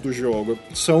bônus do jogo?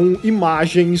 São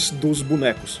imagens dos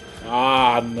bonecos.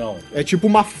 Ah, não. É tipo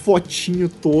uma fotinho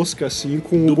tosca, assim,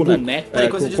 com o boneco. Aí,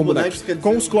 quando você diz com bonecos, quer dizer-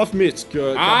 com os cloth mitts que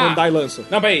a Bandai lança.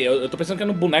 Não, peraí, eu tô pensando que é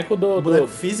no boneco do... Boneco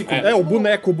físico? O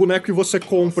boneco que você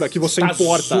compra, que você Tá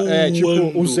importa. Tipo,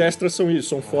 zoando. os extras são isso,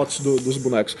 são fotos dos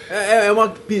bonecos. É uma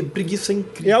preguiça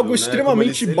incrível. É algo né?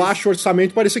 extremamente Como baixo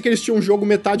orçamento. Parecia que eles tinham um jogo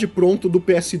metade pronto do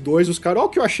PS2. Os caras, olha o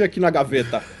que eu achei aqui na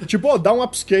gaveta. Tipo, dá um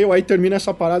upscale, aí termina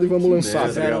essa parada e vamos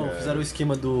lançar. tá ligado? Fizeram o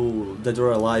esquema do Dead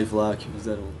or Alive lá, que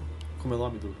fizeram... Como é o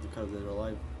nome do cara do Dead or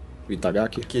Alive? O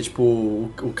Itagaki. Que é tipo,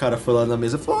 o cara foi lá na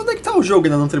mesa e falou, onde é que tá o jogo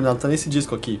ainda não terminado? Tá nesse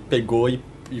disco aqui. Pegou e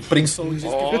prensou o disco.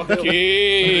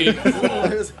 Ok.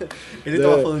 Ele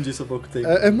tava falando disso há pouco tempo.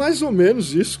 É mais ou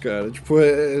menos isso, cara. Tipo,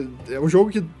 é um jogo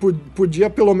que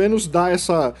podia pelo menos dar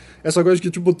essa coisa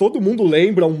que, tipo, todo mundo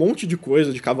lembra um monte de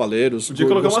coisa de Cavaleiros. Podia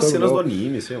colocar umas gostando, cenas não. do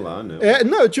anime, sei lá, né?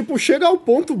 Não, tipo, chega ao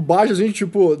ponto baixo, assim,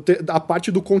 tipo, a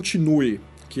parte do continue.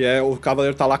 Que é o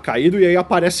cavaleiro tá lá caído e aí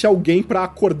aparece alguém pra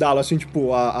acordá-lo, assim,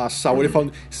 tipo, a Saori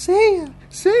falando,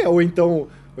 Seiya, ou então,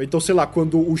 sei lá,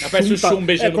 quando o Shun Aparece o Shun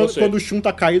beijando você. Quando o Shun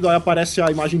tá caído, aí aparece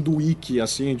a imagem do Ikki,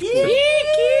 assim, tipo...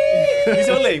 Isso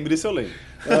eu lembro.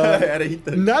 Era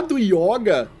irritante. Na do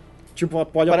Yoga, tipo,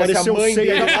 pode Parece aparecer a mãe o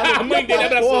Seiya... dele. A mãe dele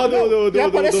abraçando. E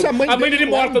aparece a mãe dele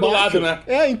lá morta do embaixo. lado,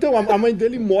 né? Então, a mãe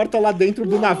dele morta lá dentro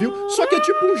do navio, só que é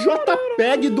tipo um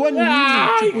JPEG do anime,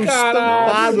 Ai, tipo, caralho.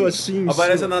 estampado assim.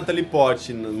 Aparece a Natalie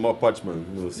Portman no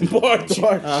Porte.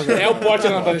 É o Porte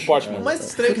da Natalie Portman. O mais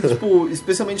estranho é que, tipo,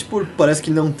 especialmente parece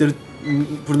que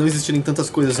por não existirem tantas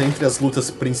coisas entre as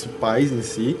lutas principais em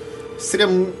si,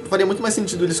 faria muito mais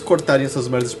sentido eles cortarem essas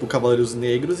merdas, tipo, Cavaleiros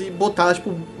Negros e botar,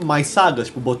 tipo, mais sagas,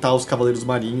 tipo, botar os Cavaleiros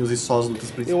Marinhos e só as lutas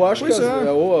principais. Eu acho que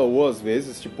ou às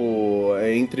vezes, tipo,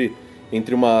 entre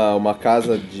uma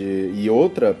casa e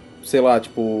outra, sei lá,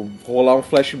 tipo, rolar um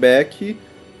flashback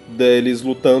deles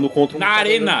lutando contra Na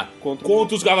arena,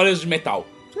 contra os Cavaleiros de Metal.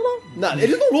 Não,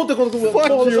 eles não lutam contra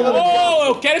o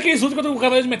Eu quero que eles lutem contra o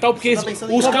Cavaleiro de Metal, porque Você tá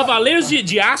pensando em os Cavaleiros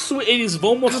de Aço, eles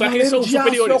vão mostrar que eles são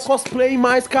superiores. É o cosplay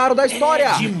mais caro da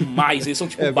história. Demais, eles são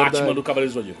tipo o Batman verdade. do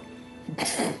Cavaleiro do Zodíaco.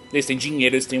 Eles têm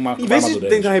dinheiro, eles têm uma Em vez de armadura.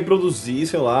 tentar reproduzir,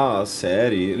 sei lá, a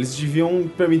série, eles deviam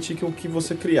permitir que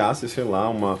você criasse, sei lá,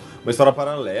 uma história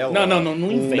paralela.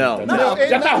 Não inventa. Não.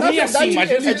 Já tá Na ruim verdade, assim,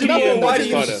 mas eles- eles na criam uma verdade,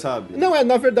 história. sabe? Não,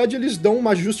 na verdade eles dão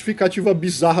uma justificativa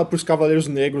bizarra pros Cavaleiros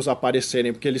Negros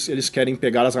aparecerem, porque eles querem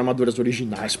pegar as armaduras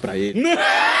originais pra eles.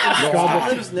 Os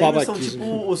Cavaleiros Negros são Babaquice.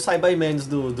 tipo os Saibamans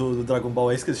do Dragon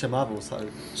Ball, é isso que eles chamavam, sabe?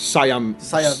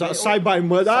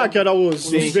 Saibaman, que era os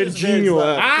verdinhos.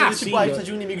 Ah, Eles, sim. tipo, precisa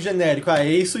de um inimigo genérico. É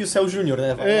isso e o Cell Júnior,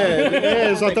 né?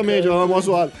 Exatamente, é uma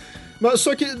zoada. Mas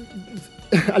só que,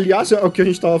 aliás, é o que a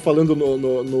gente tava falando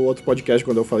no outro podcast,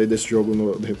 quando eu falei desse jogo,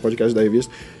 no podcast da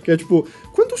revista, que é tipo,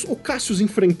 quando o Cassius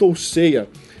enfrentou o Seiya,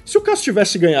 se o Cassius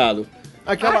tivesse ganhado,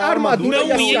 aquela armadura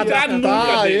não ia entrar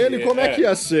nunca dele. ele, como é que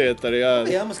ia ser, tá ligado?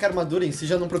 Mas que a armadura em si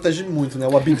já não protege muito, né?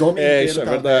 O abdômen É, inteiro isso é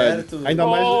tá verdade. aberto. Ainda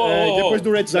mais, depois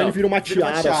do redesign vira uma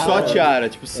tiara. Só a tiara,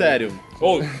 tipo, sério.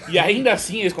 E ainda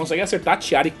assim eles conseguem acertar a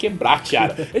tiara e quebrar a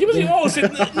tiara. É tipo assim, você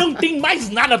não tem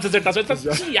mais nada pra você acertar, você acerta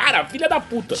a tiara, filha da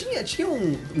puta. Tinha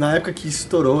um... Na época que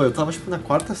estourou, eu tava, tipo, na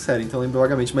 4ª série, então eu lembro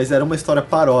vagamente, mas era uma história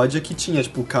paródia que tinha,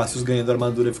 tipo, o Cassius ganhando a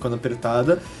armadura e ficando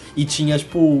apertada, e tinha,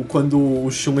 tipo, quando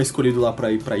o Shun é escolhido lá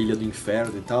pra ir pra Ilha do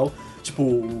Inferno e tal,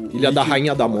 tipo... Ilha da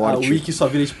Rainha da Morte. O Ikki só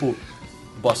vira, tipo...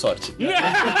 Boa sorte. E aí,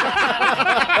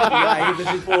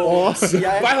 tipo... Nossa. E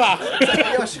aí, Vai lá.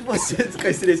 eu acho que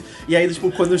você seria isso. E aí,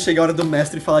 tipo, quando chega a hora do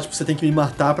mestre falar, tipo, você tem que me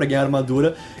matar pra ganhar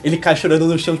armadura, ele cai chorando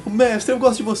no chão, tipo, mestre, eu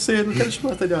gosto de você, não quero te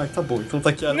matar. Ele, tá bom, então tá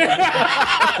aqui a armadura.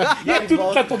 E aí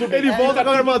tá tudo bem. Ele volta com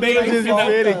a armadura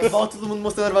de volta todo mundo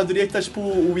mostrando a armadura e aí tá, tipo,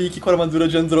 o Ikki com a armadura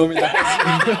de Andrômeda.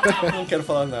 Não quero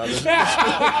falar nada.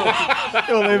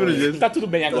 Eu lembro disso. Tá tudo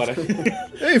bem agora.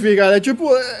 Enfim, cara, é tipo,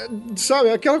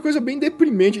 sabe, aquela coisa bem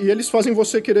deprimente. E eles fazem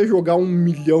você querer jogar 1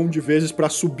 milhão de vezes pra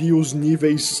subir os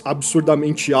níveis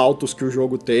absurdamente altos que o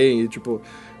jogo tem. E, tipo,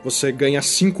 você ganha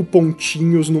 5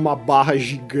 pontinhos numa barra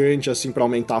gigante, assim, pra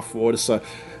aumentar a força.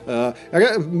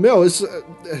 Isso...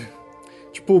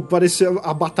 Tipo, parecia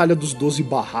a batalha dos 12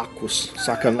 barracos,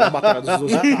 saca? Não é a batalha dos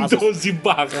 12 casas. 12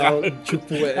 barracos.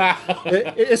 Tipo,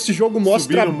 esse jogo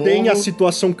mostra bem a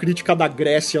situação crítica da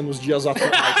Grécia nos dias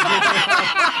atuais.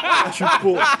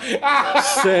 Tipo,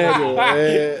 sério,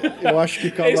 eu acho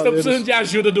que Cavaleiros... Eles estão precisando de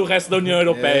ajuda do resto da União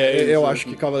Europeia. Eu acho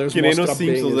que Cavaleiros que nem mostra nos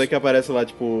Simpsons, bem que aparece lá,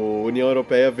 tipo, União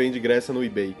Europeia vende Grécia no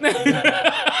eBay.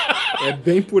 É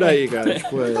bem por aí, cara.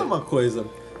 Tipo, Dá uma coisa.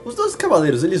 Os 12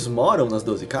 cavaleiros, eles moram nas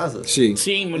 12 casas? Sim.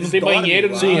 Sim, mas não Eles tem dormem banheiro,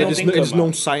 lá. não Sim, tem eles cama.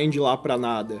 não saem de lá pra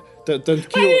nada. Tanto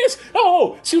que Mas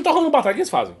se não tá rolando batalha, o que eles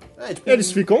fazem?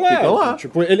 eles ficam lá.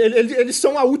 Tipo, eles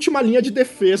são a última linha de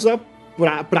defesa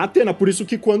pra Atena. Por isso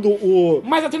que quando o...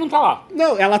 Mas a Atena não tá lá.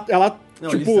 Não, ela Não,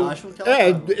 tipo, eles acham que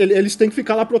ela tá. eles têm que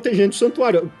ficar lá protegendo o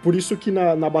santuário. Por isso que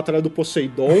na batalha do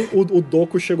Poseidon, o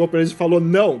Doku chegou pra eles e falou: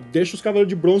 não, deixa os Cavaleiros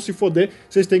de Bronze se foder,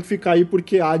 vocês têm que ficar aí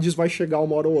porque Hades vai chegar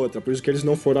uma hora ou outra. Por isso que eles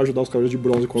não foram ajudar os Cavaleiros de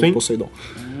Bronze contra o Poseidon.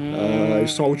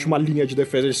 Eles são a última linha de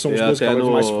defesa, eles são os 12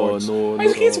 Cavaleiros mais fortes.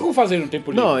 Mas o que eles ficam fazendo no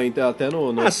tempo livre? Não, então, até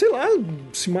no... sei lá,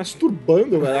 se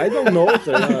masturbando, velho. I don't know,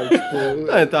 tá ligado?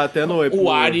 Tipo... tá até no...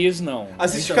 O Ares, não.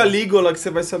 Assiste Calígula que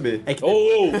você vai saber.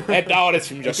 É da hora esse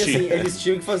filme de É que assim, assistir. eles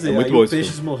tinham que fazer. muito Aí bom o esse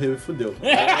Peixes morreu e fudeu.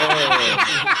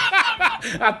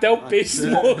 Até o peixe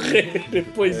morrer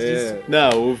depois disso.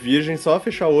 Não, o Virgem só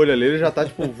fechar o olho ali, ele já tá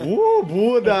tipo,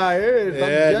 Buda, ele tá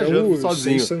viajando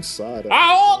sozinho. Sem Sansara.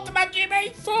 A última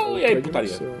dimensão! E aí,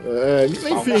 putaria.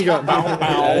 Enfim, cara.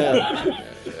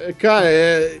 Cara,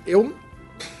 eu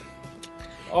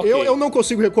não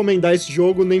consigo recomendar esse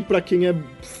jogo nem pra quem é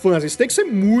fã. Você tem que ser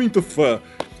muito fã.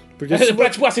 Porque Pra,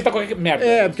 tipo, aceitar qualquer merda.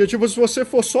 porque tipo, se você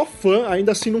for só fã,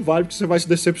 ainda assim não vale, porque você vai se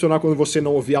decepcionar quando você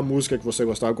não ouvir a música que você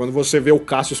gostava, quando você vê o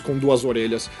Cassius com 2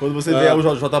 orelhas. Quando você vê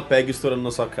o JPEG estourando na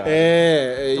sua cara.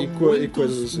 E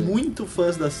coisas assim. Muito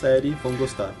fãs da série vão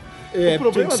gostar. O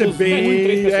problema tem que ser dos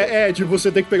bem... tipo,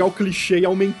 você tem que pegar o clichê e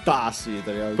aumentar, assim,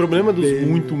 tá ligado? O problema dos Bem-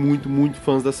 muito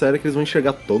fãs da série é que eles vão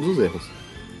enxergar todos os erros.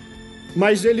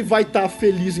 Mas ele vai estar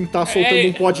feliz em estar soltando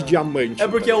um pó de diamante. É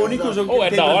porque é o único jogo que Ou é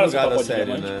tem da hora pra você jogar tá da pode série,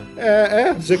 diamante.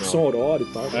 né? Execução Aurora e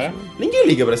tal. É? assim. Ninguém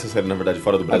liga pra essa série, na verdade,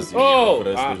 fora do Brasil.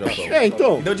 França e do Japão.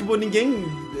 Então... Então, tipo, ninguém...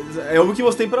 É o que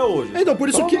você tem pra hoje. Então, por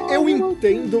isso que eu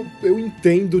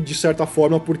entendo de certa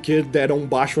forma porque deram um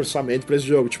baixo orçamento pra esse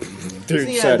jogo. Tipo,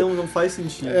 Sim, sério. não faz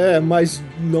sentido. Mas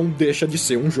não deixa de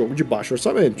ser um jogo de baixo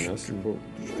orçamento. Tipo,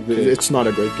 it's not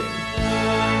a great game.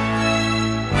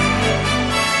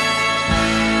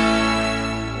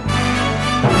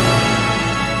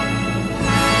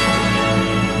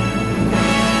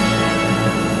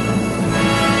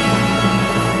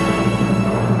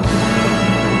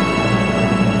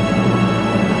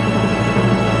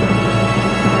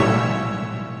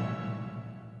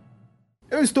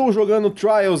 Eu estou jogando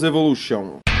Trials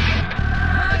Evolution.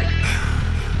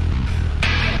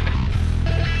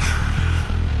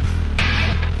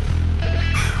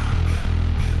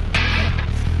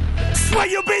 Will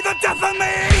you be the death of me?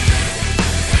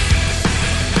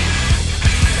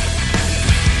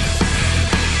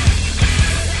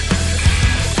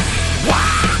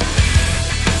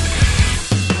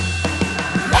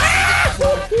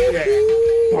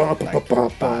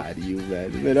 Pariu,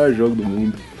 velho. Melhor jogo do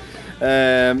mundo.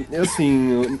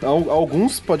 Assim,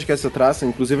 alguns podcasts atrás,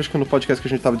 inclusive acho que no podcast que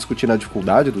a gente tava discutindo a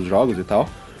dificuldade dos jogos e tal,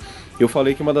 eu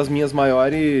falei que uma das minhas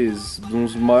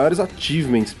dos maiores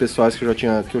achievements pessoais que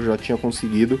eu já tinha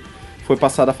conseguido foi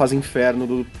passar da fase Inferno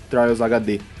do Trials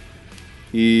HD.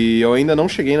 E eu ainda não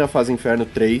cheguei na fase Inferno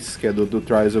 3, que é do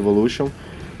Trials Evolution,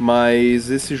 mas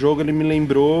esse jogo ele me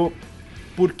lembrou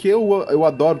porque eu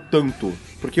adoro tanto,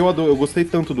 porque eu gostei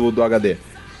tanto do HD.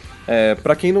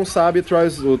 Pra quem não sabe,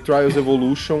 o Trials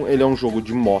Evolution ele é um jogo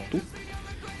de moto,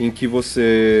 em que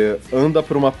você anda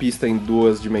por uma pista em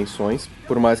 2 dimensões,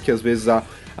 por mais que às vezes a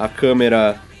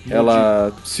câmera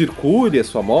ela circule a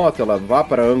sua moto, ela vá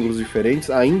para ângulos diferentes,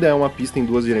 ainda é uma pista em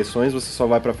 2 direções, você só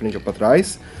vai para frente ou para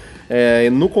trás.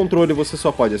 No controle você só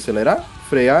pode acelerar,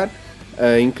 frear,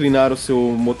 inclinar o seu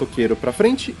motoqueiro para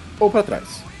frente ou para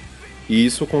trás. E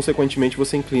isso, consequentemente,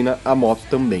 você inclina a moto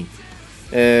também.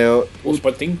 Ou você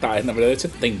pode tentar, na verdade você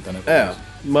tenta, né?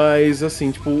 Mas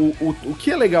assim, tipo, o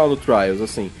que é legal no Trials,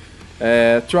 assim...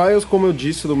 Trials, como eu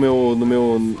disse no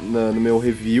meu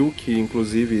review, que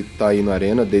inclusive tá aí na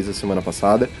Arena desde a semana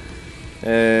passada,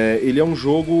 ele é um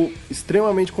jogo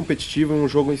extremamente competitivo, um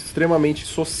jogo extremamente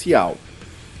social.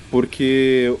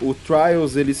 Porque o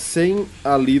Trials, ele sem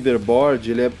a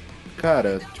leaderboard, ele é,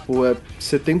 cara, tipo,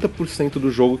 70% do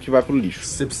jogo que vai pro lixo.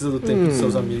 Você precisa do tempo dos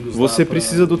seus amigos. Você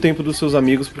precisa do tempo dos seus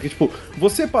amigos, porque, tipo,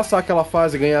 você passar aquela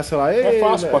fase e ganhar, sei lá... É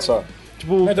fácil passar.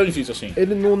 Tipo, não é tão difícil assim.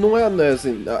 Ele não é, né,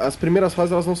 assim, as primeiras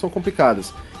fases elas não são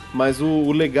complicadas. Mas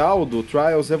o legal do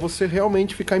Trials é você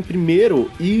realmente ficar em primeiro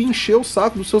e encher o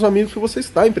saco dos seus amigos que você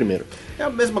está em primeiro. É a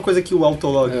mesma coisa que o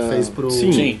Autolog fez pro...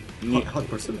 Sim. Hot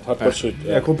Pursuit. Hot Pursuit.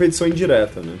 É competição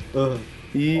indireta, né?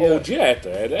 Ou direta,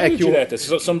 direta.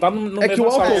 Você não tá no que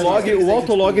o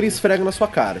Autolog ele esfrega na sua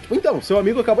cara. Tipo, então, seu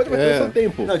amigo acabou de bater o seu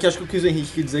tempo. Não, que acho que o que o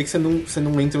Henrique quer dizer é que você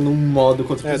não entra num modo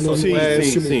contra as pessoas.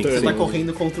 Sim. Você tá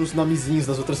correndo contra os nomezinhos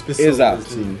das outras pessoas. Exato.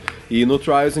 Sim. E no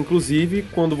Trials, inclusive,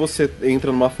 quando você entra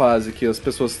numa fase que as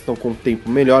pessoas estão com um tempo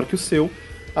melhor que o seu,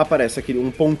 aparece um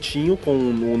pontinho com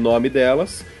o nome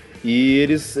delas. E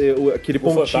eles, aquele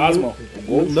pontinho... Fantasma?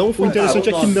 O interessante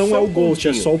é que não é o Ghost,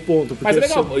 é só o ponto. Mas é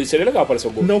legal, seria legal aparecer o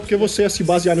Ghost. Não, porque você ia se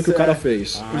basear no que o cara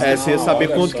fez. Você ia saber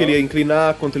quanto que ele ia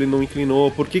inclinar, quanto ele não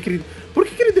inclinou, por que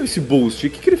ele deu esse boost, o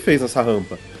que ele fez nessa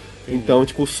rampa. Então,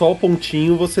 tipo, só o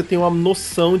pontinho você tem uma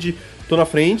noção de... Tô na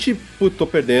frente, tô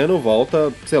perdendo,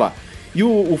 volta, sei lá. E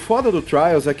o foda do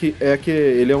Trials é que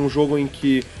ele é um jogo em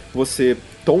que você...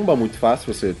 tomba muito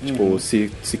fácil, você tipo,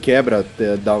 se quebra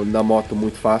da moto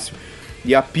muito fácil.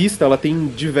 E a pista, ela tem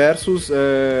diversos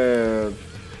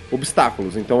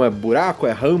obstáculos. Então é buraco,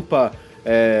 é rampa,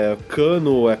 é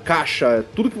cano, é caixa, é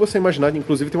tudo que você imaginar.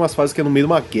 Inclusive tem umas fases que é no meio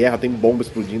de uma guerra, tem bomba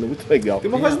explodindo, é muito legal. Tem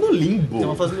uma fase no limbo. Tem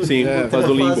uma fase no Sim, limbo. fase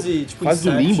do limbo. Fase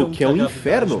do limbo, que é um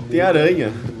inferno. Tem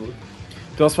aranha.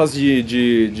 Tem umas fases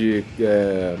de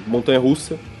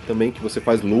montanha-russa também, que você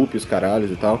faz loop, os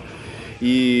caralhos e tal.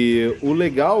 E o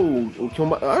legal, o que eu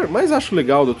mais acho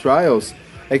legal do Trials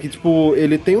é que, tipo,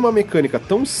 ele tem uma mecânica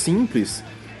tão simples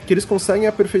que eles conseguem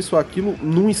aperfeiçoar aquilo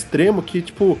num extremo que,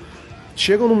 tipo,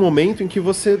 chega num momento em que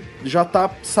você já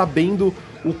tá sabendo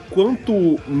o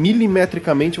quanto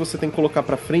milimetricamente você tem que colocar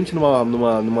pra frente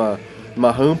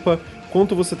numa rampa,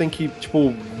 quanto você tem que,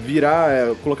 tipo,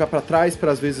 virar, colocar pra trás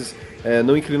pra às vezes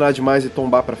não inclinar demais e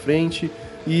tombar pra frente.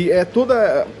 E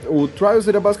o Trials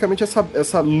ele é basicamente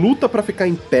essa luta pra ficar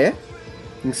em pé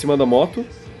em cima da moto,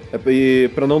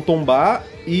 pra não tombar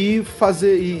e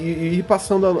ir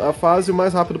passando a fase o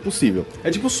mais rápido possível.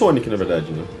 É tipo Sonic, na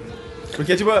verdade, né?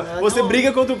 Porque, tipo, você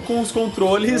briga com os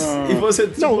controles e você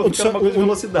fica numa coisa de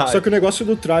velocidade. Só que o negócio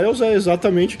do Trials é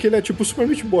exatamente que ele é tipo Super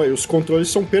Meat Boy. Os controles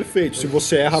são perfeitos. Se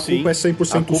você erra, a culpa é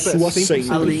 100% sua, 100%.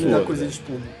 Além da coisa de,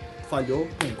 tipo... falhou,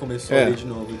 começou ali de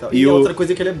novo e tal. E outra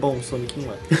coisa é que ele é bom, o Sonic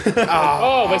não é.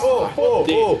 Mas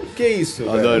que isso,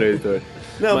 velho? Adorei, Heitor.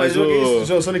 Não, mas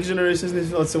o Sonic Generations nesse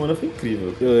final de semana foi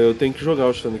incrível. Eu tenho que jogar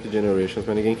o Sonic Generations,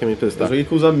 mas ninguém quer me emprestar. Eu joguei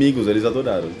com os amigos, eles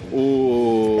adoraram.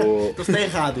 Então você tá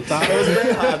errado, tá? Você tá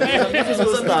errado. Os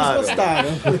amigos gostaram.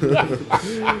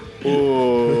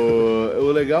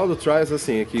 O legal do Trials,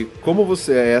 assim, é que como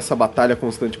você é essa batalha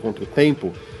constante contra o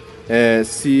tempo,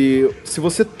 se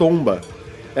você tomba,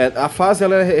 a fase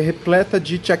ela é repleta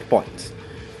de checkpoints.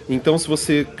 Então se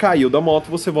você caiu da moto,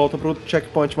 você volta pro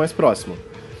checkpoint mais próximo.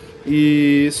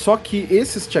 E só que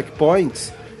esses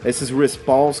checkpoints, esses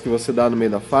respawns que você dá no meio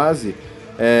da fase,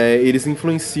 eles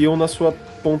influenciam na sua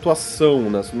pontuação,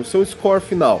 no seu score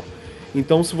final.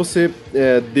 Então se você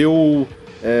deu,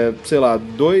 sei lá,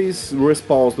 2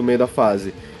 respawns no meio da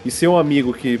fase e seu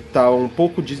amigo que tá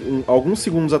alguns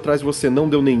segundos atrás de você não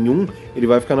deu nenhum, ele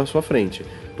vai ficar na sua frente,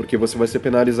 porque você vai ser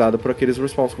penalizado por aqueles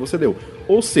respawns que você deu.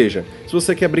 Ou seja, se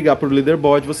você quer brigar por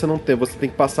leaderboard, você tem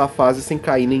que passar a fase sem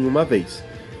cair nenhuma vez.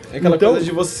 É aquela coisa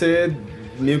de você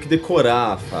meio que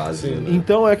decorar a fase, né?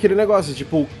 Então é aquele negócio,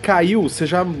 tipo, caiu, você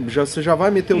já vai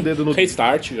meter o dedo no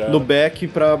restart já. No back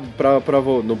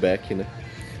no back, né?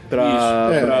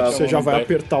 Você já vai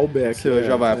apertar o back. Você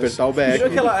já vai apertar o back.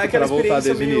 Aquela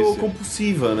experiência meio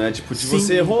compulsiva, né? Tipo, de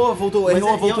você errou, voltou,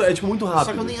 é tipo muito rápido.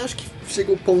 Só que eu nem acho que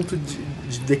chega o ponto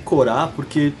de decorar,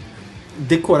 porque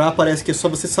decorar parece que é só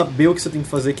você saber o que você tem que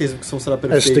fazer, que a execução será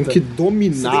perfeita. Você tem que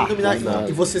dominar. Você tem que dominar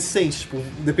e você sente, tipo,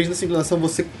 depende da inclinação,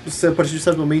 você a partir de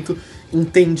certo momento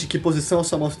entende que posição a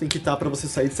sua moto tem que estar pra você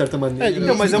sair de certa maneira.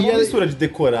 Não, mas é uma mistura de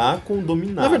decorar com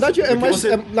dominar. Na verdade, é mais...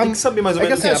 Você tem que saber mais ou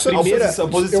menos a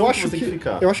posição que você tem que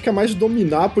ficar. Eu acho que é mais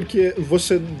dominar, porque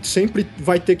você sempre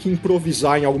vai ter que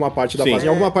improvisar em alguma parte da fase. Em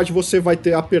alguma parte você vai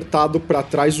ter apertado pra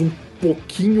trás um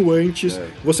pouquinho antes,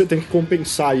 você tem que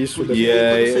compensar isso depois.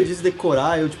 Quando você diz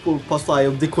decorar, eu posso falar,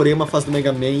 eu decorei uma fase do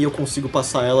Mega Man e eu consigo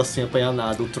passar ela sem apanhar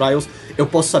nada. O Trials, eu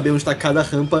posso saber onde tá cada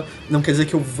rampa, não quer dizer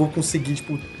que eu vou conseguir,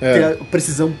 ter a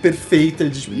precisão perfeita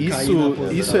de cair na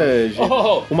posição. Isso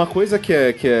uma coisa que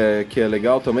é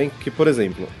legal também, que, por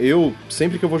exemplo, eu,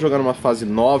 sempre que eu vou jogar numa fase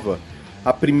nova,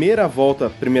 a primeira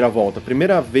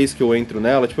vez que eu entro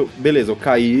nela, beleza, eu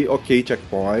caí, ok,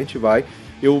 checkpoint, vai,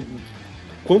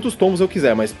 quantos tombos eu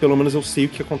quiser, mas pelo menos eu sei o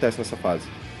que acontece nessa fase.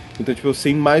 Então, eu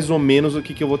sei mais ou menos o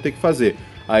que eu vou ter que fazer.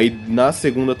 Aí, na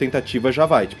segunda tentativa, já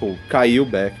vai. Caiu,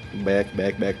 back.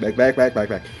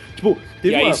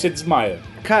 Aí você desmaia.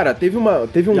 Cara, teve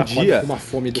um dia uma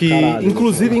fome do que, caralho,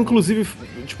 inclusive,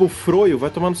 o Froio vai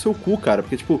tomar no seu cu, cara.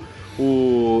 Porque,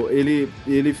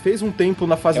 ele fez um tempo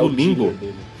na fase do limbo.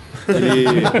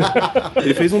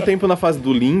 Ele fez um tempo na fase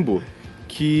do limbo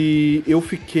que eu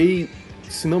fiquei,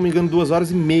 se não me engano,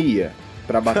 2h30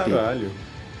 pra bater. Caralho.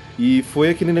 E foi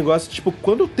aquele negócio,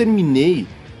 quando eu terminei,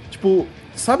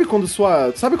 sabe quando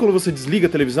você desliga a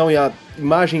televisão e a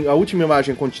última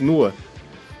imagem continua?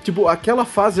 Aquela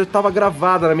fase já tava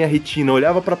gravada na minha retina, eu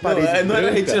olhava pra parede. Não era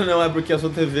retina, não, é porque a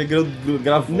sua TV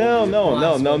gravou. Não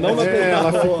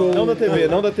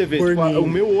da TV, o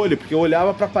meu olho, porque eu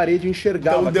olhava pra parede e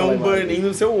enxergava. Então deu um burn-in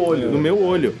no seu olho. No meu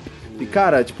olho. E,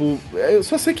 cara, eu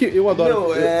só sei que eu adoro...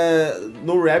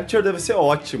 No Rapture deve ser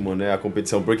ótimo, né, a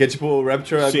competição, porque, o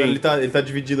Rapture agora, ele tá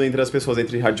dividido entre as pessoas,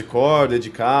 entre hardcore,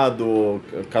 dedicado,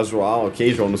 casual,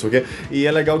 não sei o quê, e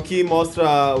é legal que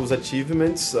mostra os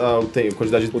achievements, a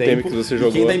quantidade de tempo que você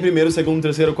jogou. Quem tá em primeiro, segundo,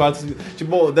 terceiro, quarto,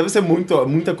 deve ser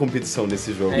muita competição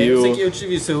nesse jogo. Eu sei que eu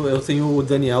tive isso, eu tenho o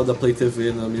Daniel da Play TV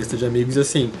na minha lista de amigos, e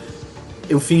assim...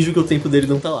 Eu finjo que o tempo dele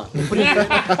não tá lá.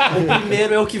 O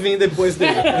primeiro é o que vem depois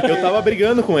dele. Eu tava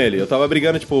brigando com ele.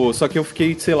 Só que eu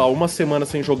fiquei, sei lá, uma semana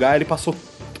sem jogar, ele passou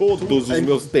todos os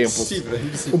meus tempos.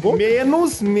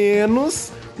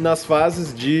 Menos nas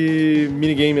fases de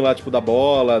minigame lá, da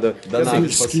bola, da nave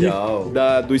espacial.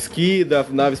 Do esqui, da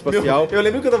nave espacial. Eu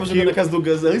lembro que eu tava jogando na casa do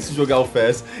Gus antes de jogar o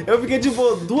FES. Eu fiquei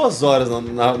 2 horas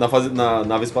na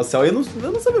nave espacial e eu não sabia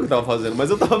o que eu tava fazendo, mas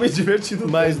eu tava me divertindo.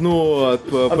 Mas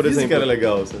por exemplo, era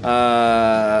legal.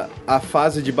 A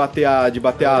fase de bater a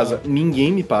asa,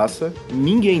 ninguém me passa.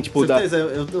 Ninguém, certeza,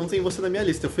 eu não tenho você na minha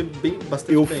lista. Eu fui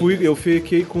bastante bem. Eu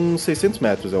fiquei com 600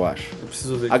 metros, eu acho. Eu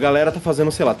preciso ver. A galera tá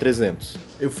fazendo, sei lá, 300.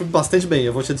 Eu fui bastante bem,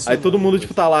 eu vou te adicionar. Aí todo mundo,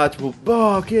 tá lá,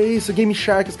 que é isso, Game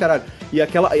Sharks, caralho. E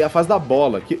a fase da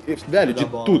bola, velho, de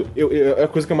tudo, é a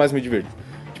coisa que eu mais me divirto.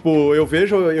 Eu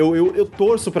vejo, eu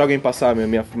torço pra alguém passar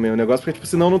meu negócio, porque,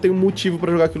 senão não tem um motivo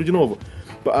pra jogar aquilo de novo.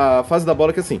 A fase da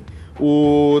bola é que, assim,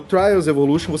 o Trials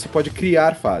Evolution você pode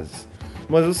criar fases,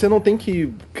 mas você não tem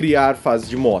que criar fases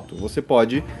de moto, você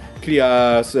pode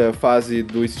criar fase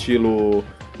do estilo...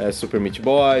 Super Meat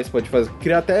Boy, pode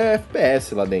criar até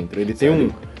FPS lá dentro. Ele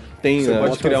tem você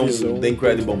pode criar um The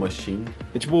Incredible Machine.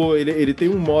 Ele tem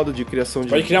um modo de criação de...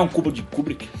 Pode criar um cubo de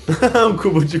Kubrick. Um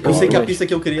cubo de Kubrick. Eu sei que a pista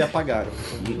que eu queria apagaram.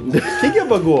 Quem que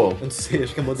apagou? Eu não sei,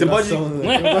 acho que é moderação.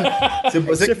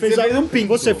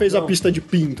 Você fez a pista de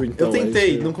pinto, então. Eu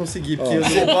tentei, não consegui. Porque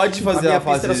você pode fazer a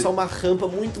fase... pista era só uma rampa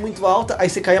muito, muito alta, aí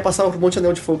você caía, passava por um monte de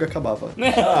anel de fogo e acabava.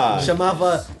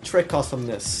 Chamava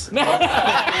Track-Awesomeness.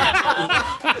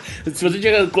 Se você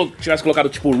tivesse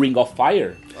colocado, Ring of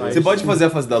Fire... Você pode fazer a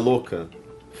fase da louca?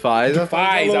 Faz a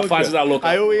fase da louca.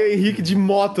 Aí eu ia Henrique de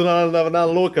moto na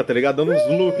louca, tá ligado? Dando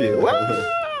uns loop.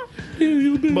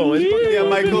 Bom, e a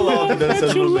Michael Love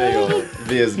dançando no meio.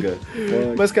 Vesga.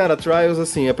 Mas, cara, Trials,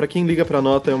 assim, é pra quem liga pra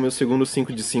nota, é o meu segundo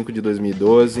 5 de 5 de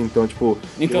 2012, então,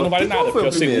 Então não vale nada, porque é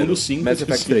o segundo 5 Mass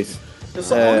Effect 3.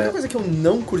 A única coisa que eu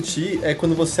não curti é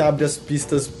quando você abre as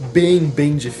pistas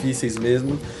bem difíceis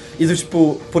mesmo. E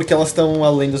porque elas estão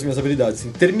além das minhas habilidades.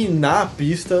 Assim, terminar a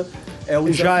pista é o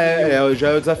desafio. Já é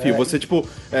o desafio. Você,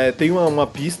 tem uma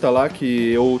pista lá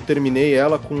que eu terminei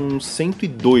ela com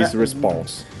 102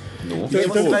 respawns.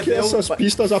 Então, essas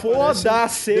pistas aparecem.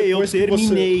 Foda-se, eu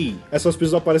terminei. Essas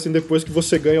pistas aparecem depois que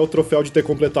você ganha o troféu de ter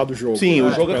completado o jogo. Sim,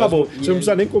 o jogo acabou. Você não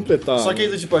precisa nem completar. Só que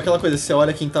aí, aquela coisa, você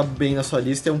olha quem tá bem na sua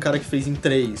lista, é um cara que fez em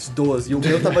 3, 12. E o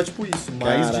meu tava isso,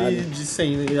 mais de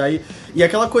 100. E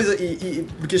aquela coisa,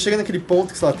 porque chega naquele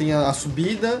ponto que, sei lá, tem a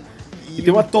subida. E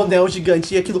tem um tonel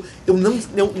gigante, e aquilo, eu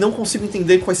não consigo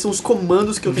entender quais são os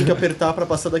comandos que eu tenho que apertar pra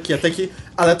passar daqui, até que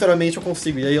aleatoriamente eu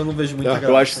consigo, e aí eu não vejo muita graça.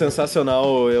 Eu acho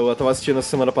sensacional, eu tava assistindo essa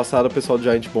semana passada o pessoal do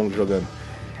Giant Bomb jogando.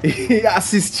 E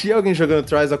assistir alguém jogando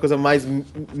Trials é a coisa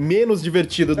menos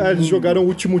divertida do mundo. Eles jogaram o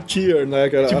último tier, né?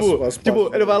 Que era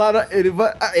ele vai lá, ele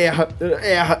vai...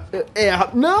 Erra.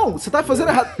 Não, você tá fazendo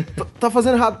errado. Tá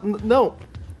fazendo errado. Não.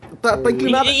 Tá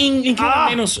inclinada.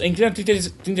 Inclina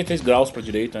 33 graus pra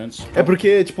direita antes. É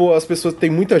porque, tipo, as pessoas... Tem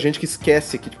muita gente que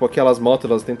esquece que, tipo, aquelas motos,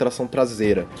 elas têm tração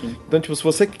traseira. Sim. Então, tipo, se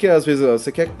você quer, às vezes,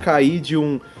 você quer cair de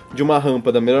uma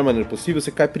rampa da melhor maneira possível,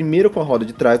 você cai primeiro com a roda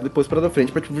de trás, depois pra da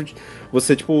frente, pra, tipo,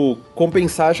 você, tipo,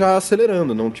 compensar já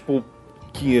acelerando, não, tipo,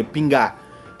 pingar.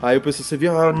 Aí o pessoal, você vê,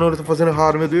 não, eu tô fazendo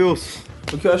errado, meu Deus.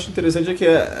 O que eu acho interessante é que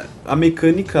a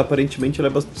mecânica, aparentemente, ela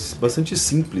é bastante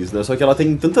simples, né? Só que ela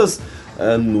tem tantas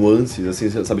nuances, assim,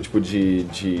 sabe, tipo, de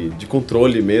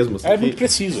controle mesmo. Assim, muito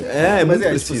preciso. É muito Se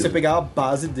preciso. você pegar a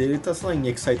base dele, tá, sei lá, em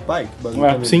Excite Bike,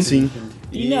 basicamente. Sim.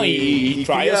 E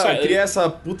cria essa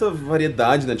puta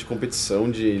variedade, né, de competição,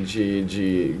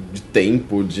 de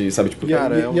tempo, de, sabe, tipo...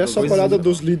 Cara, e essa parada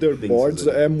dos leaderboards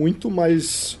é muito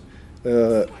mais...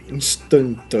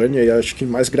 instantânea e acho que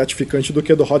mais gratificante do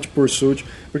que do Hot Pursuit.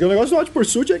 Porque o negócio do Hot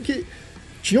Pursuit é que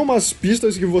tinha umas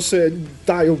pistas que você...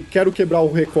 Tá, eu quero quebrar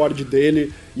o recorde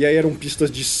dele. E aí eram pistas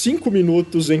de 5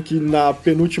 minutos em que na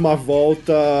penúltima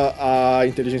volta a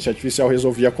inteligência artificial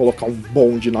resolvia colocar um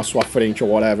bonde na sua frente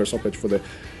ou whatever, só pra te foder.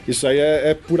 Isso aí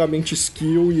é puramente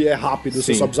skill e é rápido. Sim.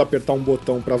 Você só precisa apertar um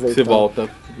botão pra voltar. Você volta.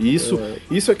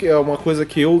 Isso aqui é uma coisa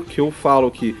que eu falo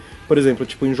que... Por exemplo,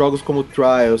 tipo, em jogos como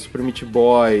Trials, Super Meat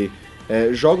Boy,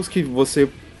 jogos que você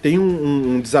tem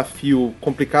um desafio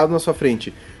complicado na sua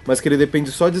frente, mas que ele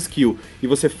depende só de skill, e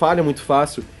você falha muito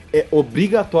fácil, é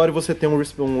obrigatório você ter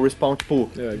um respawn, tipo,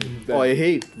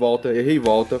 errei, volta,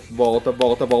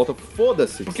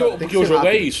 foda-se. Porque o jogo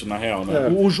é isso, na real, né?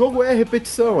 O jogo é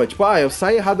repetição, é tipo, eu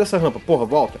saí errado dessa rampa, porra,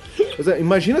 volta.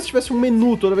 Imagina se tivesse um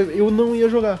menu toda vez, eu não ia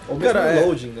jogar. Cara,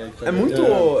 loading, né?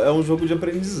 É um jogo de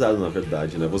aprendizado, na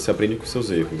verdade, né? Você aprende com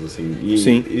seus erros, assim.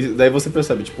 Sim. E daí você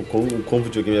percebe, tipo, como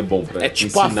videogame é bom pra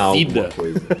tipo ensinar a vida. alguma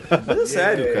coisa. Mas é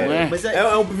sério, cara. Mas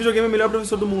É um videogame melhor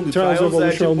professor do mundo. Trials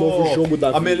Evolution é o novo jogo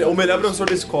da vida. O melhor professor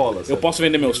da escola. Eu posso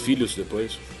vender meus filhos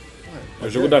depois? É o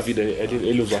jogo da vida,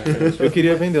 ele usar. Eu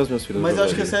queria vender os meus filhos. Mas eu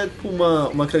acho que essa é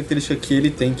uma característica que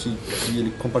ele tem, que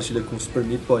ele compartilha com o Super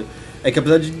Meat Boy. É que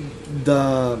apesar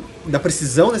da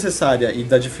precisão necessária e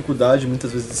da dificuldade,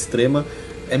 muitas vezes extrema,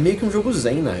 é meio que um jogo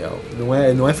zen, na real.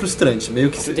 Não é frustrante. Meio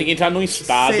que você tem que entrar num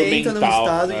estado mental. Você entra num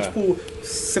estado e, tipo,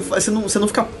 você não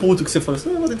fica puto que você fala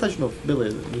assim, vou tentar de novo,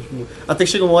 beleza. Até que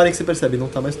chega uma hora que você percebe, não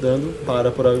tá mais dando,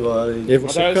 para por agora. E aí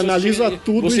você canaliza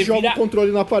tudo e joga o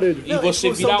controle na parede. E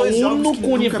você vira único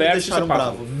universo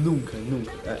separado. Nunca.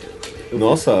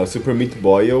 Nossa, Super Meat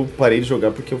Boy eu parei de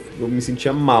jogar porque eu me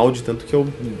sentia mal de tanto que eu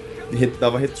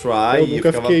dava retry e eu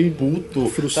ficava puto,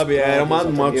 frustrado, sabe? Era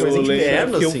uma coisa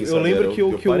interna, assim, eu lembro que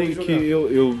eu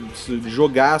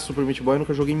jogar Super Meat Boy eu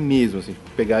nunca joguei mesmo, assim,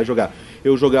 pegar e jogar.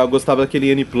 Eu gostava daquele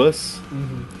N+,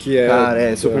 que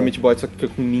é Super Meat Boy, só que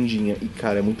com ninjinha. E,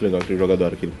 cara, é muito legal aquele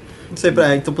jogador, aquele. Não sei,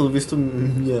 então pelo visto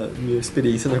minha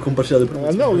experiência não é compartilhada por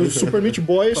você. Não, o Super Meat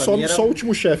Boy só o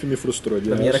último chefe me frustrou.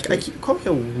 Qual que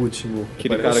é o último?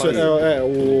 Aquele cara que...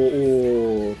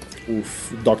 o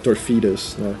Dr.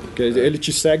 Fetus, né? Porque ele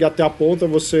te segue até a ponta,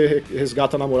 você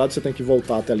resgata a namorada, você tem que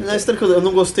voltar até ali. Eu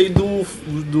não gostei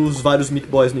dos vários Meat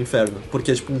Boys no inferno,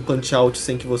 porque é tipo um punch-out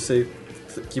sem que você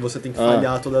tem que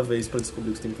falhar toda vez pra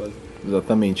descobrir o que você tem que fazer.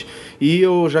 Exatamente. E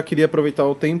eu já queria aproveitar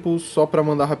o tempo só pra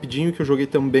mandar rapidinho que eu joguei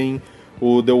também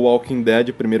o The Walking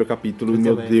Dead, primeiro capítulo.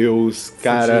 Meu Deus,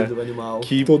 cara.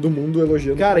 Que todo mundo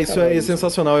elogiando. Cara, isso é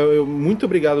sensacional. Muito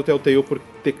obrigado, Telltale, por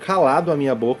ter calado a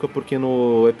minha boca, porque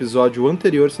no episódio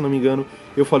anterior, se não me engano,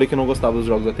 eu falei que eu não gostava dos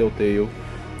jogos da Telltale.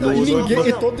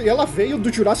 E ela veio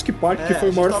do Jurassic Park, que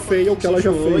foi o maior fail que ela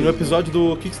já fez. No episódio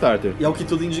do Kickstarter. E ao que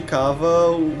tudo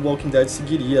indicava, o Walking Dead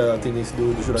seguiria a tendência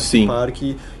do Jurassic Park.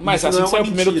 Mas assim que saiu o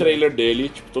primeiro trailer dele,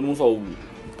 tipo, todo mundo falou,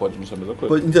 pode não ser a mesma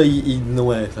coisa. E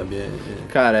não é, sabe?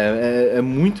 Cara, é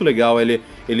muito legal. Ele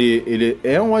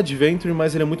é um adventure,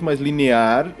 mas ele é muito mais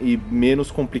linear e menos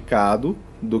complicado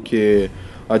do que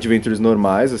adventures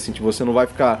normais. Assim, tipo, você não vai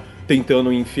ficar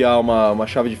tentando enfiar uma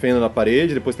chave de fenda na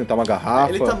parede, depois tentar uma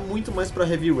garrafa. Ele tá muito mais pra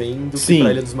Heavy Rain do que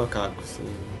pra Ilha dos Macacos. Assim.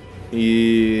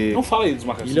 E... Não fala Ilha dos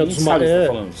Macacos. Ilha dos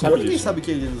Macacos. Ninguém sabe que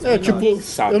é Ilha dos Macacos.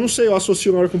 Tipo, eu não sei, eu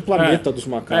associo na hora com o Planeta dos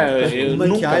Macacos.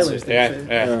 Monkey Island.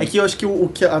 É que eu acho que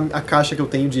a caixa que eu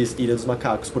tenho diz Ilha dos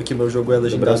Macacos, porque meu jogo é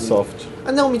legendado. Soft.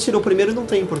 Não, mentira, o primeiro não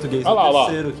tem em português. Olha lá.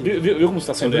 Viu como você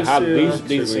tá sendo errado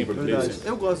desde sempre.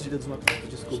 Eu gosto de Ilha dos Macacos,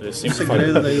 desculpa. É sempre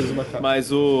segredo da Ilha dos Macacos.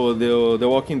 Mas o The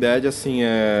Walking Dead, assim,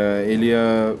 ele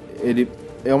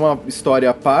é uma história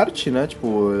à parte, né?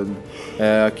 Tipo,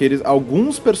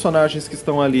 alguns personagens que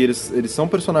estão ali, eles são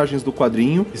personagens do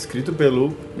quadrinho. Escrito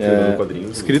pelo criador do quadrinho.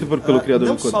 Escrito pelo criador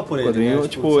do quadrinho. Não só por ele, né?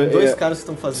 Tipo, são dois caras que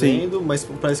estão fazendo, mas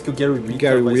parece que o Gary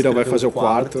Whitta vai fazer o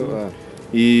quarto.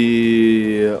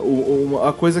 E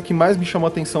a coisa que mais me chamou a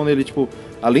atenção nele, tipo,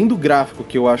 além do gráfico,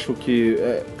 que eu acho que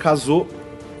casou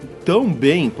tão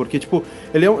bem, porque, tipo,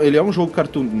 ele é um jogo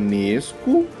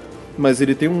cartunesco, mas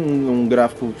ele tem um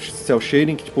gráfico cel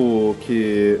shading que, tipo,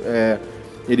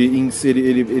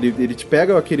 ele te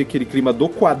pega aquele clima do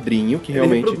quadrinho, que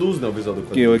realmente... Ele reproduz, né, o visual do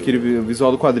quadrinho. Aquele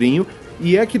visual do quadrinho,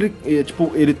 e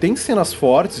tipo, ele tem cenas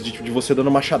fortes de você dando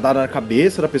uma machadada na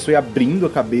cabeça da pessoa e abrindo a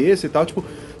cabeça e tal, tipo,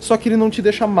 só que ele não te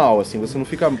deixa mal, assim, você não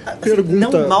fica...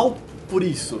 Não mal por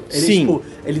isso. Ele, Sim. tipo,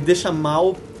 ele deixa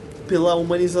mal pela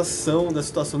humanização da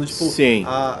situação, do, tipo... Sim.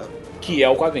 Que é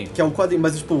o quadrinho. Que é um quadrinho,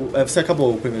 mas tipo, você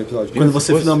acabou o primeiro episódio. Quando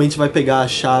você finalmente vai pegar a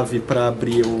chave pra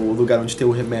abrir o lugar onde tem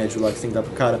o remédio lá que você tem que dar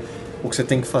pro cara, o que você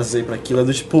tem que fazer pra aquilo é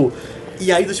do tipo...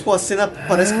 E aí, do tipo, a cena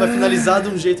parece que vai finalizar de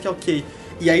um jeito que é ok.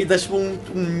 E aí dá tipo um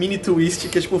mini twist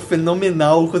que é tipo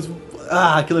fenomenal.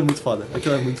 Aquilo é muito foda.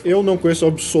 Eu não conheço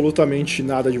absolutamente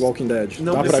nada de Walking Dead.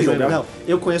 Não Dá precisa, pra jogar? não.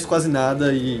 Eu conheço quase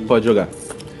nada e... Pode jogar.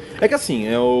 É que assim,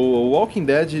 o Walking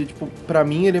Dead, tipo, pra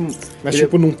mim ele... Mas ele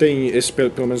tipo, não tem,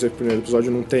 pelo menos esse primeiro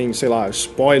episódio, não tem, sei lá,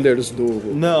 spoilers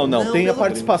do... Não, tem a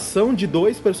participação de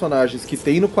 2 personagens que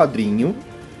tem no quadrinho,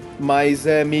 mas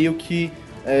é meio que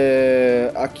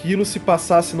aquilo se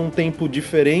passasse num tempo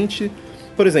diferente.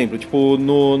 Por exemplo, tipo,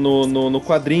 no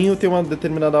quadrinho tem uma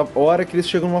determinada hora que eles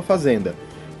chegam numa fazenda.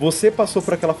 Você passou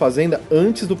por aquela fazenda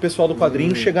antes do pessoal do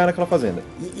quadrinho chegar naquela fazenda.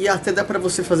 E até dá pra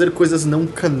você fazer coisas não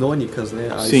canônicas, né?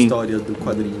 A Sim. história do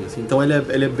quadrinho. Assim. Então ele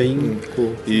é bem...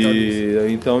 cool. E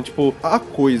então, tipo, a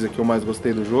coisa que eu mais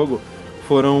gostei do jogo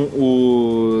foram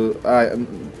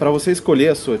pra você escolher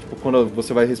a sua, tipo, quando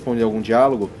você vai responder algum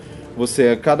diálogo,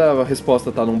 cada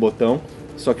resposta tá num botão,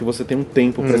 só que você tem um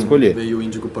tempo pra escolher. Veio o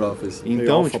Indigo Prophecy.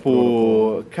 Então,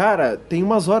 tipo, cara, tem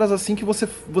umas horas assim que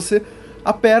você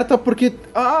aperta porque...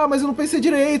 mas eu não pensei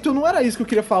direito, não era isso que eu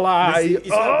queria falar. Isso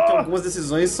é porque algumas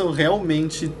decisões são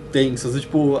realmente tensas.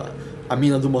 Tipo, a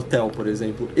mina do motel, por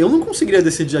exemplo. Eu não conseguiria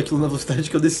decidir aquilo na velocidade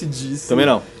que eu decidi. Também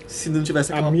não. Se não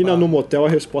tivesse A mina no motel, a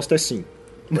resposta é sim.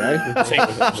 Sim.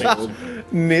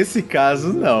 Nesse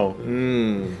caso, não.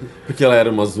 Porque ela era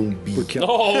uma zumbi. Porque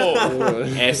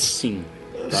É sim.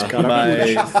 os caras...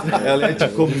 Mas, Ela ia te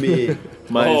comer.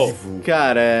 mas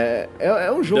cara,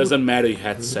 é um jogo... Doesn't matter, you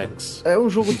had sex. É um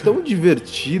jogo tão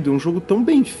divertido, um jogo tão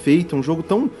bem feito, um jogo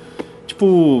tão,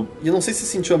 tipo... E eu não sei se você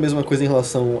sentiu a mesma coisa em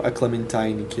relação a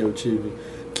Clementine que eu tive.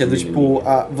 Que é do tipo,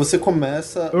 você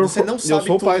começa... Você não sabe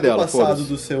sou o tudo pai dela, do passado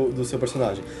foda-se. do seu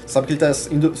personagem. Sabe que ele tá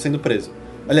sendo preso.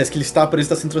 Aliás, que ele está preso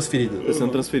e está sendo transferido. Tá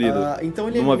sendo transferido. Então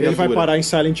ele Numa Ele vai viatura. parar em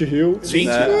Silent Hill. Sim. E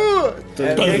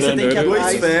aí você tem que ir 2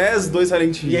 atrás... pés, 2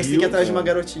 Silent E aí você tem que ir atrás de Hill. uma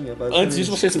garotinha. basicamente. Antes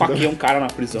disso, você esfaqueia um cara na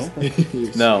prisão.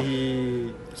 Não. E...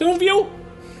 Você não viu?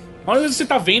 A hora que você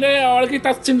tá vendo é a hora que ele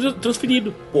tá sendo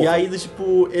transferido. E aí,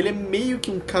 tipo, ele é meio que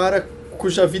um cara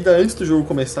cuja vida antes do jogo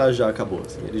começar já acabou.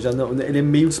 Assim. Ele é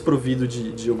meio desprovido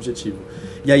de objetivo.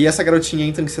 E aí essa garotinha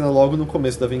entra em cena logo no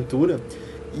começo da aventura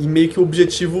e meio que o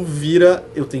objetivo vira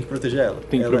eu tenho que proteger ela.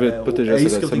 Tem que proteger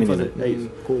isso que eu essa tenho que menina. fazer. É isso.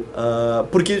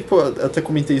 Porque, tipo, eu até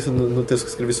comentei isso no texto que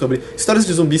eu escrevi sobre histórias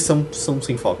de zumbis são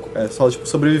sem foco. É só, tipo,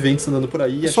 sobreviventes andando por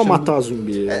aí. É só achando... matar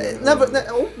zumbi. Na verdade,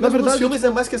 verdade, nos filmes é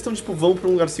mais questão de, tipo, vão pra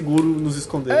um lugar seguro, nos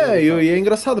esconder. E é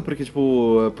engraçado, porque,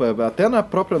 tipo, até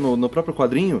no próprio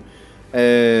quadrinho,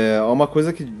 é uma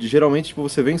coisa que geralmente, tipo,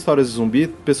 você vê em histórias de zumbi, o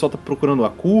pessoal tá procurando a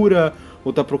cura,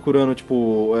 ou tá procurando,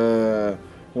 tipo,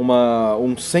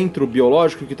 um centro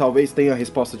biológico que talvez tenha a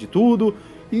resposta de tudo.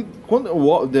 E quando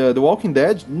The Walking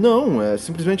Dead, não, é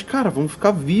simplesmente, cara, vamos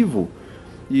ficar vivo.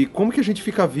 E como que a gente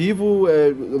fica vivo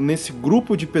nesse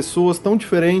grupo de pessoas tão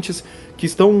diferentes que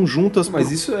estão juntas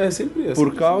Isso é sempre assim.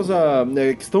 por causa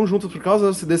que estão juntas por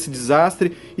causa desse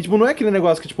desastre. E tipo, não é aquele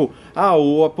negócio que tipo,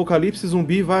 o apocalipse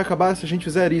zumbi vai acabar se a gente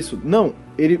fizer isso. Não,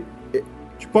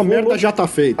 Tipo, a merda já tá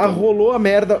feita. rolou a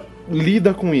merda,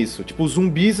 lida com isso. Tipo, os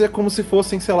zumbis é como se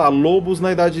fossem, sei lá, lobos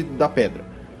na Idade da Pedra.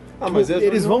 Mas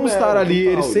Eles vão estar ali,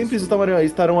 eles sempre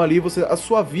estarão ali, a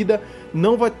sua vida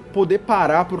não vai poder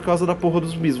parar por causa da porra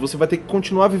dos zumbis. Você vai ter que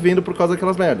continuar vivendo por causa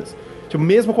daquelas merdas. Tipo,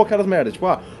 mesmo com aquelas merdas. Tipo,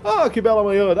 que bela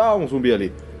manhã, dá um zumbi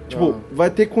ali. Tipo, vai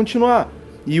ter que continuar.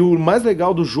 E o mais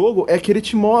legal do jogo é que ele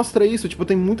te mostra isso. Tipo,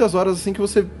 tem muitas horas assim que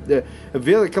você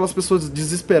vê aquelas pessoas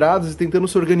desesperadas e tentando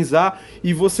se organizar.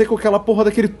 E você com aquela porra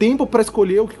daquele tempo pra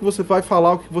escolher o que você vai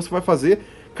falar, o que você vai fazer.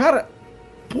 Cara,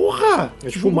 porra! É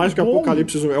tipo mais que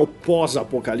apocalipse zumbi, é o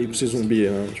pós-apocalipse zumbi,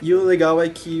 né? Tipo, E o legal é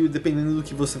que, dependendo do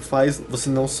que você faz, você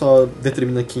não só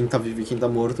determina quem tá vivo e quem tá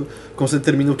morto, como você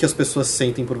determina o que as pessoas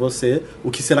sentem por você, o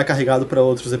que será carregado pra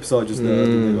outros episódios do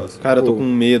negócio. Cara, eu tô com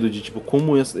medo de, tipo,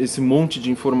 como esse monte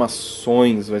de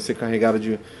informações vai ser carregado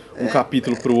de um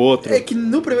capítulo pro outro. É que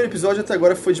no primeiro episódio até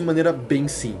agora foi de maneira bem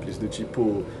simples, do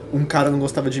tipo, um cara não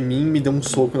gostava de mim, me deu um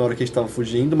soco na hora que a gente tava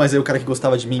fugindo, mas aí o cara que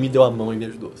gostava de mim me deu a mão e me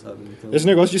ajudou, sabe? Então... Esse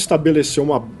negócio de estabelecer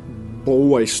uma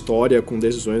boa história com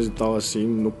decisões e tal, assim,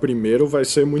 no primeiro vai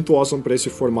ser muito awesome pra esse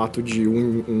formato de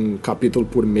um capítulo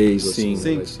por mês, assim.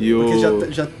 Sim, E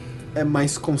porque já é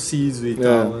mais conciso e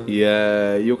tal. Né?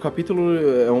 E o capítulo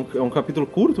é um capítulo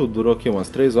curto, durou aqui umas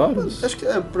 3 horas? Acho que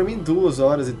pra mim 2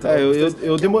 horas e tal.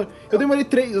 Eu demorei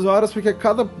 3 horas porque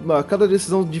cada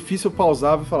decisão difícil eu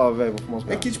pausava e falava, velho, vou fumar uns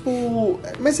É que tipo.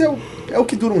 Mas é o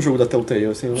que dura um jogo da Telltale,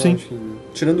 assim, eu Sim. acho que,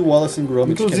 tirando o Wallace and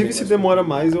Gromit. Inclusive, se demora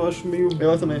mais, eu acho meio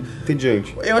Eu também.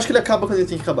 entediante. Eu acho que ele acaba quando ele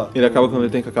tem que acabar. Ele acaba quando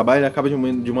ele tem que acabar, ele acaba de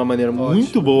uma maneira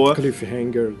muito boa.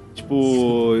 Cliffhanger.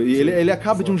 Tipo, e ele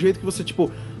acaba de um jeito que você, tipo,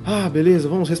 ah, beleza,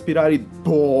 vamos respirar e...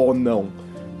 Pô, não.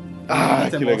 Ah,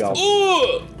 Até que legal.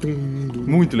 mostra.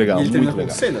 Muito legal, E ele termina muito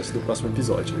com legal. cenas do próximo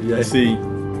episódio. E aí, Sim.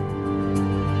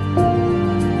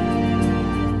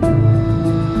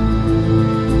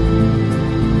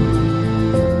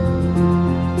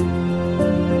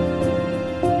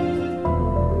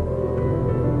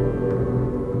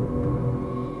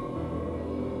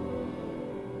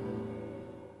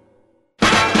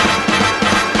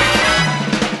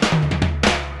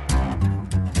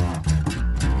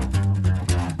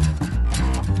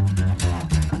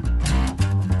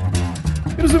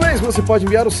 E nos e-mails você pode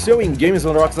enviar o seu em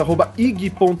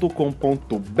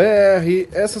gamesonrocks@ig.com.br.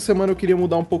 Essa semana eu queria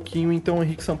mudar um pouquinho, então,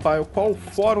 Henrique Sampaio, qual o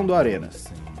fórum do Arena?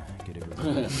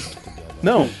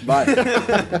 Não, vai.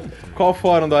 Qual o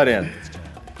fórum do Arena?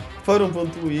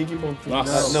 Fórum.ig.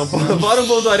 Nossa. Não,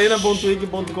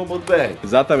 fórum.arena.ig.com.br.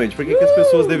 Exatamente. Por que as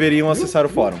pessoas deveriam acessar o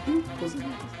fórum?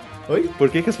 Oi? Por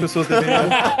que as pessoas deveriam...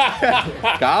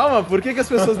 Calma, por que as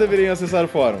pessoas deveriam acessar o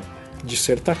fórum?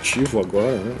 Dissertativo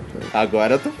agora, né?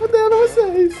 Agora eu tô fudendo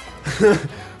vocês.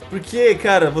 Porque,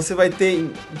 cara, você vai ter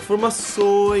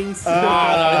informações.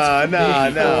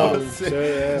 Não.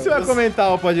 Você Você vai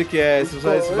comentar o podcast, você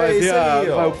vai ver,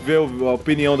 vai ver a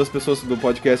opinião das pessoas do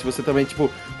podcast. Você também,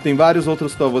 tipo, tem vários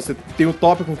outros. Você tem o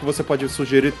tópico que você pode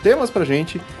sugerir temas pra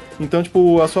gente. Então,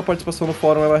 tipo, a sua participação no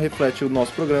fórum ela reflete o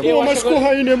nosso programa. Eu mas acho que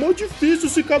Corraine, é muito difícil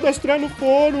se cadastrar no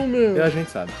fórum, meu. E a gente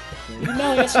sabe.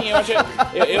 Não, é assim, eu acho que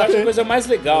a coisa mais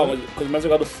legal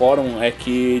do fórum é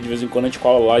que de vez em quando a gente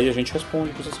cola lá e a gente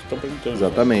responde as pessoas que estão perguntando.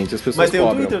 Exatamente, as pessoas Mas tem o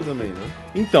cobram. Twitter também, né?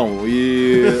 Então,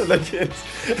 e...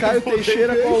 Caio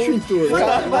Teixeira,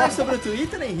 Fala mais sobre o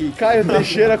Twitter, Henrique. Caio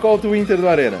Teixeira, qual o Twitter do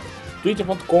Arena?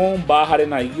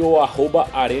 twitter.com/arenaig ou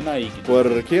 @arenaig.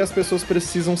 Por que as pessoas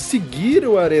precisam seguir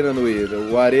o Arena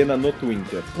no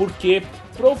Twitter? Porque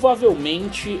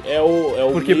provavelmente é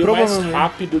o Porque meio mais provavelmente-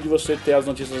 rápido de você ter as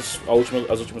notícias,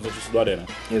 as últimas notícias do Arena.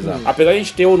 Exato. Apesar de a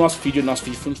gente ter o nosso feed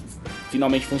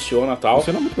finalmente funciona e tal,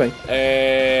 Funciona muito bem.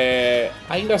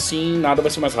 ainda assim nada vai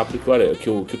ser mais rápido que o Arena, que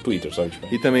o Twitter, sabe? Tipo,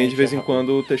 E também, de vez em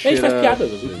quando, o a Teixeira... gente faz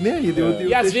piadas às vezes. Nem aí,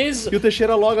 E às vezes... E o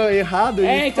Teixeira loga errado.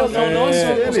 e então, fala, não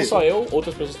ele- sou só eu,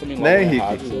 outras pessoas também Né, logam Henrique?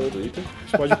 errado no Twitter.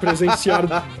 Você pode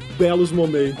presenciar belos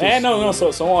momentos.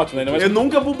 São ótimos, ainda mais Eu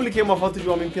nunca publiquei uma foto de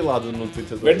um homem pelado no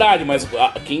Twitter. Verdade, mas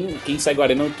quem segue o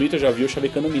Arena no Twitter já viu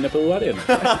chavecando mina pelo Arena.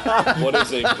 Por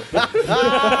exemplo.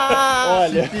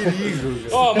 Olha, que perigo.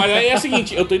 Mas aí é o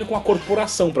seguinte, eu tô indo com uma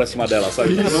corporação pra cima dela,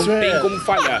 sabe? Isso Não é. tem como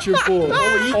falhar. Tipo,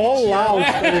 all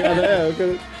out, tá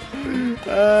ligado?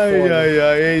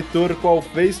 Ai, Heitor, qual o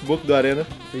Facebook do Arena?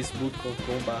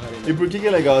 Facebook.com/arena. E por que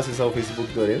é legal acessar o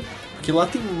Facebook do Arena? Porque lá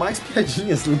tem mais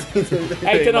piadinhas, não tem?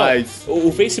 Então, não, mais.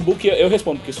 o Facebook eu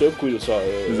respondo, porque sou eu que cuido só.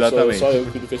 Exatamente. Só eu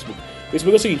que cuido do Facebook. O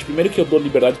Facebook é o seguinte, primeiro que eu dou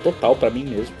liberdade total pra mim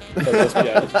mesmo, fazer as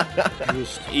piadas.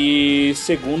 E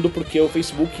segundo, porque o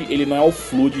Facebook, ele não é o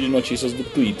fluid de notícias do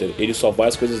Twitter. Ele só vai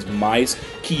as coisas mais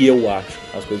que eu acho,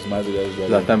 as coisas mais legais do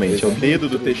Arena. Exatamente, é o dedo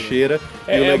do Teixeira.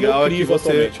 É, e o é o legal meu é que crivo você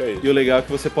atualmente, é isso. e o legal é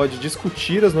que você pode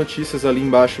discutir as notícias ali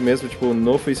embaixo mesmo, tipo,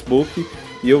 no Facebook.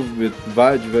 E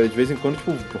de vez em quando,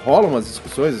 tipo, rolam umas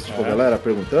discussões, tipo, a galera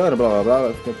perguntando, blá blá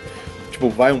blá. Tipo,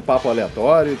 vai um papo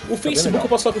aleatório. O Facebook, eu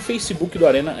posso falar que o Facebook do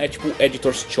Arena é tipo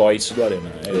Editor's Choice do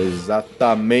Arena.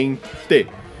 Exatamente.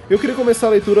 Eu queria começar a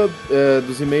leitura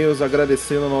dos e-mails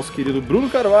agradecendo ao nosso querido Bruno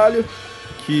Carvalho,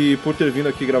 que por ter vindo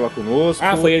aqui gravar conosco.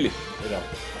 Foi ele. Legal.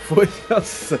 Foi,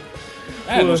 nossa.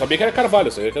 Não sabia que era Carvalho,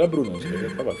 eu sabia que era Bruno. Não sabia que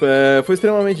era Carvalho. Foi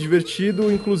extremamente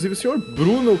divertido, inclusive o senhor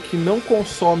Bruno, que não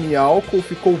consome álcool,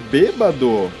 ficou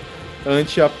bêbado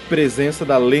ante a presença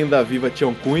da lenda viva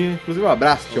Tião Cunha. Inclusive um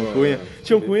abraço, Tião Cunha.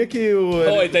 Tião Cunha que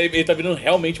Ele tá virando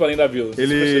realmente uma lenda viva.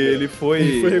 ele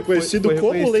foi reconhecido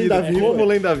como lenda viva. Como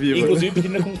lenda viva. Inclusive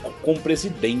pedindo como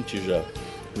presidente já.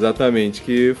 Exatamente,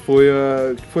 que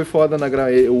foi foda na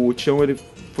o Tião, ele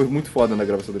foi muito foda na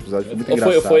gravação do episódio, foi muito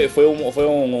engraçado. Foi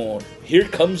um Here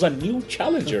Comes a New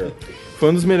Challenger. Foi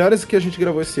um dos melhores que a gente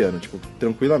gravou esse ano, tipo,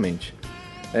 tranquilamente.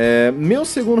 Meu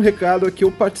segundo recado é que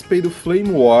eu participei do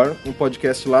Flame War, um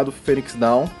podcast lá do Phoenix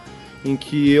Down, em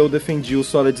que eu defendi o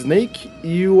Solid Snake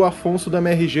e o Afonso da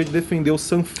MRG defendeu o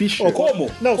Sam Fisher. Como?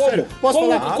 Não, sério, posso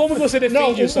falar? Como você defende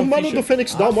Não, o Sam o mano Fisher? do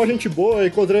Phoenix Down, mó gente boa, eu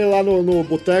encontrei ele lá no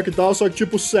boteco e tal, só que,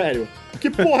 tipo, sério, que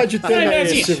porra de tema é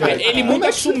esse, velho? Ele nunca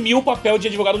assumiu o papel de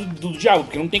advogado do diabo,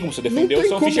 porque não tem como você defender o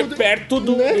Sam Fisher perto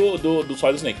do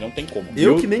Solid Snake, não tem como.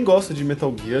 Eu que nem gosto de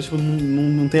Metal Gear, tipo,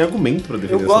 não tem argumento pra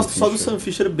defender Eu gosto Sam só do Fisher. Sam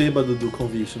Fisher bêbado do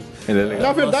Conviction. Ele é legal.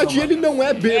 Na verdade, ele não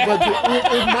é bêbado.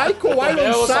 O Michael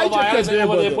Ironside é que é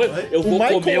bêbado. Eu vou O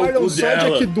comer Michael o cu Ironside é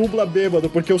dela. que dubla bêbado,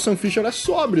 porque o Sam Fisher é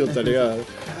sóbrio, tá ligado?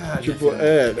 Tipo,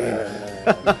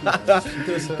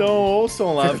 Então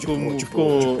ouçam lá com...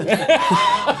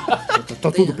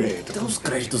 Tá tudo bem. Tem uns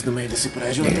créditos no meio desse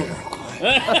prédio, eu tô louco.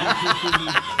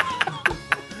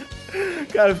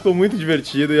 Cara, ficou muito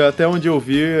divertido e até onde eu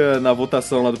vi na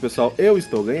votação lá do pessoal, eu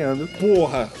estou ganhando.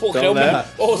 Porra. Então, né?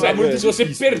 Se você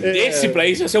perdesse pra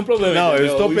isso, ia ser um problema. Não, eu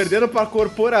entendeu? estou perdendo pra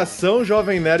Corporação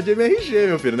Jovem Nerd MRG,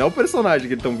 meu filho. Não é o personagem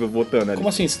que eles estão votando ali. Como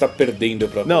assim você tá perdendo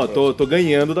pra... Não, tô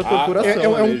ganhando da Corporação. É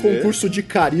um MRG. concurso de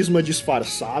carisma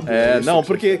disfarçado. Isso Não, que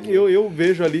porque eu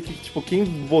vejo ali que, tipo, quem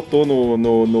votou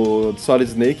no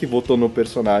Solid Snake votou no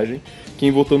personagem,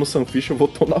 quem votou no Sam Fisher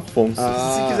votou no Afonso.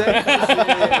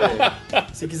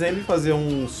 Se quiser me fazer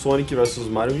um Sonic vs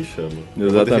Mario, me chama.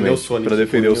 Exatamente, pra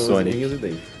defender o com Sonic. unhas e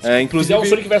dentes. Se quiser Inclusive, o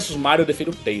Sonic vs Mario, eu defendo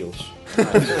o Tails.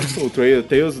 o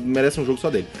Tails merece um jogo só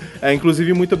dele.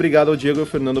 Inclusive, muito obrigado ao Diego e ao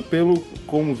Fernando pelo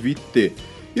convite.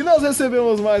 E nós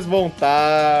recebemos mais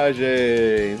vantagens.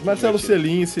 Marcelo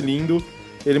Celim, esse lindo,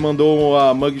 ele mandou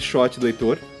a mugshot do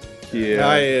Heitor, que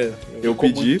eu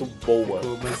pedi. Muito boa.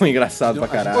 Ficou engraçado pra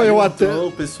caralho. Eu até...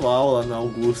 o pessoal lá na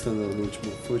Augusta no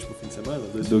último fim de semana?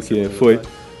 Do que? Foi.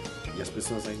 E as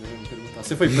pessoas ainda me perguntaram,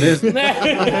 você foi preso?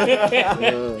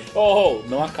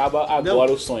 Não acaba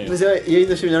agora o sonho. Mas e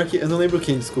ainda achei melhor que, eu não lembro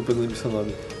quem, desculpa, eu não lembro seu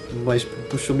nome, mas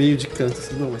puxou meio de canto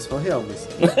assim, não, mas fala real, mas...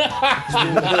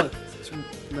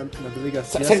 Na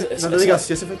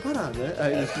delegacia você vai parar, né?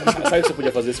 Aí... Sabe o que você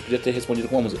podia fazer? Você podia ter respondido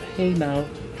com uma música. Hey now,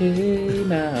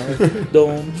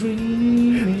 don't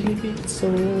dream it's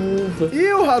over.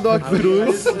 E o Haddock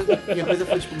Cruz? E a coisa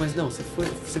foi tipo, mas não, você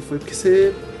foi porque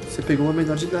você pegou uma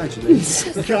menor de idade, né?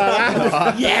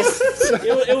 Caralho. Yes!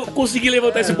 Eu consegui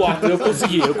levantar esse boato, eu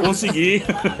consegui.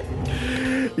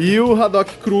 E o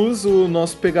Haddock Cruz, o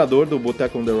nosso pegador do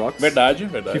Boteco on the Rocks. Verdade.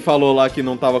 Que falou lá que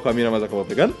não tava com a mina, mas acabou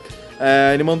pegando.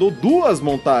 Ele mandou 2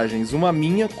 montagens, uma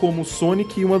minha como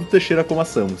Sonic e uma do Teixeira como a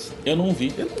Samus. Eu não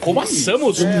vi. Como a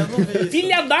Samus?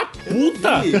 Filha da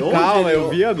puta! Calma, eu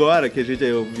vi agora, que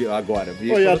eu vi agora.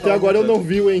 E até agora eu não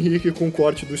vi o Henrique com o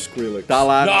corte do Skrillex. Tá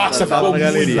lá, Nossa, tá lá na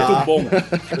galeria. muito bom.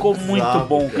 Ficou muito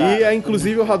bom, cara. E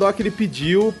inclusive o Haddock ele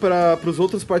pediu pros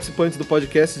outros participantes do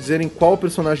podcast dizerem qual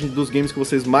personagem dos games que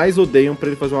vocês mais odeiam pra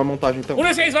ele fazer uma montagem também. 1,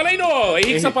 2, 3, valendo!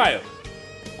 Henrique Sampaio.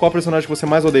 Qual personagem que você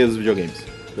mais odeia dos videogames?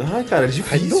 Ai, cara, é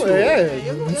difícil.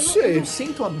 Eu não sei. Eu não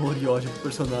sinto amor e ódio pro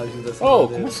personagem dessa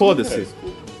Como assim? Foda-se.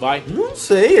 Vai. Não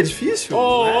sei, é difícil.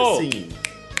 Oh, não é oh. assim.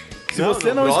 Se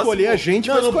você não escolher, a gente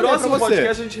vai escolher pra próximo você.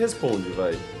 podcast a gente responde,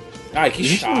 vai. Ai, que A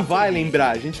gente chato. não vai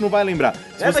lembrar, Se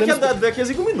você Daqui a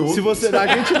 5 minutos. Se você... A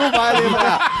gente não vai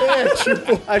lembrar.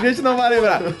 A gente não vai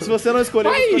lembrar. Se você não escolher,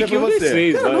 eu vou escolher pra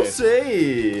você. Cara, não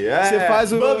sei. Você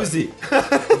faz o... Bubsy.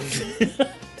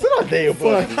 Você não odeia o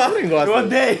Bubsy. Você nem gosta. Eu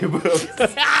odeio, bro.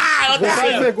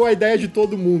 Você pegou a ideia de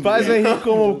todo mundo. Faz o Henrique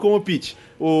como o Peach.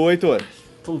 O Heitor.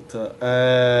 Puta,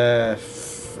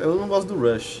 eu não gosto do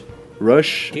Rush.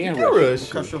 Rush. Quem é Rush? O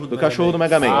cachorro Do cachorro do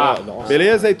Mega Man. Nossa.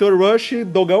 Beleza, Heitor, Rush,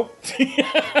 Dogão.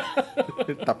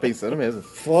 Tá pensando mesmo.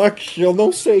 Fuck, eu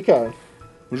não sei, cara.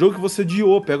 Um jogo que você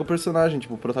odiou, pega o personagem,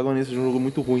 tipo, o protagonista de um jogo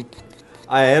muito ruim.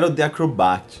 Aero the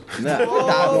Acrobat.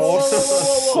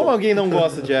 Nossa! Como alguém não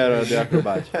gosta de Aero the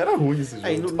Acrobat? Era ruim esse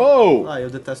jogo. Aí,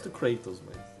 eu detesto Kratos,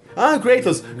 mas... Ah,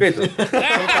 Kratos.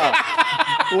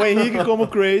 O Henrique como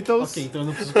Kratos. Ok, então eu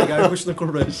não preciso pegar, eu continuo com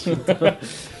o Rush.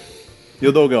 E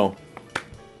o Dogão.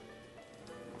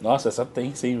 Nossa, essa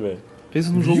tem sim, velho. Fez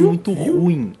um jogo muito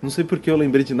ruim. Não sei porque eu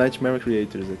lembrei de Nightmare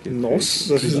Creators aqui.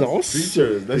 Nossa.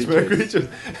 Nightmare Creatures.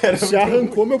 Você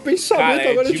arrancou meu pensamento, Cara,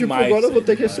 é agora, demais, agora eu vou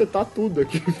ter é que resetar tudo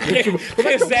aqui. Como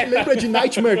é que você lembra de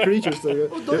Nightmare Creatures, tá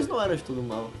ligado? O 2 não era de tudo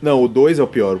mal. Não, o 2 é o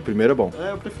pior, o primeiro é bom.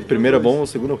 Eu prefiro O primeiro é o dois. bom, o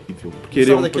segundo é horrível. Porque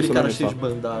ele é um daquele cara personagem cheio só. de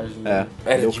bandagem. É,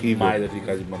 Era ele é horrível. demais aquele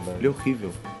cara de bandagem. Ele é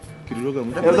horrível. Aquele jogo é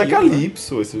muito Era da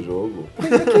Calypso esse jogo.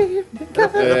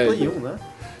 Era Play 1, né?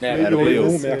 Era Play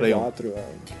 1, 64.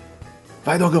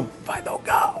 Vai, Dogão! Vai,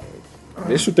 Dogão!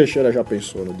 Vê se o Teixeira já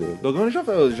pensou no dele. Dogão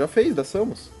já fez da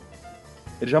Samus.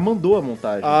 Ele já mandou a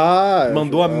montagem.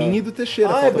 Mandou a minha e do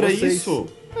Teixeira. É pra isso?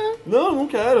 Não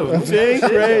quero. Não Sim,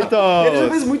 Kratos! Ele já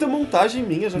fez muita montagem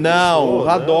minha, já Não, pensou, o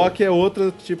Haddock é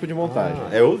outro tipo de montagem.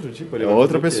 É outro tipo? Ele É vai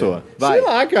outra fazer o quê? pessoa. Vai, Sei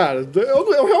lá, cara.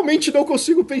 Eu realmente não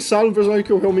consigo pensar num personagem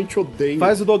que eu realmente odeio.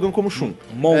 faz o Dogão como Shun.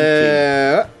 Monkey. Do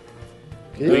É...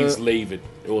 Enslaved.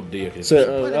 Eu odeio aquele Cê-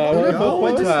 personagem. é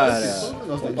bom, cara.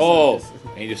 Oh,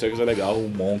 Andy Serkis é legal, o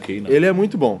Monkey não. Ele é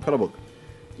muito bom, cala a boca.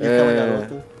 E aquela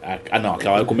garota. Não,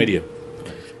 aquela eu comeria.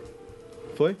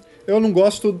 Foi? Eu não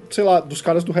gosto, sei lá, dos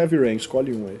caras do Heavy Rain.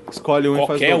 Escolhe um aí. Escolhe um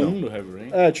Qualquer e faz o um Dogão. do Heavy Rain.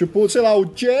 É, tipo, sei lá, o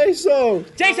Jason!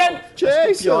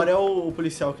 Jason! O pior é o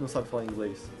policial que não sabe falar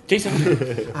inglês. Jason!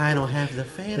 I don't have the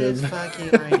faintest fucking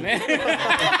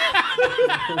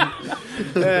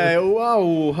idea.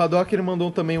 O Haddock ele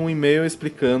mandou também um e-mail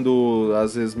explicando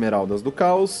as esmeraldas do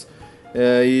caos.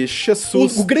 E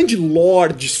Jesus. O grande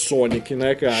Lord Sonic,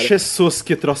 né, cara? Jesus,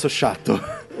 que troço chato.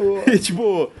 E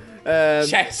tipo.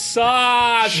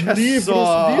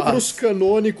 Livros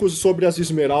canônicos sobre as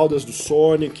esmeraldas do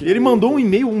Sonic. Ele mandou um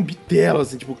e-mail, um bitelo,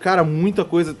 assim, tipo, cara, muita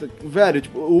coisa. Velho,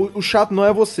 tipo, o chato não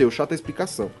é você, o chato é a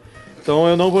explicação. Então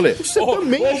eu não vou ler. Você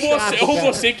também é chato, ou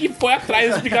cara. você que foi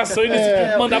atrás da explicação e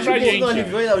decidiu mandar pra gente.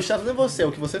 Não, o chato não é você, é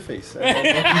o que você fez.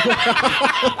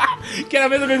 Que era a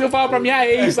mesma coisa que eu falava pra minha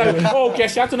ex, sabe? O que é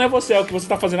chato não é você, é o que você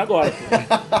tá fazendo agora.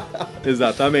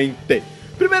 Exatamente.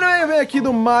 Primeiro e-mail aqui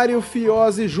do Mário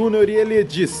Fiosi Júnior e ele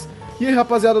diz: E aí,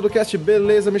 rapaziada do cast,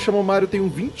 beleza? Me chamo Mário, tenho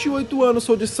 28 anos,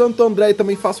 sou de Santo André e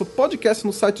também faço podcast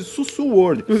no site Sussu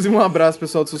World. Inclusive, um abraço,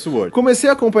 pessoal do Sussu World. Comecei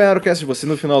a acompanhar o cast de você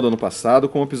no final do ano passado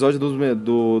com o episódio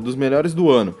dos melhores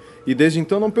do ano. E desde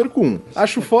então não perco um.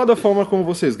 Acho foda a forma como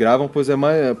vocês gravam, pois é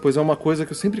uma coisa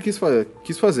que eu sempre quis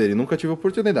fazer e nunca tive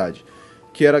oportunidade.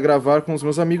 Que era gravar com os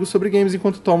meus amigos sobre games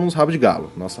enquanto tomam uns rabo de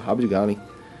galo. Nossa, rabo de galo, hein?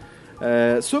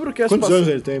 Sobre o cast Quantos anos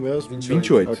ele tem mesmo?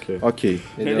 28. Ok.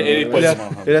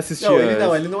 Ele assistia...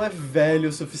 Ele não é velho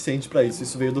o suficiente pra isso.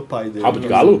 Isso veio do pai dele. Rabo de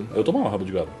galo? Eu tomava rabo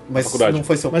de galo. Mas faculdade. não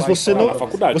foi seu Mas pai? você na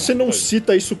faculdade, você não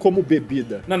cita isso como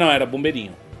bebida. Não, era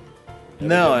bombeirinho.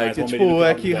 Não, Mais bombeirinho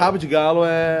do que rabo de galo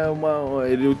é uma...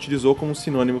 Ele utilizou como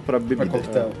sinônimo pra bebida.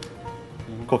 Coquetel.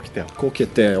 Coquetel.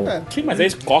 Coquetel. Sim, mas é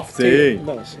isso, cocktail. Sim.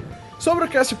 Nossa. Sobre o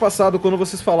cast passado, quando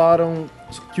vocês falaram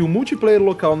que o multiplayer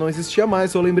local não existia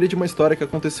mais, eu lembrei de uma história que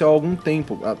aconteceu há algum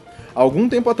tempo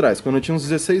atrás, quando eu tinha uns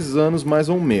 16 anos, mais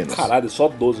ou menos. Caralho, só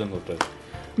 12 anos atrás.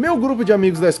 Meu grupo de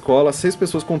amigos da escola, 6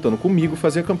 pessoas contando comigo,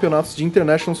 fazia campeonatos de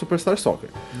International Superstar Soccer.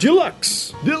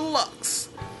 Deluxe!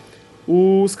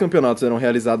 Os campeonatos eram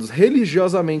realizados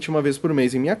religiosamente uma vez por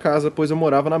mês em minha casa, pois eu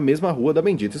morava na mesma rua da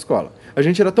bendita escola. A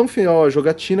gente era tão fiel à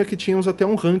jogatina que tínhamos até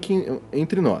um ranking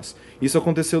entre nós. Isso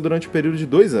aconteceu durante o período de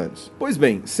 2 anos. Pois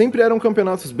bem, sempre eram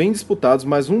campeonatos bem disputados,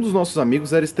 mas um dos nossos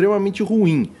amigos era extremamente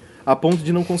ruim, a ponto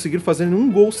de não conseguir fazer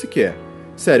nenhum gol sequer.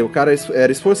 Sério, o cara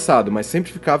era esforçado, mas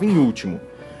sempre ficava em último.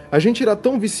 A gente era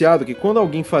tão viciado que quando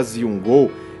alguém fazia um gol,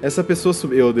 essa pessoa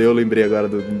eu lembrei agora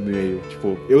do meio,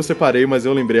 tipo, eu separei, mas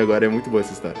eu lembrei agora, é muito boa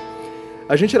essa história.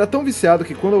 A gente era tão viciado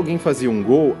que quando alguém fazia um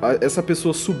gol, essa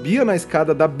pessoa subia na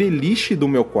escada da beliche do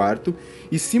meu quarto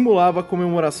e simulava a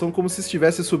comemoração como se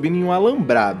estivesse subindo em um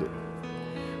alambrado.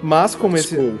 Mas como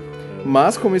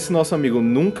esse nosso amigo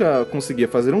nunca conseguia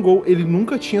fazer um gol, ele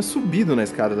nunca tinha subido na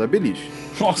escada da beliche.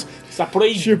 Nossa, está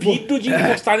proibido de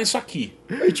encostar nisso aqui.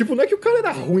 E tipo, não é que o cara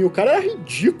era ruim, o cara era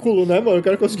ridículo, né, mano? O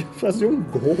cara conseguia fazer um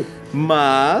gol.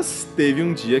 Mas teve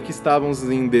um dia que estávamos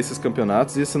em desses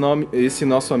campeonatos e esse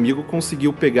nosso amigo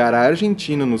conseguiu pegar a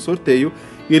Argentina no sorteio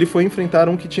e ele foi enfrentar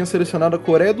um que tinha selecionado a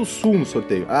Coreia do Sul no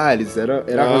sorteio. Era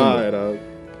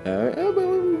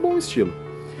um bom estilo.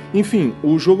 Enfim,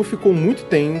 o jogo ficou muito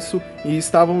tenso e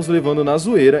estávamos levando na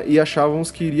zoeira e achávamos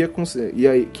que iria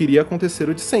acontecer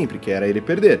o de sempre, que era ele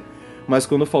perder. Mas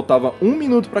quando faltava 1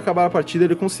 minuto para acabar a partida,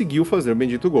 ele conseguiu fazer o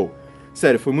bendito gol.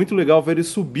 Sério, foi muito legal ver ele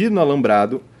subir no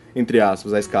alambrado, entre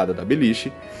aspas, a escada da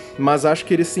beliche, mas acho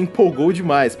que ele se empolgou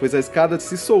demais, pois a escada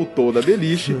se soltou da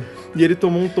beliche e ele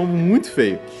tomou um tombo muito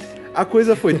feio. A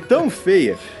coisa foi tão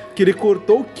feia que ele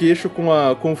cortou o queixo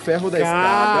com o ferro da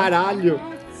escada. Caralho!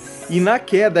 E na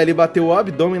queda, ele bateu o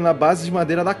abdômen na base de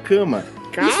madeira da cama.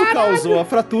 Isso causou a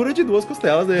fratura de 2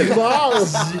 costelas dele.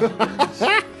 Nossa!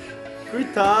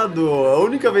 Coitado, a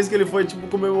única vez que ele foi, tipo,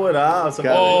 comemorar a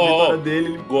vitória dele,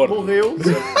 ele morreu.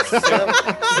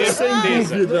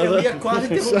 Certeza. Eu ia quase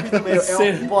interromper também.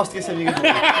 Eu aposto que esse amigo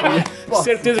dele.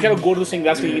 Certeza que era o gordo sem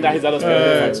graça que ninguém dá risada às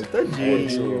pernas.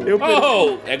 Tadinho.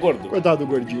 É gordo. Coitado do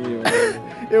gordinho.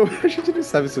 A gente não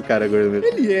sabe se o cara é gordo mesmo.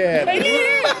 Ele é.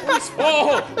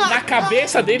 Na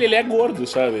cabeça dele ele é gordo,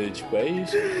 sabe? Tipo, é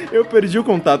isso. Eu perdi o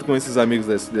contato com esses amigos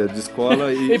de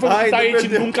escola e... Ele foi pro hospital e a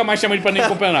gente nunca mais chama ele pra nenhum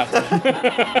campeonato.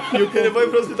 Ele foi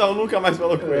pro hospital, nunca mais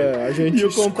falou com ele. A gente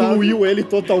excluiu ele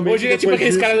totalmente. Hoje é tipo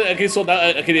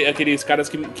aqueles caras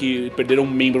que perderam um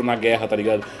membro na guerra, tá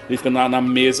ligado? Ele fica na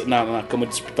mesa, na cama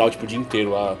de hospital, tipo, o dia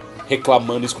inteiro lá,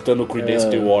 reclamando, escutando o Creedence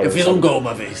Clearwater. Eu fiz um gol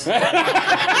uma vez.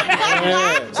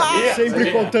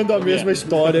 Sempre contando a mesma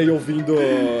história e ouvindo.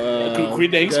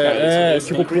 Creedence, cara.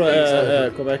 Tipo,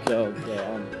 como é que é?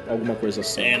 Alguma coisa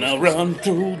assim. And I run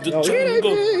through the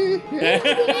jungle.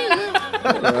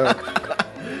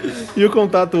 E o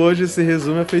contato hoje se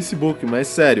resume a Facebook, mas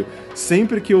sério,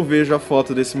 sempre que eu vejo a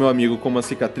foto desse meu amigo com uma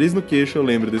cicatriz no queixo, eu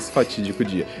lembro desse fatídico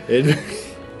dia.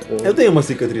 Eu tenho uma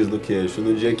cicatriz no queixo,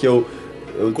 no dia que eu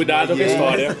Cuidado com a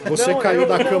história. Você caiu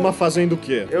da cama fazendo o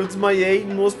quê? Eu desmaiei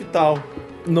no hospital.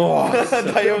 Nossa,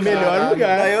 daí eu melhor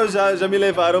lugar. Daí eu já me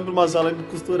levaram pra uma sala e me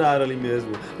costuraram ali mesmo.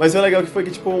 Mas foi legal que foi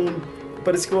que, tipo,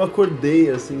 parece que eu acordei,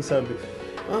 assim, sabe?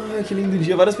 Ah, que lindo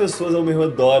dia. Várias pessoas ao meu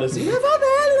redor, assim, levanta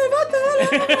ele.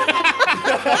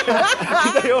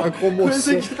 Daí eu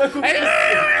comoção. Que tá acontecendo.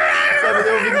 Sabe,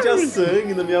 daí eu vi que tinha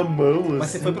sangue na minha mão, assim. Mas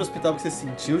você foi pro hospital porque você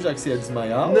sentiu já que você ia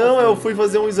desmaiar? Não, eu fui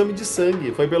fazer um exame de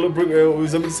sangue. O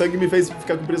exame de sangue me fez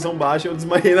ficar com pressão baixa e eu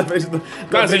desmaiei na frente do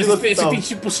Cara, você tem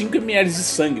tipo 5 ml de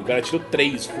sangue, o cara tirou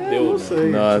 3, fudeu. Não sei,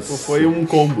 Nossa. tipo, foi um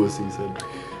combo, assim, sabe?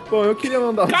 Bom, eu queria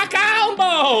mandar...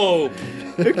 Cacau!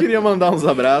 Eu queria mandar uns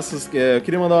abraços. Eu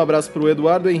queria mandar um abraço pro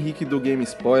Eduardo Henrique do Game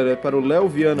Spoiler, para o Léo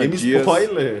Viana Game Dias.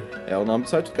 Spoiler? É o nome do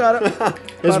site do cara.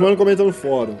 Eles mandam comentar no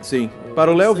fórum. Sim. Para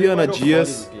o Léo Viana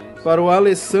Dias, para o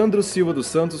Alessandro Silva dos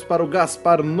Santos, para o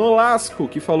Gaspar Nolasco,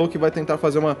 que falou que vai tentar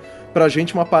fazer pra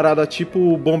gente uma parada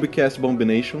tipo Bombcast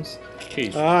Bombinations. Que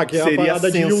isso? Que é Seria a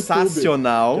parada de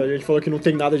sensacional. YouTube. Que a gente falou que não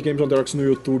tem nada de Games on the Rocks no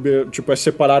YouTube, tipo, é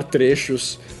separar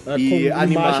trechos E com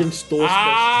animar. imagens toscas.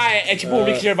 É tipo o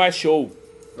Rick Gervais Show.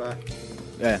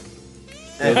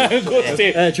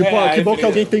 Gostei. Que bom que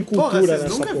alguém tem cultura vocês nessa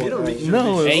nunca viram o Rick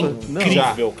Não, É eu não.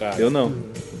 incrível, cara. Eu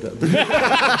não.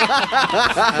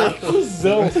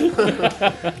 Cusão.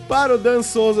 Para o Dan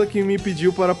Souza, que me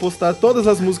pediu para postar todas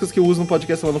as músicas que eu uso no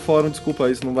podcast lá no fórum. Desculpa,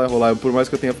 isso não vai rolar, por mais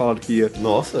que eu tenha falado que ia.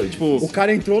 Nossa, Tipo, O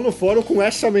cara entrou no fórum com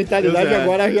essa mentalidade e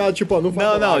agora já, tipo, não vai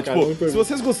rolar, cara, tipo, se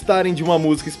vocês gostarem de uma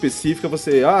música específica,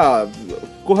 você,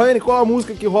 Corrane, qual a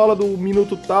música que rola do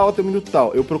minuto tal até o minuto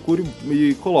tal? Eu procuro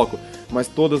e coloco. Mas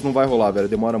todas não vai rolar, velho,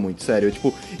 demora muito, sério.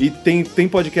 E tem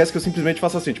podcast que eu simplesmente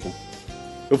faço assim, tipo...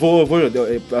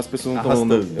 As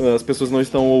pessoas não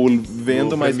estão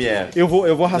vendo, mas eu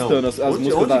vou arrastando as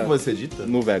músicas onde que você edita?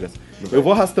 no Vegas. Eu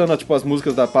vou arrastando, tipo, as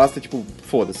músicas da pasta e, tipo,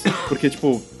 foda-se. Porque,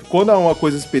 tipo, quando há uma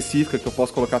coisa específica que eu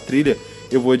posso colocar trilha,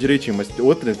 eu vou direitinho. Mas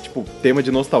outra, tipo, tema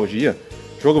de nostalgia,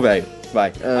 jogo velho,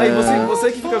 vai. Aí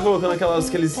você que fica colocando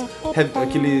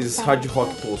aqueles hard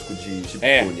rock tosco de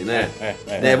chiptune, né?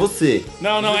 É você.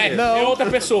 Não, é outra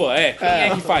pessoa. Quem é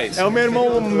que faz? É o meu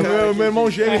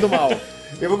irmão gêmeo do mal.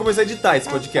 Eu vou começar a editar esse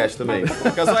podcast também.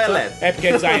 Vou ficar só elétrico. É porque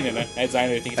é designer, né? É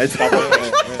designer, ele tem que editar o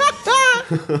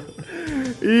podcast.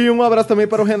 E um abraço também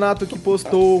para o Renato, que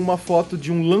postou uma foto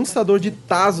de um lançador de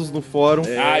tazos no fórum.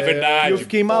 É verdade. E eu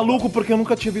fiquei maluco porque eu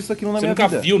nunca tinha visto aquilo na minha vida.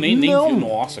 Você nunca viu, nem Não. viu?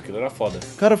 Nossa, aquilo era foda.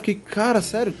 Cara, eu fiquei,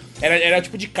 sério? Era o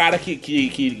tipo de cara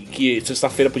que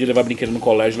sexta-feira podia levar brinquedo no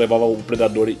colégio, levava o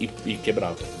predador e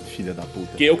quebrava. Filha da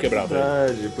puta. Que eu quebrava.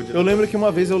 Eu lembro que uma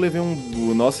vez eu levei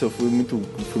Nossa, eu fui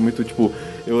muito, tipo...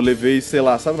 Eu levei, sei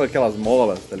lá, sabe aquelas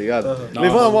molas, tá ligado? Levei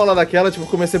uma mola daquela, tipo,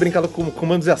 comecei a brincar com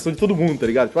comandos de ação de todo mundo, tá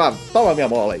ligado? Tipo, toma minha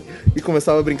mola aí. E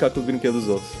começava a brincar com os brinquedos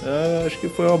dos outros. Acho que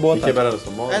foi uma boa tarde. Quebraram a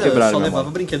sua mola? Eu só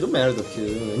levava brinquedo merda, porque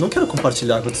eu não quero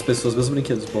compartilhar com outras pessoas meus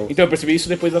brinquedos bons. Então eu percebi isso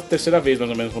depois da terceira vez, mais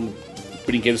ou menos, quando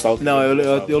brinquedos estavam... Não,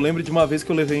 eu lembro de uma vez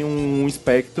que eu levei um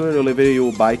Spectre, eu levei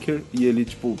o Biker e ele,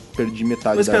 tipo, perdi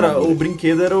metade Mas, da cara, armadura. o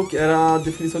brinquedo era a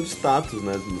definição de status,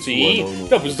 né? Sim,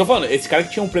 então, por isso que eu tô falando, esse cara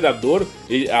que tinha um predador,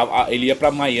 ele ia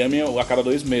pra Miami a cada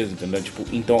 2 meses, entendeu? Tipo,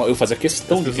 então eu fazia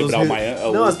questão de quebrar o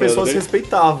Miami. Não, as pessoas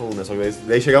respeitavam, né? Só que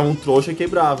daí chegava um trouxa e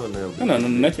quebrava, né?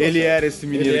 Não é Ele era esse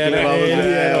menino que levava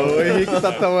o Henrique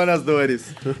tá tomando as dores.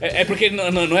 É porque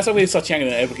não é só porque ele só tinha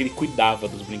grana, é porque ele cuidava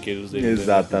dos brinquedos dele.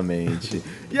 Exatamente.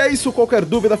 game. E é isso, qualquer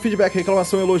dúvida, feedback,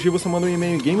 reclamação, elogio, você manda um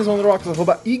e-mail em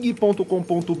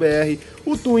gamesonrocks@ig.com.br.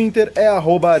 O Twitter é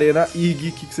 @arenaig.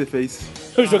 O que você fez?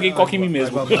 Eu joguei coca em mim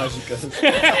mesmo. Mágica.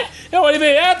 Eu olhei,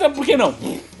 por que não?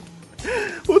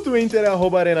 O Twitter é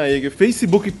 @arenaig,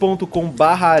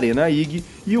 facebook.com/arenaig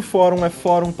e o fórum é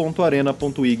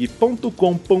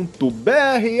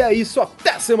forum.arena.ig.com.br. E é isso,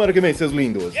 até semana que vem, seus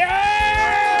lindos!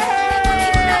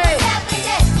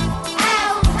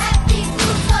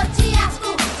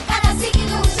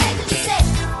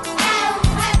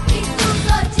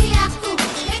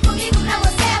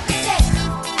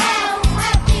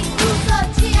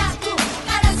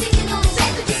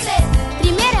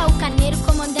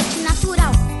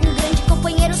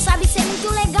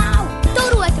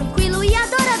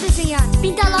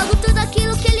 Pinta logo tudo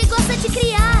aquilo que ele gosta de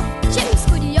criar. Gêmeos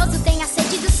curioso, tem a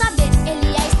sede do saber.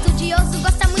 Ele é estudioso,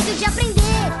 gosta muito de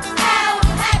aprender. É um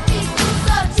rap do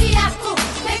zodíaco,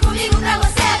 vem comigo pra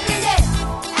você aprender.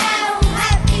 É um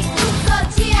rap do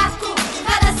zodíaco,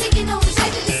 cada signo um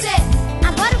jeito de ser.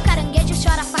 Agora o caranguejo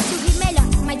chora fácil, ri melhor,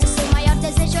 mas o seu maior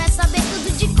desejo é saber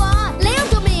tudo de cor. Leão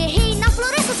do Meerrin na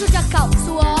floresta zodiacal.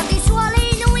 Sua ordem, sua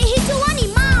lei, não irrite o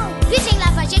animal. Virgem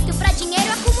lava jeito pra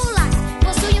dinheiro acumular.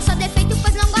 Possui um só defeito,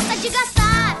 pois não gosta de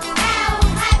gastar. É um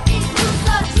rap do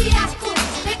zodíaco,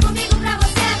 vem comigo pra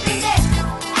você aprender.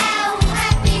 É um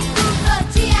rap do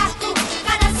zodíaco,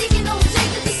 cada signo um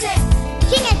jeito de ser.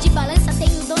 Quem é de balança tem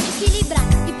o dom de equilibrar,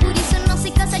 e por isso não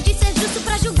se cansa de ser justo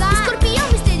pra julgar. Escorpião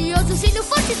misterioso, sendo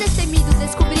forte e destemido,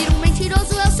 descobrir um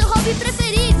mentiroso é o seu hobby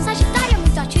preferido. Sagitário é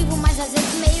muito ativo, mas às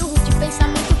vezes meio rude.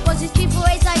 Pensamento positivo,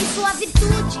 eis aí sua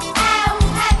virtude. É um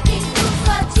rap do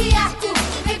zodíaco,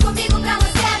 vem comigo pra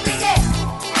você aprender.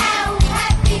 É um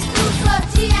rap do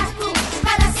zodíaco,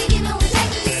 cada signo um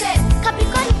jeito de ser.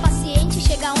 Capricórnio paciente,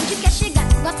 chega onde quer chegar.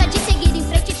 Gosta de seguir em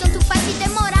frente, tanto faz se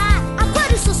demorar.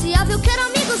 Aquário sociável, quer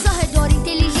amigos ao redor.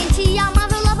 Inteligente e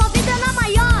amável, leva a vida na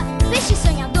maior. Peixe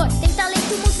sonhador, tem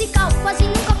talento musical. Quase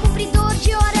nunca cumpridor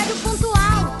de horário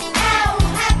pontual. É um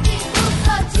rap do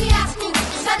zodíaco,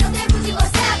 já deu tempo de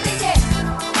você aprender.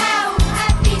 É um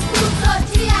rap do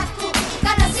zodíaco,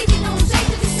 cada signo um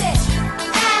jeito de ser.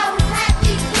 É um rap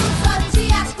do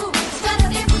zodíaco, já deu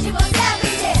tempo de você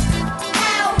aprender. É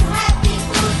um rap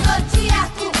do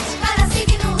zodíaco, cada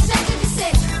signo um jeito de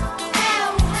ser. É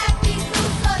um rap do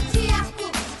zodíaco,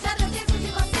 já deu tempo de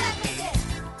você aprender.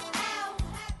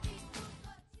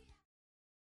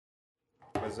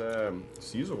 Mas é...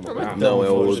 Ciso alguma coisa? Não, é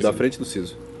o da frente do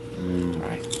siso.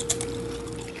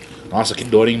 Nossa, que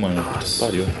dor, hein, mano.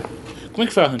 Pariu. Como é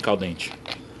que foi arrancar o dente?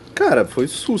 Cara, foi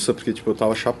sussa, porque tipo, eu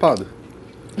tava chapado.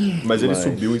 Mas ele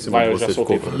subiu em cima Vai, de eu já você.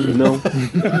 soltei. Não.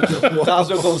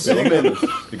 Caso eu consiga. Pelo menos.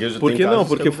 Porque já Por tem que não? casos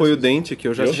Porque que foi o dente que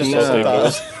eu já tinha.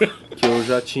 Que eu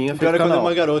já tinha Pior feito é quando é canal.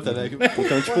 uma garota, né?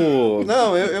 Então, tipo.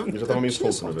 Não, eu Já tava meio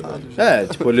solto, na verdade.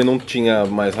 Tipo, ele não tinha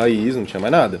mais raiz, não tinha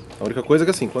mais nada. A única coisa é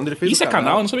que assim, quando ele fez Isso o é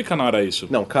canal? Eu não sabia que canal era isso.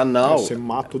 Não, canal. Você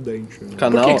mata o dente. Né? Por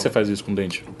Canal. que você faz isso com o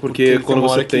dente? Porque Porque quando tem uma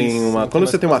você hora que tem isso uma. não Quando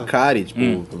tem você tem mais uma o que fazer. cárie,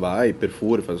 tipo, vai,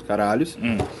 perfura, faz os caralhos.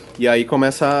 E aí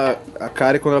começa. A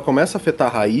cárie, quando ela começa a afetar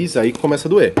a raiz, aí começa a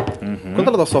doer. Quando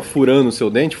ela tá só furando o seu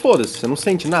dente, foda-se, você não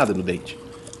sente nada no dente.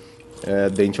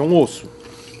 Dente é um osso.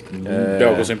 É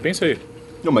o que eu sempre pensei.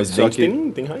 Não, mas Só dente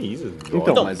que- tem raízes.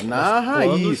 Então, mas na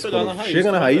raiz, chegar quando na raiz,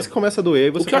 chega na raiz, começa a doer e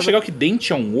você O que eu acho legal é que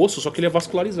dente é um osso, só que ele é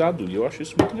vascularizado. E eu acho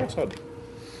isso muito engraçado.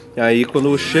 Aí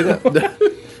quando chega.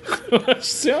 Eu acho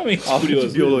extremamente Aula de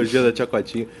curioso. biologia da tia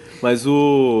Cotinha. Mas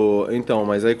Então,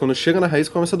 mas aí quando chega na raiz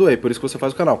começa a doer. Por isso que você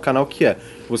faz o canal. Canal que é?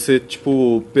 Você,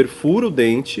 tipo, perfura o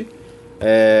dente,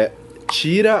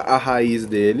 tira a raiz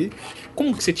dele.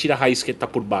 Como que você tira a raiz que tá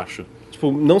por baixo?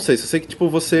 Tipo, não sei, só sei que tipo,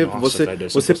 você Nossa, velho, deve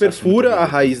ser um você processo perfura muito a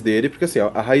doido. raiz dele, porque assim, ó,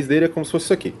 a raiz dele é como se fosse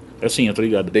isso aqui. Sim, eu tô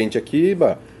ligado. Dente aqui,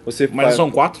 bah. Você Mas faz... são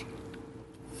 4?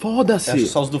 Foda-se! acho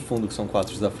só os do fundo, que são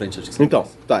 4, os da frente, acho que são Então,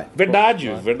 tá. Verdade,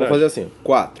 Vamos verdade. fazer assim,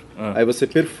 4. Aí você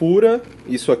perfura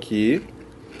isso aqui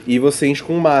e você enche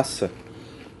com massa.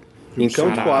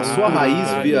 Então, tipo, a sua raiz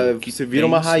que você vira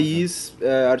uma tenso, raiz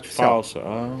artificial. Falsa.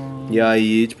 E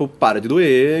aí, tipo, para de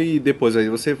doer e depois aí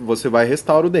você vai e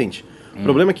restaura o dente. O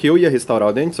problema é que eu ia restaurar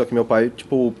o dente, só que meu pai,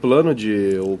 tipo,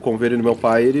 o convênio do meu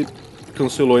pai, ele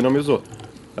cancelou e não me usou.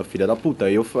 É o filho da puta.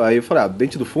 Aí eu falei,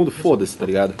 dente do fundo, foda-se, tá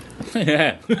ligado?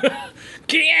 É.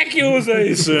 Quem é que usa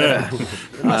isso?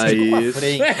 Aí...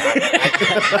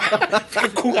 Fica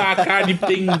com a carne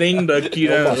pendendo aqui,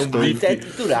 né?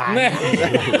 Né?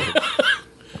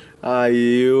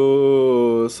 Aí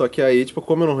eu... Só que aí, tipo,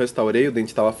 como eu não restaurei, o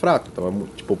dente tava fraco.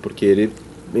 Tipo, porque ele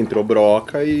entrou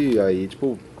broca e aí,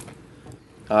 tipo...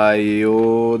 Aí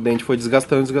o dente foi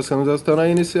desgastando,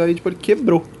 aí nisso aí, tipo, ele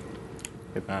quebrou.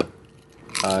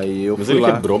 Aí eu Mas fui ele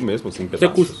lá. quebrou mesmo, assim, Você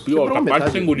pedaços. cuspiu a outra parte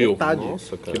ou você engoliu? Metade.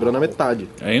 Nossa, cara. Quebrou na metade.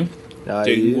 Hein? Você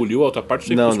Aí... engoliu a outra parte ou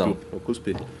você Não, cuspiu? não. Eu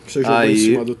cuspi. Você jogou Aí- em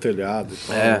cima do telhado. e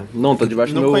tal. Não, tá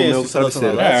debaixo do Não conheço meu isso da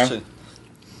Zona travesseiro. Leste.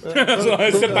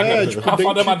 Você tá tipo, a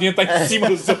fada madrinha tá em cima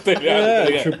do seu telhado. tá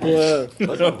ligado?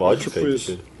 Tipo, Vodka, tipo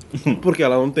isso. Porque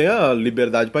ela não tem a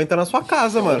liberdade pra entrar na sua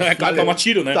casa, mano. É claro, toma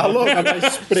tiro, né? Tá louco? Ela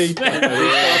espreita.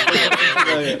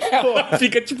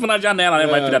 Fica tipo na janela, né?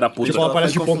 Vai filha da puta. Tipo, ela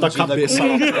parece de foi ponta confundida cabeça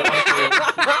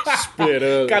lá.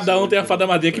 Esperando. Cada um tem a fada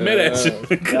madrinha que merece.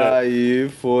 Aí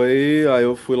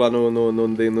eu fui lá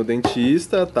no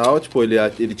dentista e tal, tipo,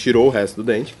 ele tirou o resto do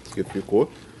dente, que ficou.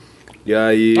 E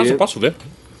aí... Nossa, eu posso ver?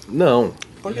 Não,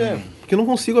 Por quê? porque eu não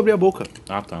consigo abrir a boca.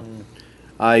 Ah, tá.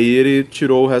 Aí ele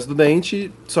tirou o resto do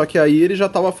dente, só que aí ele já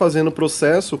tava fazendo o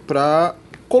processo pra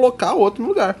colocar o outro no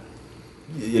lugar.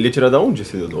 E ele tira da onde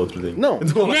esse outro dele? Não,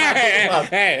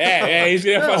 É isso que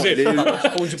eu ia fazer.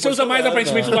 Você usa mais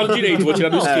aparentemente do lado direito, vou tirar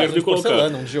do esquerdo e colocar.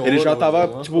 Porcelana, um de ouro, ele já tava,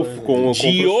 alguma tipo, coisa. com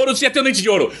De ouro, você ia ter um dente de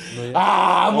ouro.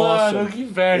 Ah, mano, que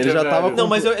inveja. Ele já tava velho. Não,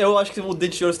 mas eu acho que o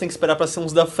dente de ouro você tem que esperar pra ser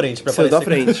uns da frente. Pra Seus da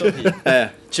parecer frente. que você sorri. É.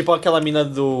 Tipo aquela mina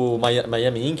do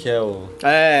Miami Ink, que é o...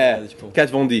 tipo-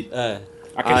 Cat Von D. É.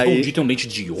 A Cat Aí- Von D tem um dente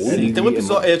de ouro? Sim. Tem um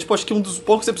episódio, é tipo, acho que um dos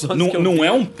poucos episódios Não, que eu não vi.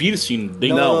 é um piercing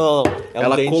dentro. Não. É um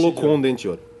Ela dente colocou de- um dente de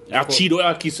ouro. Ela tirou,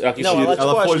 ela quis Não, tirar. ela, tipo, acho que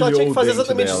ela folheou tinha que fazer o dente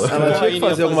exatamente dela. isso. Ela tinha que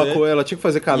fazer alguma coisa, ela tinha que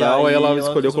fazer canal, aí ela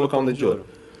escolheu fez colocar um dente de ouro.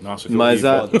 Nossa, que Mas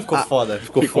horrível. Ficou foda.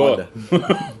 Ficou Ficou. foda.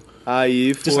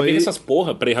 Aí Você sabia foi... que essas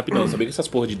porra... Peraí, rapidão. Sabia que essas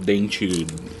porra de dente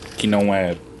que não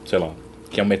é, sei lá,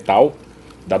 que é um metal,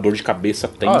 dá dor de cabeça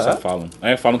tensa, falam.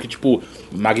 Falam que, tipo,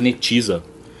 magnetiza.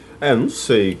 Não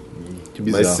sei. Que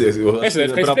bizarro. Mas eu você acho deve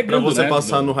que ficar pra esfregando, você né?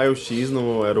 passar no raio-x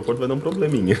no aeroporto vai dar um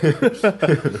probleminha.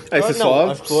 Aí você Não,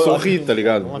 só acho que- sorri, acho que- tá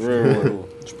ligado? Não acho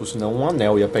que tipo, senão um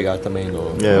anel ia pegar também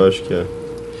no... Eu acho que é.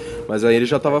 Mas aí ele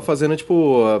já tava fazendo,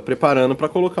 tipo, preparando pra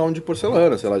colocar um de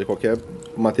porcelana, sei lá, de qualquer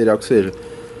material que seja.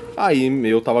 Aí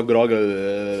eu tava groga.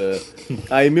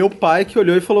 Aí meu pai que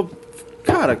olhou e falou: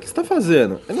 Cara, o que você tá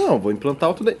fazendo? Eu, não, vou implantar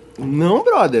outro dente. Não,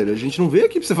 brother, a gente não veio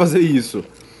aqui pra você fazer isso.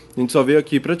 A gente só veio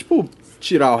aqui pra, tipo,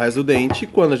 tirar o resto do dente e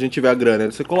quando a gente tiver a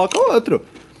grana, você coloca outro.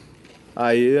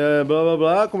 Aí, blá blá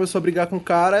blá, começou a brigar com o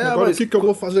cara. Agora mas o que eu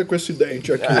vou fazer com esse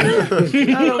dente aqui?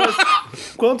 não,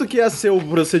 mas quanto que ia ser o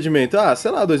procedimento? Ah, sei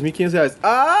lá, R$2.500.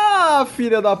 Ah,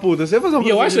 filha da puta, você ia fazer um E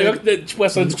eu acho legal procedimento que, tipo,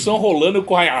 essa discussão rolando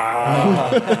com a...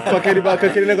 com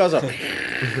aquele negócio, ó.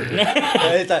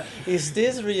 Aí tá, is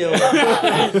this real?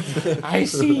 I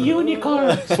see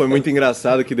unicorn. Foi muito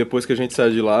engraçado que depois que a gente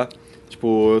saiu de lá,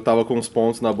 tipo, eu tava com uns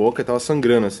pontos na boca e tava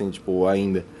sangrando, assim, tipo,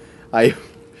 ainda. Aí,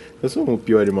 eu sou o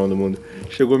pior irmão do mundo.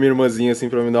 Chegou minha irmãzinha, assim,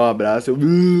 pra me dar um abraço,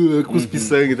 eu cuspi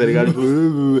sangue, tá ligado?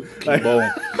 Aí, Bom,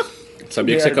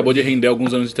 sabia que você acabou de render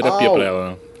alguns anos de terapia Au. pra ela,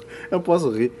 né? eu posso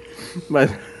rir,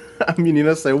 mas a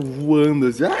menina saiu voando,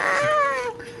 assim.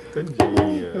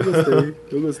 Tadinha.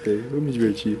 Eu gostei, eu me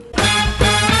diverti.